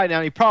old guy now,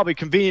 and he probably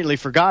conveniently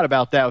forgot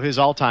about that with his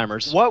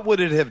Alzheimer's. What would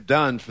it have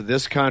done for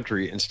this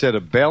country instead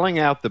of bailing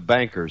out the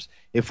bankers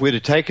if we'd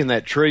have taken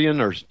that $1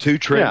 trillion or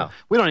 $2 trillion? Yeah.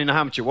 We don't even know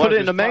how much it was. Put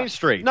it in the Main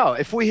Street. No,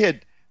 if we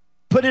had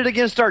put it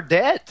against our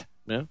debt,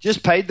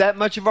 just paid that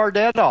much of our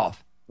debt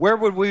off. Where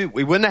would we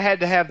wouldn't have had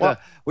to have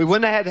we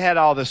wouldn't have had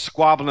all this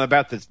squabbling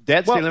about the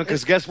debt ceiling,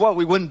 because guess what?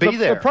 We wouldn't be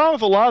there. The problem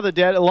with a lot of the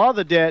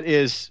debt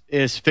is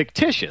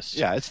fictitious.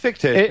 Yeah, it's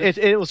fictitious.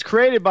 It was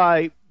created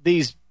by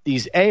these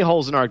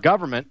a-holes in our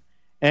government,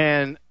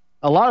 and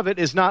a lot of it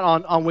is not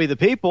on we the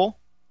people.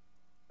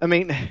 I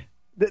mean,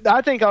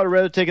 I think I would have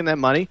rather taken that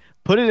money,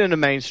 put it into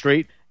Main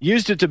Street,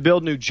 used it to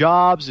build new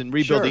jobs and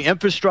rebuild the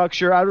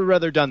infrastructure. I would have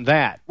rather done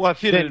that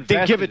than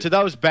give it to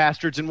those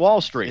bastards in Wall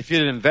Street. If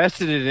you'd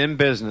invested it in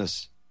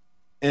business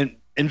and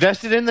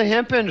invested in the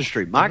hemp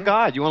industry, my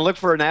God, you want to look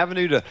for an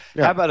avenue to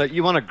how about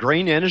you want a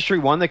green industry,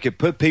 one that could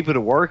put people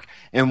to work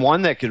and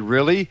one that could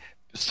really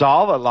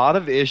solve a lot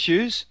of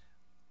issues.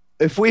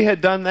 If we had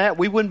done that,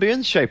 we wouldn't be in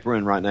the shape we're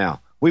in right now.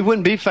 We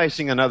wouldn't be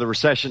facing another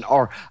recession,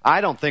 or I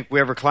don't think we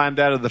ever climbed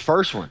out of the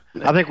first one.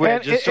 I think we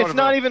had just it's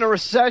not even a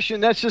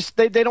recession. That's just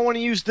they don't want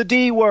to use the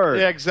D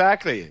word. Yeah,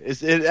 exactly.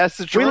 That's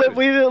the truth.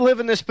 We live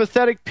in this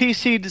pathetic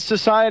PC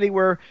society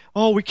where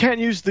we can't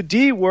use the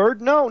D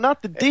word. No,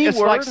 not the D word. It's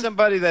like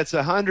somebody that's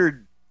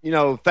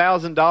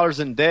 $100,000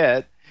 in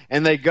debt,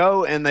 and they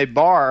go and they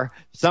borrow.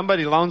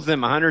 Somebody loans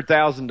them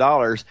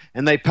 $100,000,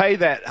 and they pay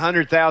that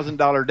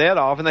 $100,000 debt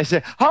off, and they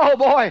say, "Oh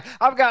boy,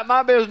 I've got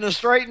my business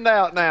straightened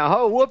out now.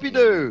 Oh,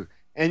 whoopie-doo!"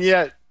 And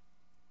yet,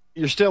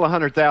 you're still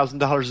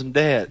 $100,000 in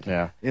debt.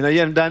 Yeah, you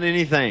haven't done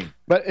anything.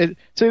 But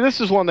see,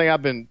 this is one thing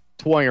I've been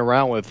toying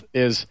around with.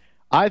 Is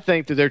I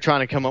think that they're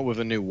trying to come up with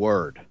a new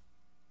word.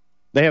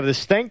 They have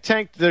this think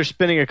tank that they're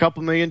spending a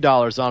couple $1 million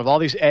on, of all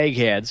these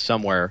eggheads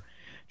somewhere,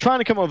 trying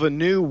to come up with a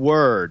new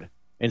word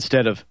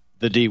instead of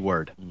the D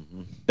word.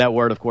 Mm-hmm. That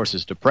word, of course,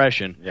 is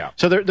depression. Yeah.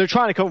 So they're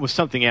trying to come up with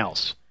something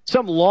else,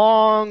 some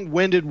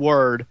long-winded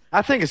word.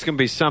 I think it's going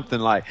to be something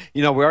like,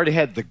 we already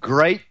had the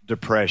Great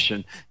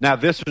Depression. Now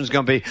this one's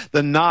going to be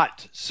the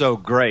Not So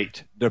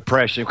Great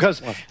Depression,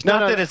 because it's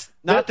not a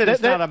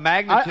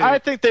magnitude. I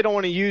think they don't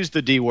want to use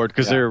the D word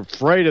because they're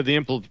afraid of the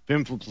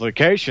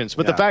implications.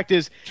 But the fact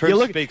is, you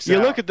look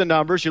at the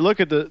numbers, you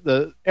look at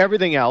the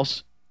everything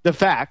else, the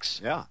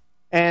facts. Yeah.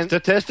 And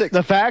statistics.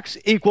 The facts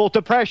equal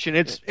depression.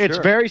 It's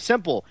very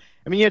simple.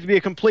 I mean, you have to be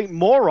a complete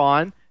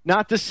moron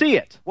not to see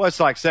it. Well, it's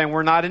like saying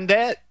we're not in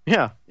debt.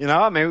 Yeah.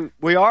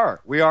 We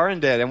are. We are in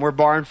debt, and we're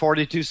borrowing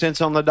 42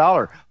 cents on the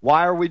dollar.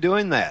 Why are we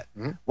doing that?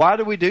 Mm-hmm. Why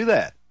do we do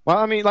that? Well,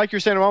 I mean, like you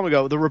were saying a moment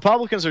ago, the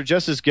Republicans are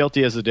just as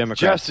guilty as the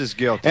Democrats. Just as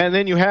guilty. And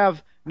then you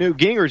have Newt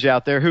Gingrich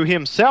out there, who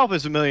himself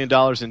is $1 million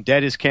in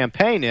debt, his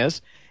campaign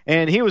is,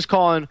 and he was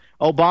calling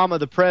Obama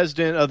the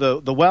president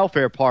of the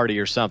welfare party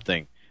or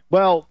something.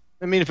 Well,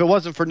 I mean, if it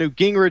wasn't for Newt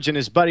Gingrich and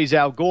his buddies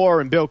Al Gore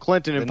and Bill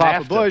Clinton and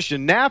Papa Bush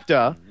and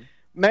NAFTA,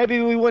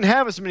 maybe we wouldn't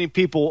have as many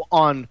people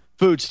on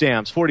food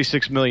stamps,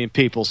 46 million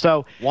people.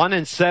 So 1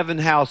 in 7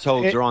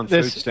 households are on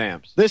food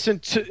stamps.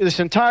 This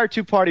entire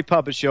two-party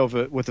puppet show,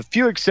 with a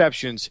few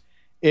exceptions,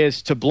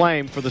 is to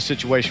blame for the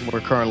situation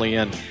we're currently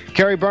in.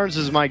 Carey Burns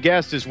is my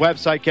guest. His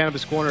website,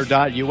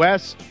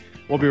 cannabiscorner.us.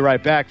 We'll be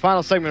right back.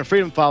 Final segment of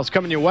Freedom Files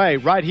coming your way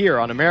right here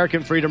on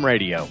American Freedom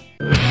Radio.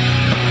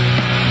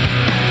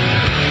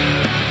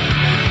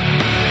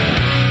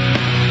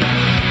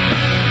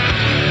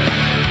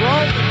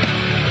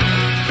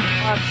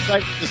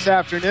 This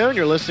afternoon,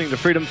 you're listening to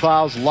Freedom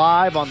Files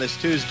live on this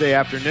Tuesday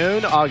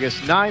afternoon,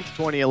 August 9th,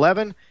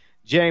 2011.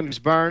 James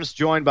Burns,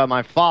 joined by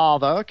my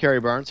father, Carey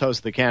Burns, host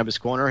of the Cannabis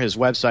Corner, his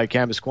website,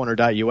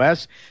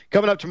 cannabiscorner.us.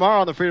 Coming up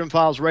tomorrow on the Freedom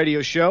Files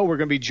radio show, we're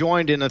going to be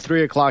joined in the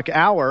 3 o'clock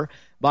hour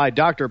by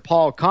Dr.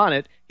 Paul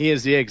Connett. He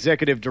is the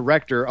executive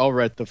director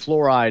over at the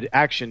Fluoride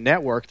Action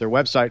Network, their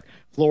website,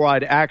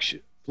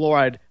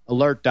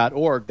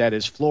 fluoridealert.org. That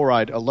is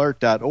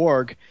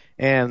fluoridealert.org.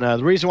 And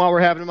the reason why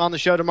we're having him on the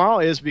show tomorrow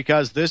is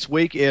because this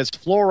week is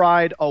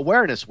Fluoride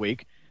Awareness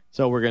Week.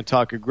 So we're going to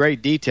talk in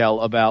great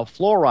detail about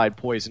fluoride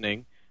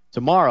poisoning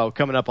tomorrow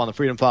coming up on the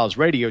Freedom Files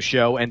radio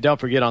show. And don't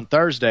forget, on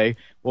Thursday,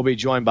 we'll be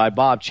joined by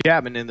Bob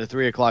Chapman in the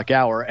 3 o'clock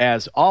hour,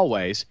 as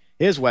always.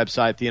 His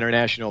website,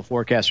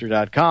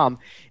 theinternationalforecaster.com.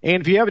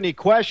 And if you have any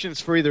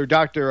questions for either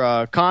Dr.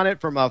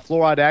 Connett from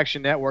Fluoride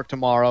Action Network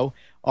tomorrow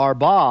or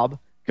Bob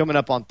coming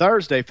up on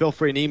Thursday, feel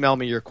free to email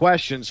me your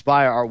questions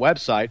via our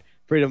website,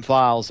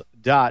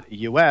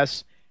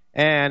 freedomfiles.us.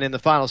 And in the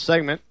final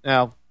segment,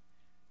 now,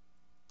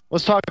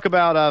 let's talk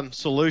about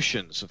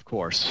solutions, of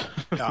course,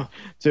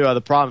 to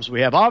the problems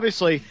we have.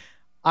 Obviously,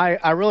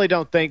 I really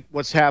don't think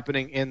what's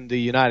happening in the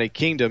United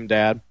Kingdom,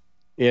 Dad,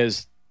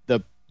 is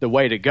the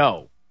way to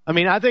go. I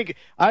mean, I think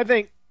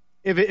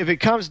if it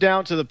comes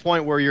down to the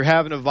point where you're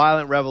having a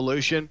violent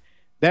revolution,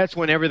 that's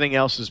when everything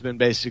else has been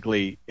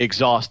basically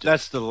exhausted.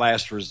 That's the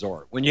last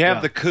resort. When you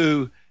have the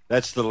coup,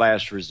 that's the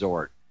last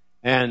resort.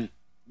 And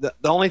the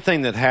only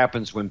thing that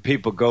happens when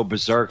people go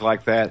berserk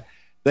like that,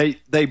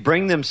 they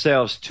bring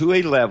themselves to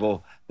a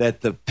level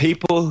that the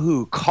people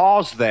who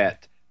caused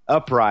that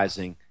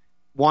uprising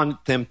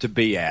want them to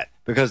be at,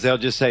 because they'll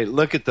just say,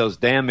 look at those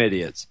damn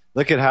idiots.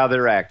 Look at how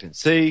they're acting.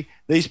 See,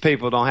 these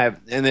people don't have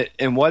 –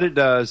 and what it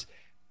does,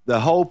 the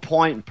whole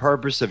point and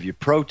purpose of your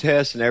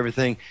protests and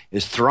everything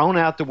is thrown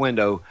out the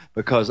window,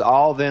 because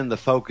all then the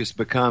focus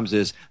becomes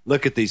is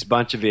look at these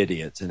bunch of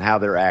idiots and how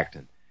they're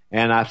acting.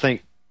 And I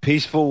think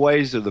peaceful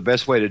ways are the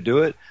best way to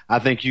do it. I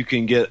think you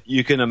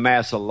can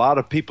amass a lot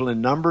of people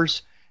in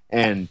numbers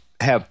and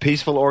have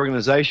peaceful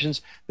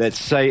organizations that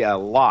say a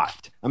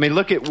lot. I mean,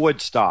 look at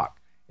Woodstock.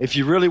 If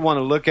you really want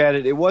to look at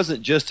it, it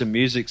wasn't just a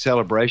music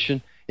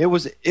celebration. It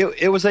was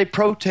a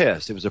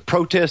protest. It was a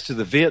protest to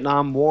the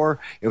Vietnam War.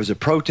 It was a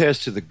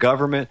protest to the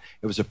government.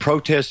 It was a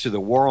protest to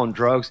the war on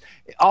drugs.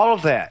 All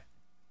of that,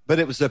 but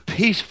it was a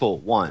peaceful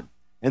one,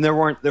 and there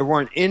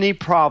weren't any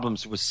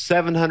problems with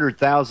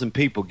 700,000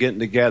 people getting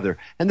together.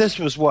 And this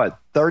was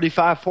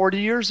 35, 40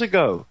 years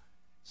ago.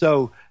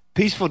 So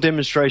peaceful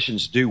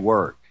demonstrations do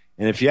work.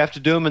 And if you have to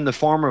do them in the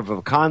form of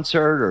a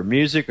concert or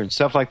music and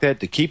stuff like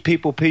that to keep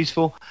people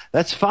peaceful,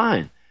 that's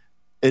fine.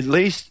 At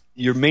least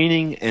your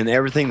meaning and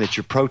everything that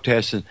you're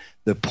protesting,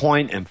 the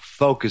point and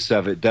focus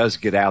of it does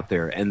get out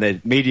there. And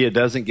the media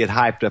doesn't get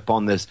hyped up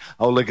on this,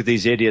 oh, look at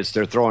these idiots,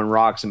 they're throwing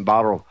rocks and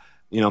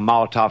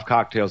Molotov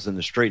cocktails in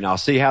the street, and I'll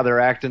see how they're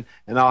acting,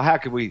 and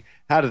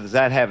how does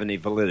that have any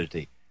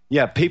validity?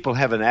 Yeah, people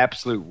have an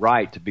absolute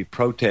right to be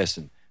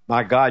protesting.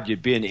 My God,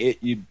 you'd be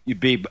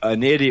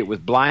an idiot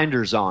with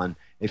blinders on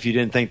if you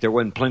didn't think there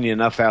wasn't plenty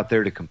enough out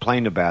there to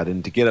complain about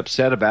and to get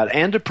upset about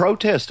and to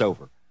protest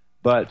over.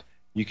 But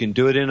you can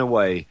do it in a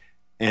way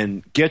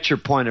and get your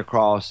point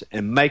across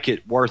and make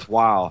it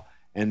worthwhile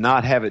and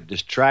not have it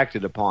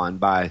distracted upon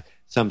by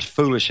some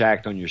foolish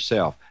act on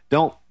yourself.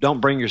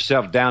 Don't bring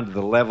yourself down to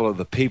the level of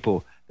the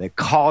people that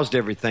caused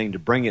everything to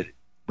bring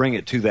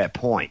it to that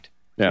point.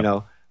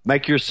 Yep.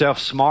 Make yourself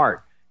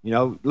smart.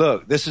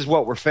 Look, this is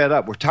what we're fed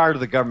up. We're tired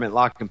of the government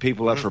locking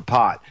people up for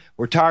pot.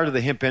 We're tired of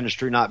the hemp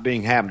industry not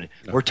being happening.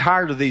 No. We're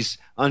tired of these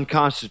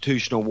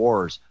unconstitutional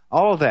wars.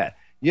 All of that.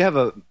 You have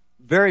a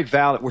very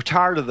valid. We're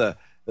tired of the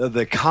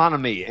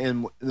economy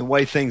and the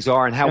way things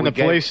are and how and we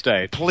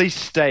the police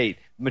state,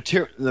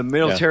 the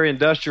military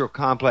industrial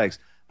complex.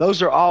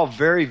 Those are all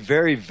very,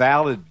 very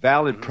valid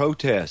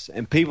protests,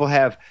 and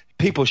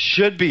people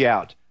should be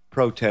out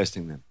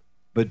protesting them,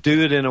 but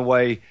do it in a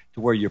way to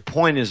where your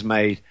point is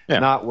made,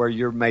 not where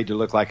you're made to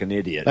look like an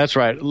idiot. That's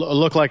right.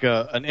 Look like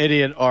an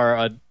idiot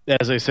or,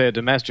 as they say, a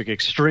domestic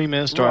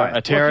extremist or a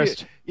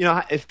terrorist.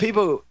 If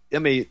people,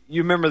 you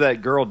remember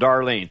that girl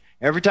Darlene.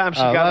 Every time she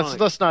got on,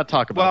 let's not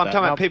talk about that. Well, I'm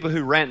talking about people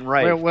who rant and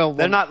rave.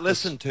 They're not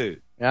listened to.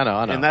 I know.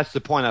 And that's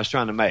the point I was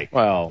trying to make.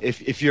 Well,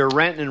 if you're a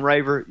ranting and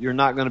raver, you're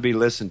not going to be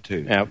listened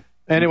to. Yeah.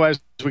 Anyways,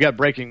 we got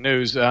breaking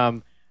news.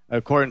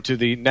 According to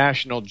the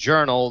National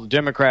Journal,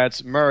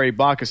 Democrats Murray,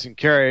 Baucus, and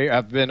Carey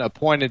have been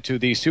appointed to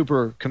the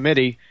Super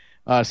Committee.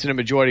 Senate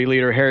Majority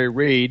Leader Harry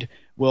Reid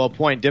will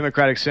appoint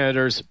Democratic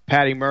Senators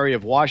Patty Murray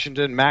of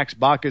Washington, Max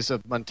Baucus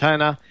of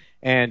Montana,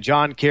 and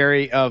John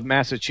Kerry of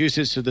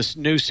Massachusetts to this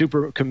new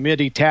Super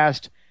Committee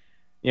tasked,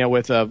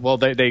 with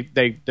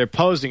they're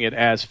posing it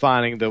as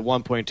finding the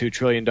 $1.2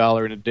 trillion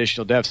in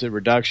additional deficit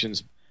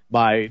reductions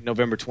by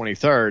November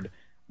 23rd.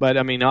 But,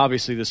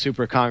 obviously the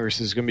Super Congress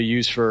is going to be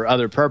used for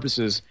other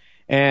purposes.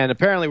 And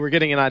apparently we're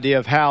getting an idea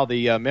of how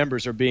the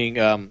members are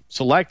being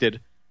selected.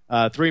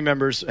 3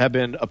 members have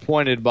been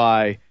appointed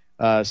by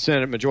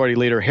Senate Majority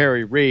Leader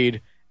Harry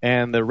Reid,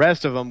 and the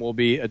rest of them will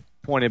be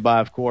appointed by,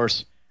 of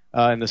course,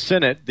 in the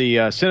Senate,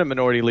 the Senate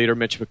Minority Leader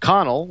Mitch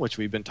McConnell, which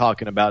we've been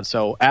talking about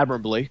so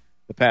admirably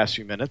the past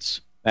few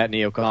minutes, that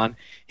neocon.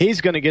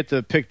 He's going to get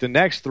to pick the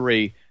next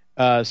 3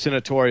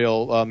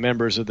 senatorial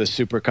members of the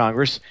Super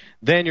Congress.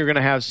 Then you're going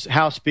to have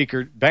House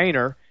Speaker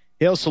Boehner.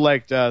 He'll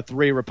select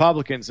 3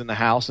 Republicans in the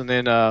House, and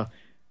then a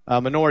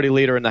Minority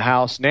Leader in the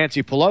House,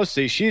 Nancy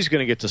Pelosi, she's going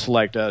to get to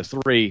select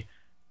 3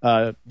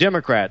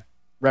 Democrat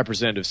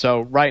representatives.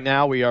 So right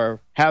now we are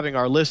having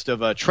our list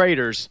of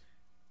traitors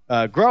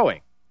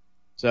growing.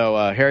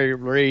 So Harry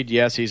Reid,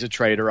 yes, he's a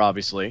traitor,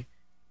 obviously,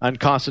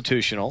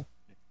 unconstitutional.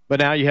 But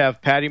now you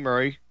have Patty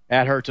Murray,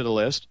 add her to the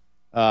list.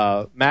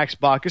 Max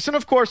Baucus, and,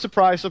 of course,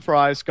 surprise,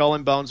 Skull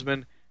and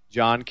Bonesman,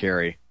 John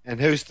Kerry. And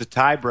who's the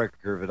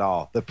tiebreaker of it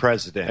all? The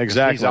president.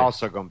 Exactly. He's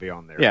also going to be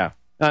on there. Yeah.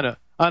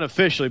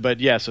 Unofficially, but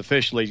yes,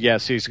 officially,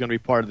 yes, he's going to be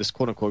part of this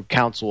quote-unquote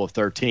Council of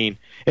 13.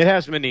 It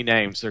has many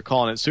names. They're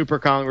calling it Super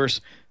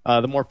Congress.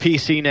 The more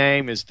PC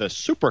name is the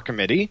Super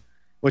Committee,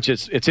 which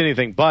it's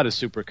anything but a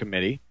super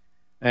committee.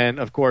 And,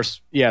 of course,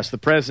 yes, the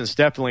president's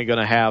definitely going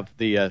to have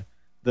the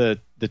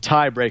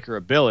tiebreaker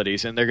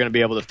abilities, and they're going to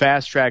be able to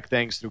fast-track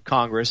things through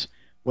Congress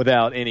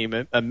without any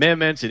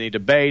amendments, any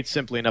debates,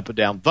 simply an up and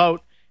down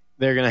vote.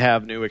 They're going to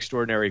have new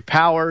extraordinary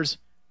powers,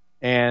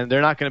 and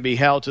they're not going to be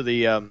held to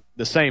the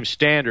same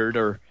standard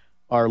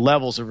or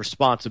levels of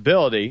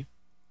responsibility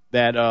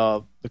that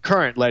the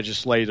current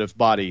legislative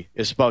body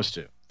is supposed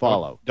to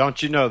follow. Well,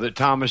 don't you know that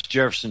Thomas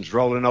Jefferson's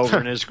rolling over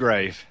in his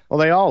grave? Well,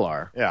 they all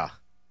are. Yeah.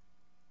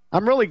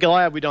 I'm really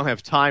glad we don't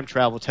have time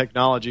travel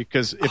technology,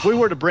 because if we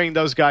were to bring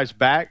those guys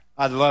back,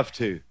 I'd love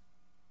to.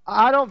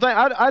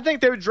 I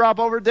think they would drop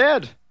over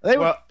dead. They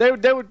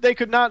probably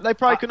could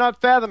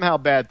not fathom how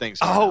bad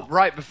things are. I hope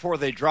right before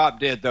they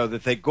drop dead, though,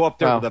 that they go up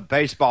there with a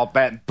baseball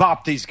bat and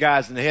bop these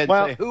guys in the head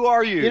and say, "Who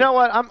are you?" You know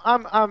what? I think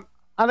I'm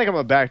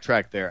gonna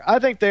backtrack there. I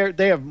think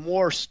they have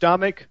more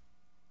stomach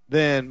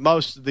than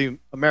most of the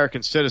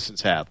American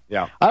citizens have.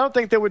 Yeah. I don't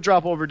think they would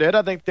drop over dead.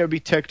 I think they would be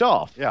ticked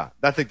off. Yeah.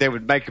 I think they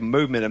would make a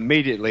movement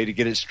immediately to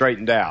get it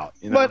straightened out.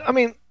 You know? But I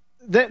mean,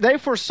 they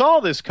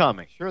foresaw this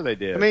coming. Sure, they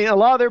did. I mean, a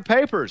lot of their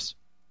papers.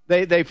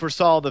 They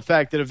foresaw the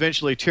fact that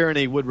eventually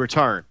tyranny would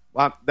return.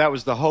 Well, that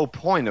was the whole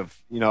point of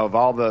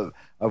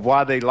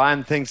why they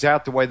lined things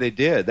out the way they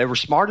did. They were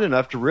smart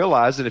enough to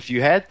realize that if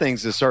you had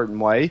things a certain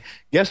way,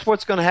 guess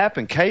what's going to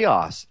happen?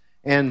 Chaos.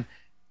 And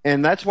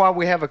that's why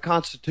we have a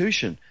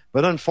constitution.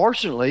 But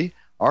unfortunately,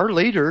 our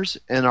leaders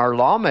and our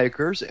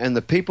lawmakers and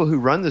the people who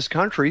run this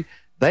country,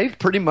 they've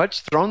pretty much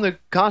thrown the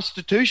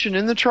Constitution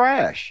in the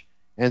trash.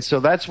 And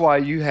so that's why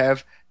you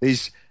have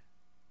these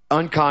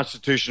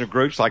unconstitutional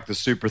groups like the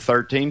Super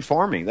 13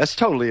 forming. That's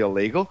totally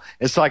illegal.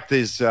 It's like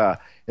these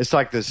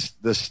regions,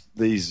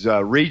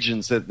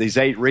 these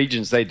 8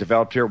 regions they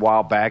developed here a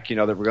while back, that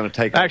we're going to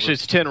take Actually, over.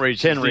 it's 10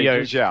 regions. 10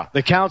 regions, yeah.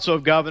 The Council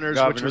of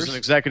Governors, which was an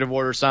executive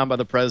order signed by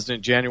the president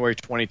in January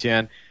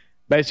 2010,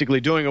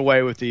 basically doing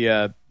away with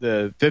the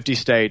 50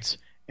 states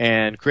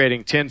and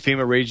creating 10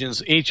 FEMA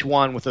regions, each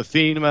one with a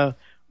FEMA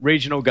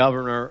regional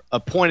governor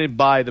appointed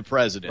by the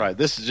president. Right.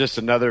 This is just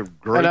another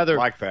group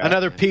like that.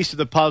 Another piece of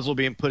the puzzle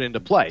being put into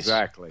place.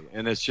 Exactly.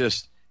 And it's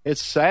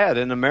sad.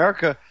 In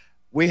America,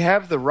 we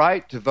have the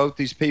right to vote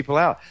these people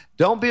out.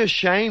 Don't be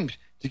ashamed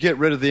to get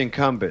rid of the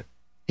incumbent.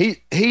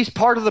 He's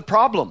part of the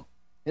problem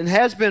and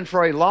has been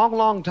for a long,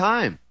 long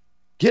time.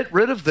 Get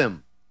rid of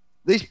them.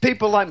 These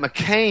people like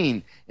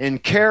McCain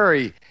and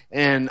Kerry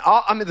and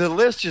the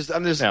list is,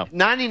 there's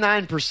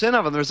 99%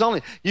 of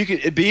them.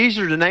 It'd be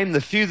easier to name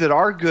the few that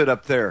are good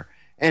up there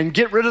and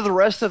get rid of the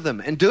rest of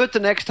them and do it the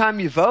next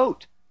time you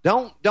vote.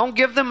 Don't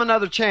give them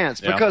another chance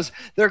because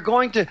they're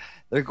going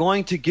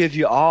to give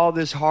you all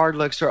this hard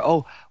luck.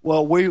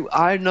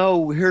 I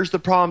know here's the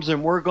problems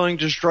and we're going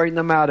to straighten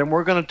them out and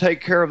we're going to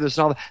take care of this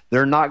and all that.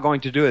 They're not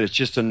going to do it. It's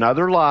just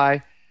another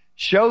lie.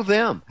 Show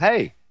them,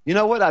 hey, you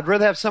know what? I'd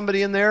rather have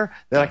somebody in there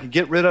that I can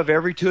get rid of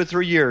every 2 or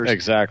 3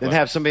 years than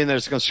have somebody in there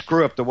that's going to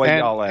screw up the way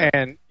y'all act.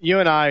 And you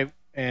and I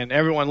and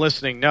everyone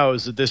listening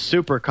knows that this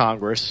Super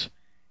Congress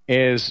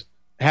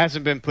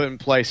hasn't been put in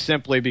place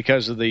simply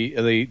because of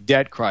the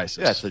debt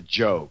crisis. That's a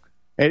joke.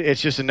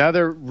 It's just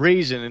another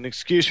reason, an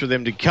excuse for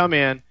them to come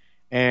in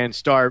and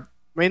start.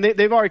 I mean,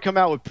 they've already come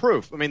out with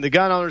proof. I mean, the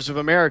Gun Owners of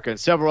America and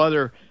several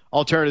other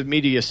alternative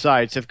media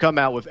sites have come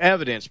out with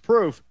evidence,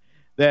 proof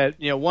that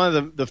one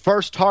of the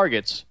first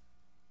targets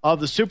of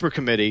the Super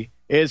Committee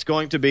is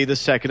going to be the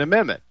Second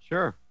Amendment.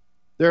 Sure.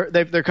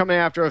 They're coming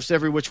after us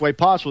every which way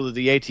possible, through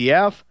the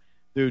ATF,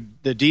 through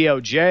the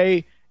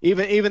DOJ.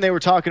 Even they were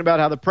talking about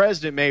how the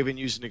president may even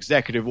use an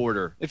executive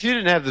order. If you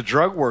didn't have the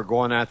drug war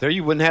going out there,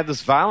 you wouldn't have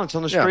this violence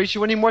on the streets. You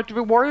wouldn't even have to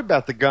be worried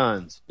about the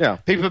guns. Yeah.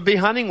 People would be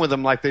hunting with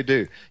them like they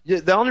do.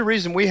 The only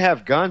reason we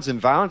have guns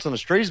and violence on the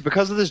streets is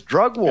because of this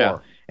drug war. Yeah.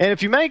 And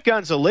if you make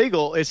guns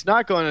illegal, it's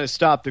not going to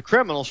stop the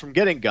criminals from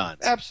getting guns.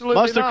 Absolutely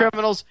Most not. of the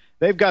criminals,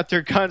 they've got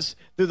their guns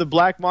through the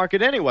black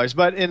market anyways.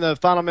 But in the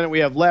final minute we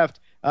have left,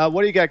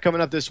 what do you got coming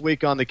up this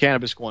week on the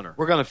Cannabis Corner?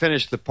 We're going to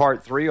finish the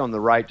part 3 on the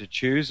right to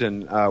choose,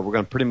 and we're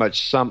going to pretty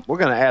much we're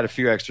going to add a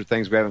few extra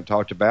things we haven't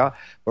talked about,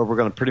 but we're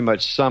going to pretty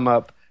much sum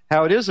up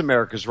how it is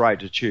America's right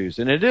to choose.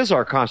 And it is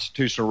our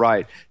constitutional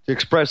right to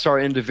express our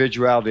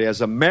individuality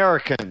as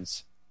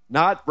Americans,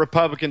 not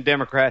Republican,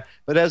 Democrat,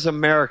 but as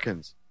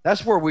Americans.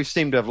 That's where we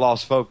seem to have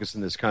lost focus in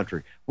this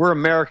country. We're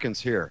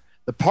Americans here.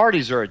 The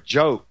parties are a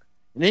joke.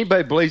 And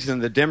anybody believes in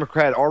the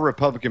Democrat or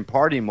Republican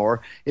Party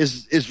more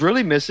is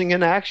really missing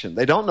in action.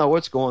 They don't know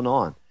what's going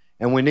on.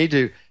 And we need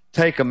to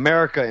take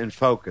America in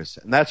focus.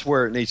 And that's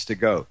where it needs to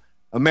go.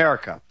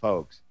 America,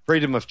 folks.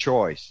 Freedom of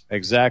choice.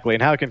 Exactly.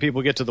 And how can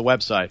people get to the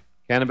website?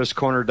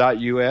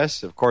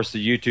 CannabisCorner.us. Of course,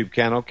 the YouTube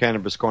channel,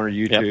 Cannabis Corner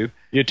YouTube.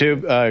 Yep.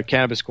 YouTube,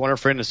 Cannabis Corner.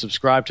 Friend and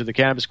subscribe to the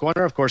Cannabis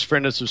Corner. Of course,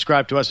 friend and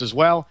subscribe to us as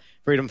well,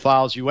 Freedom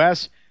Files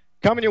US.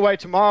 Coming your way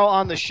tomorrow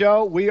on the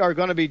show, we are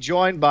going to be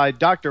joined by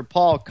Dr.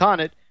 Paul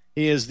Connett.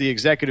 He is the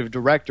executive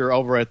director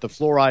over at the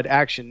Fluoride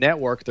Action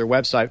Network, their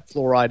website,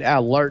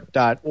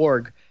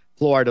 fluoridealert.org.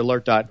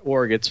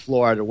 fluoridealert.org. It's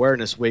Fluoride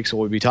Awareness Week, so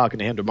we'll be talking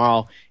to him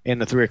tomorrow in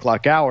the 3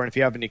 o'clock hour. And if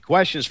you have any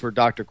questions for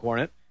Dr.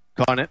 Connett,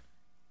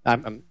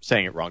 I'm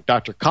saying it wrong,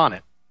 Dr.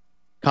 Connett.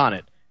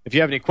 If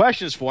you have any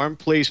questions for him,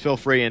 please feel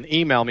free and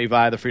email me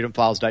via the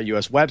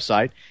freedomfiles.us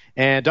website.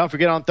 And don't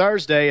forget, on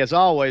Thursday, as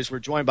always, we're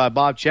joined by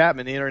Bob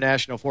Chapman. The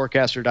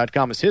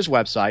internationalforecaster.com is his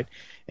website.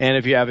 And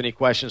if you have any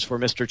questions for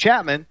Mr.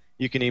 Chapman,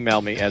 you can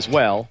email me as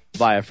well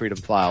via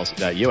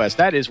freedomfiles.us.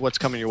 That is what's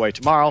coming your way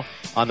tomorrow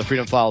on the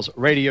Freedom Files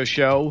radio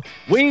show.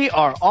 We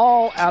are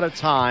all out of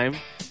time,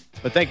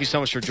 but thank you so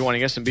much for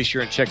joining us. And be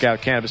sure and check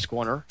out Cannabis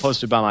Corner,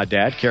 hosted by my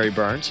dad, Carey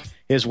Burns.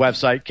 His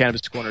website,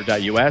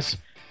 cannabiscorner.us.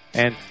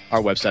 And our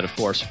website, of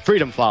course,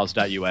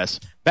 freedomfiles.us.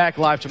 Back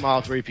live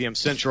tomorrow, 3 p.m.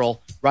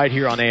 Central, right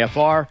here on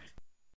AFR.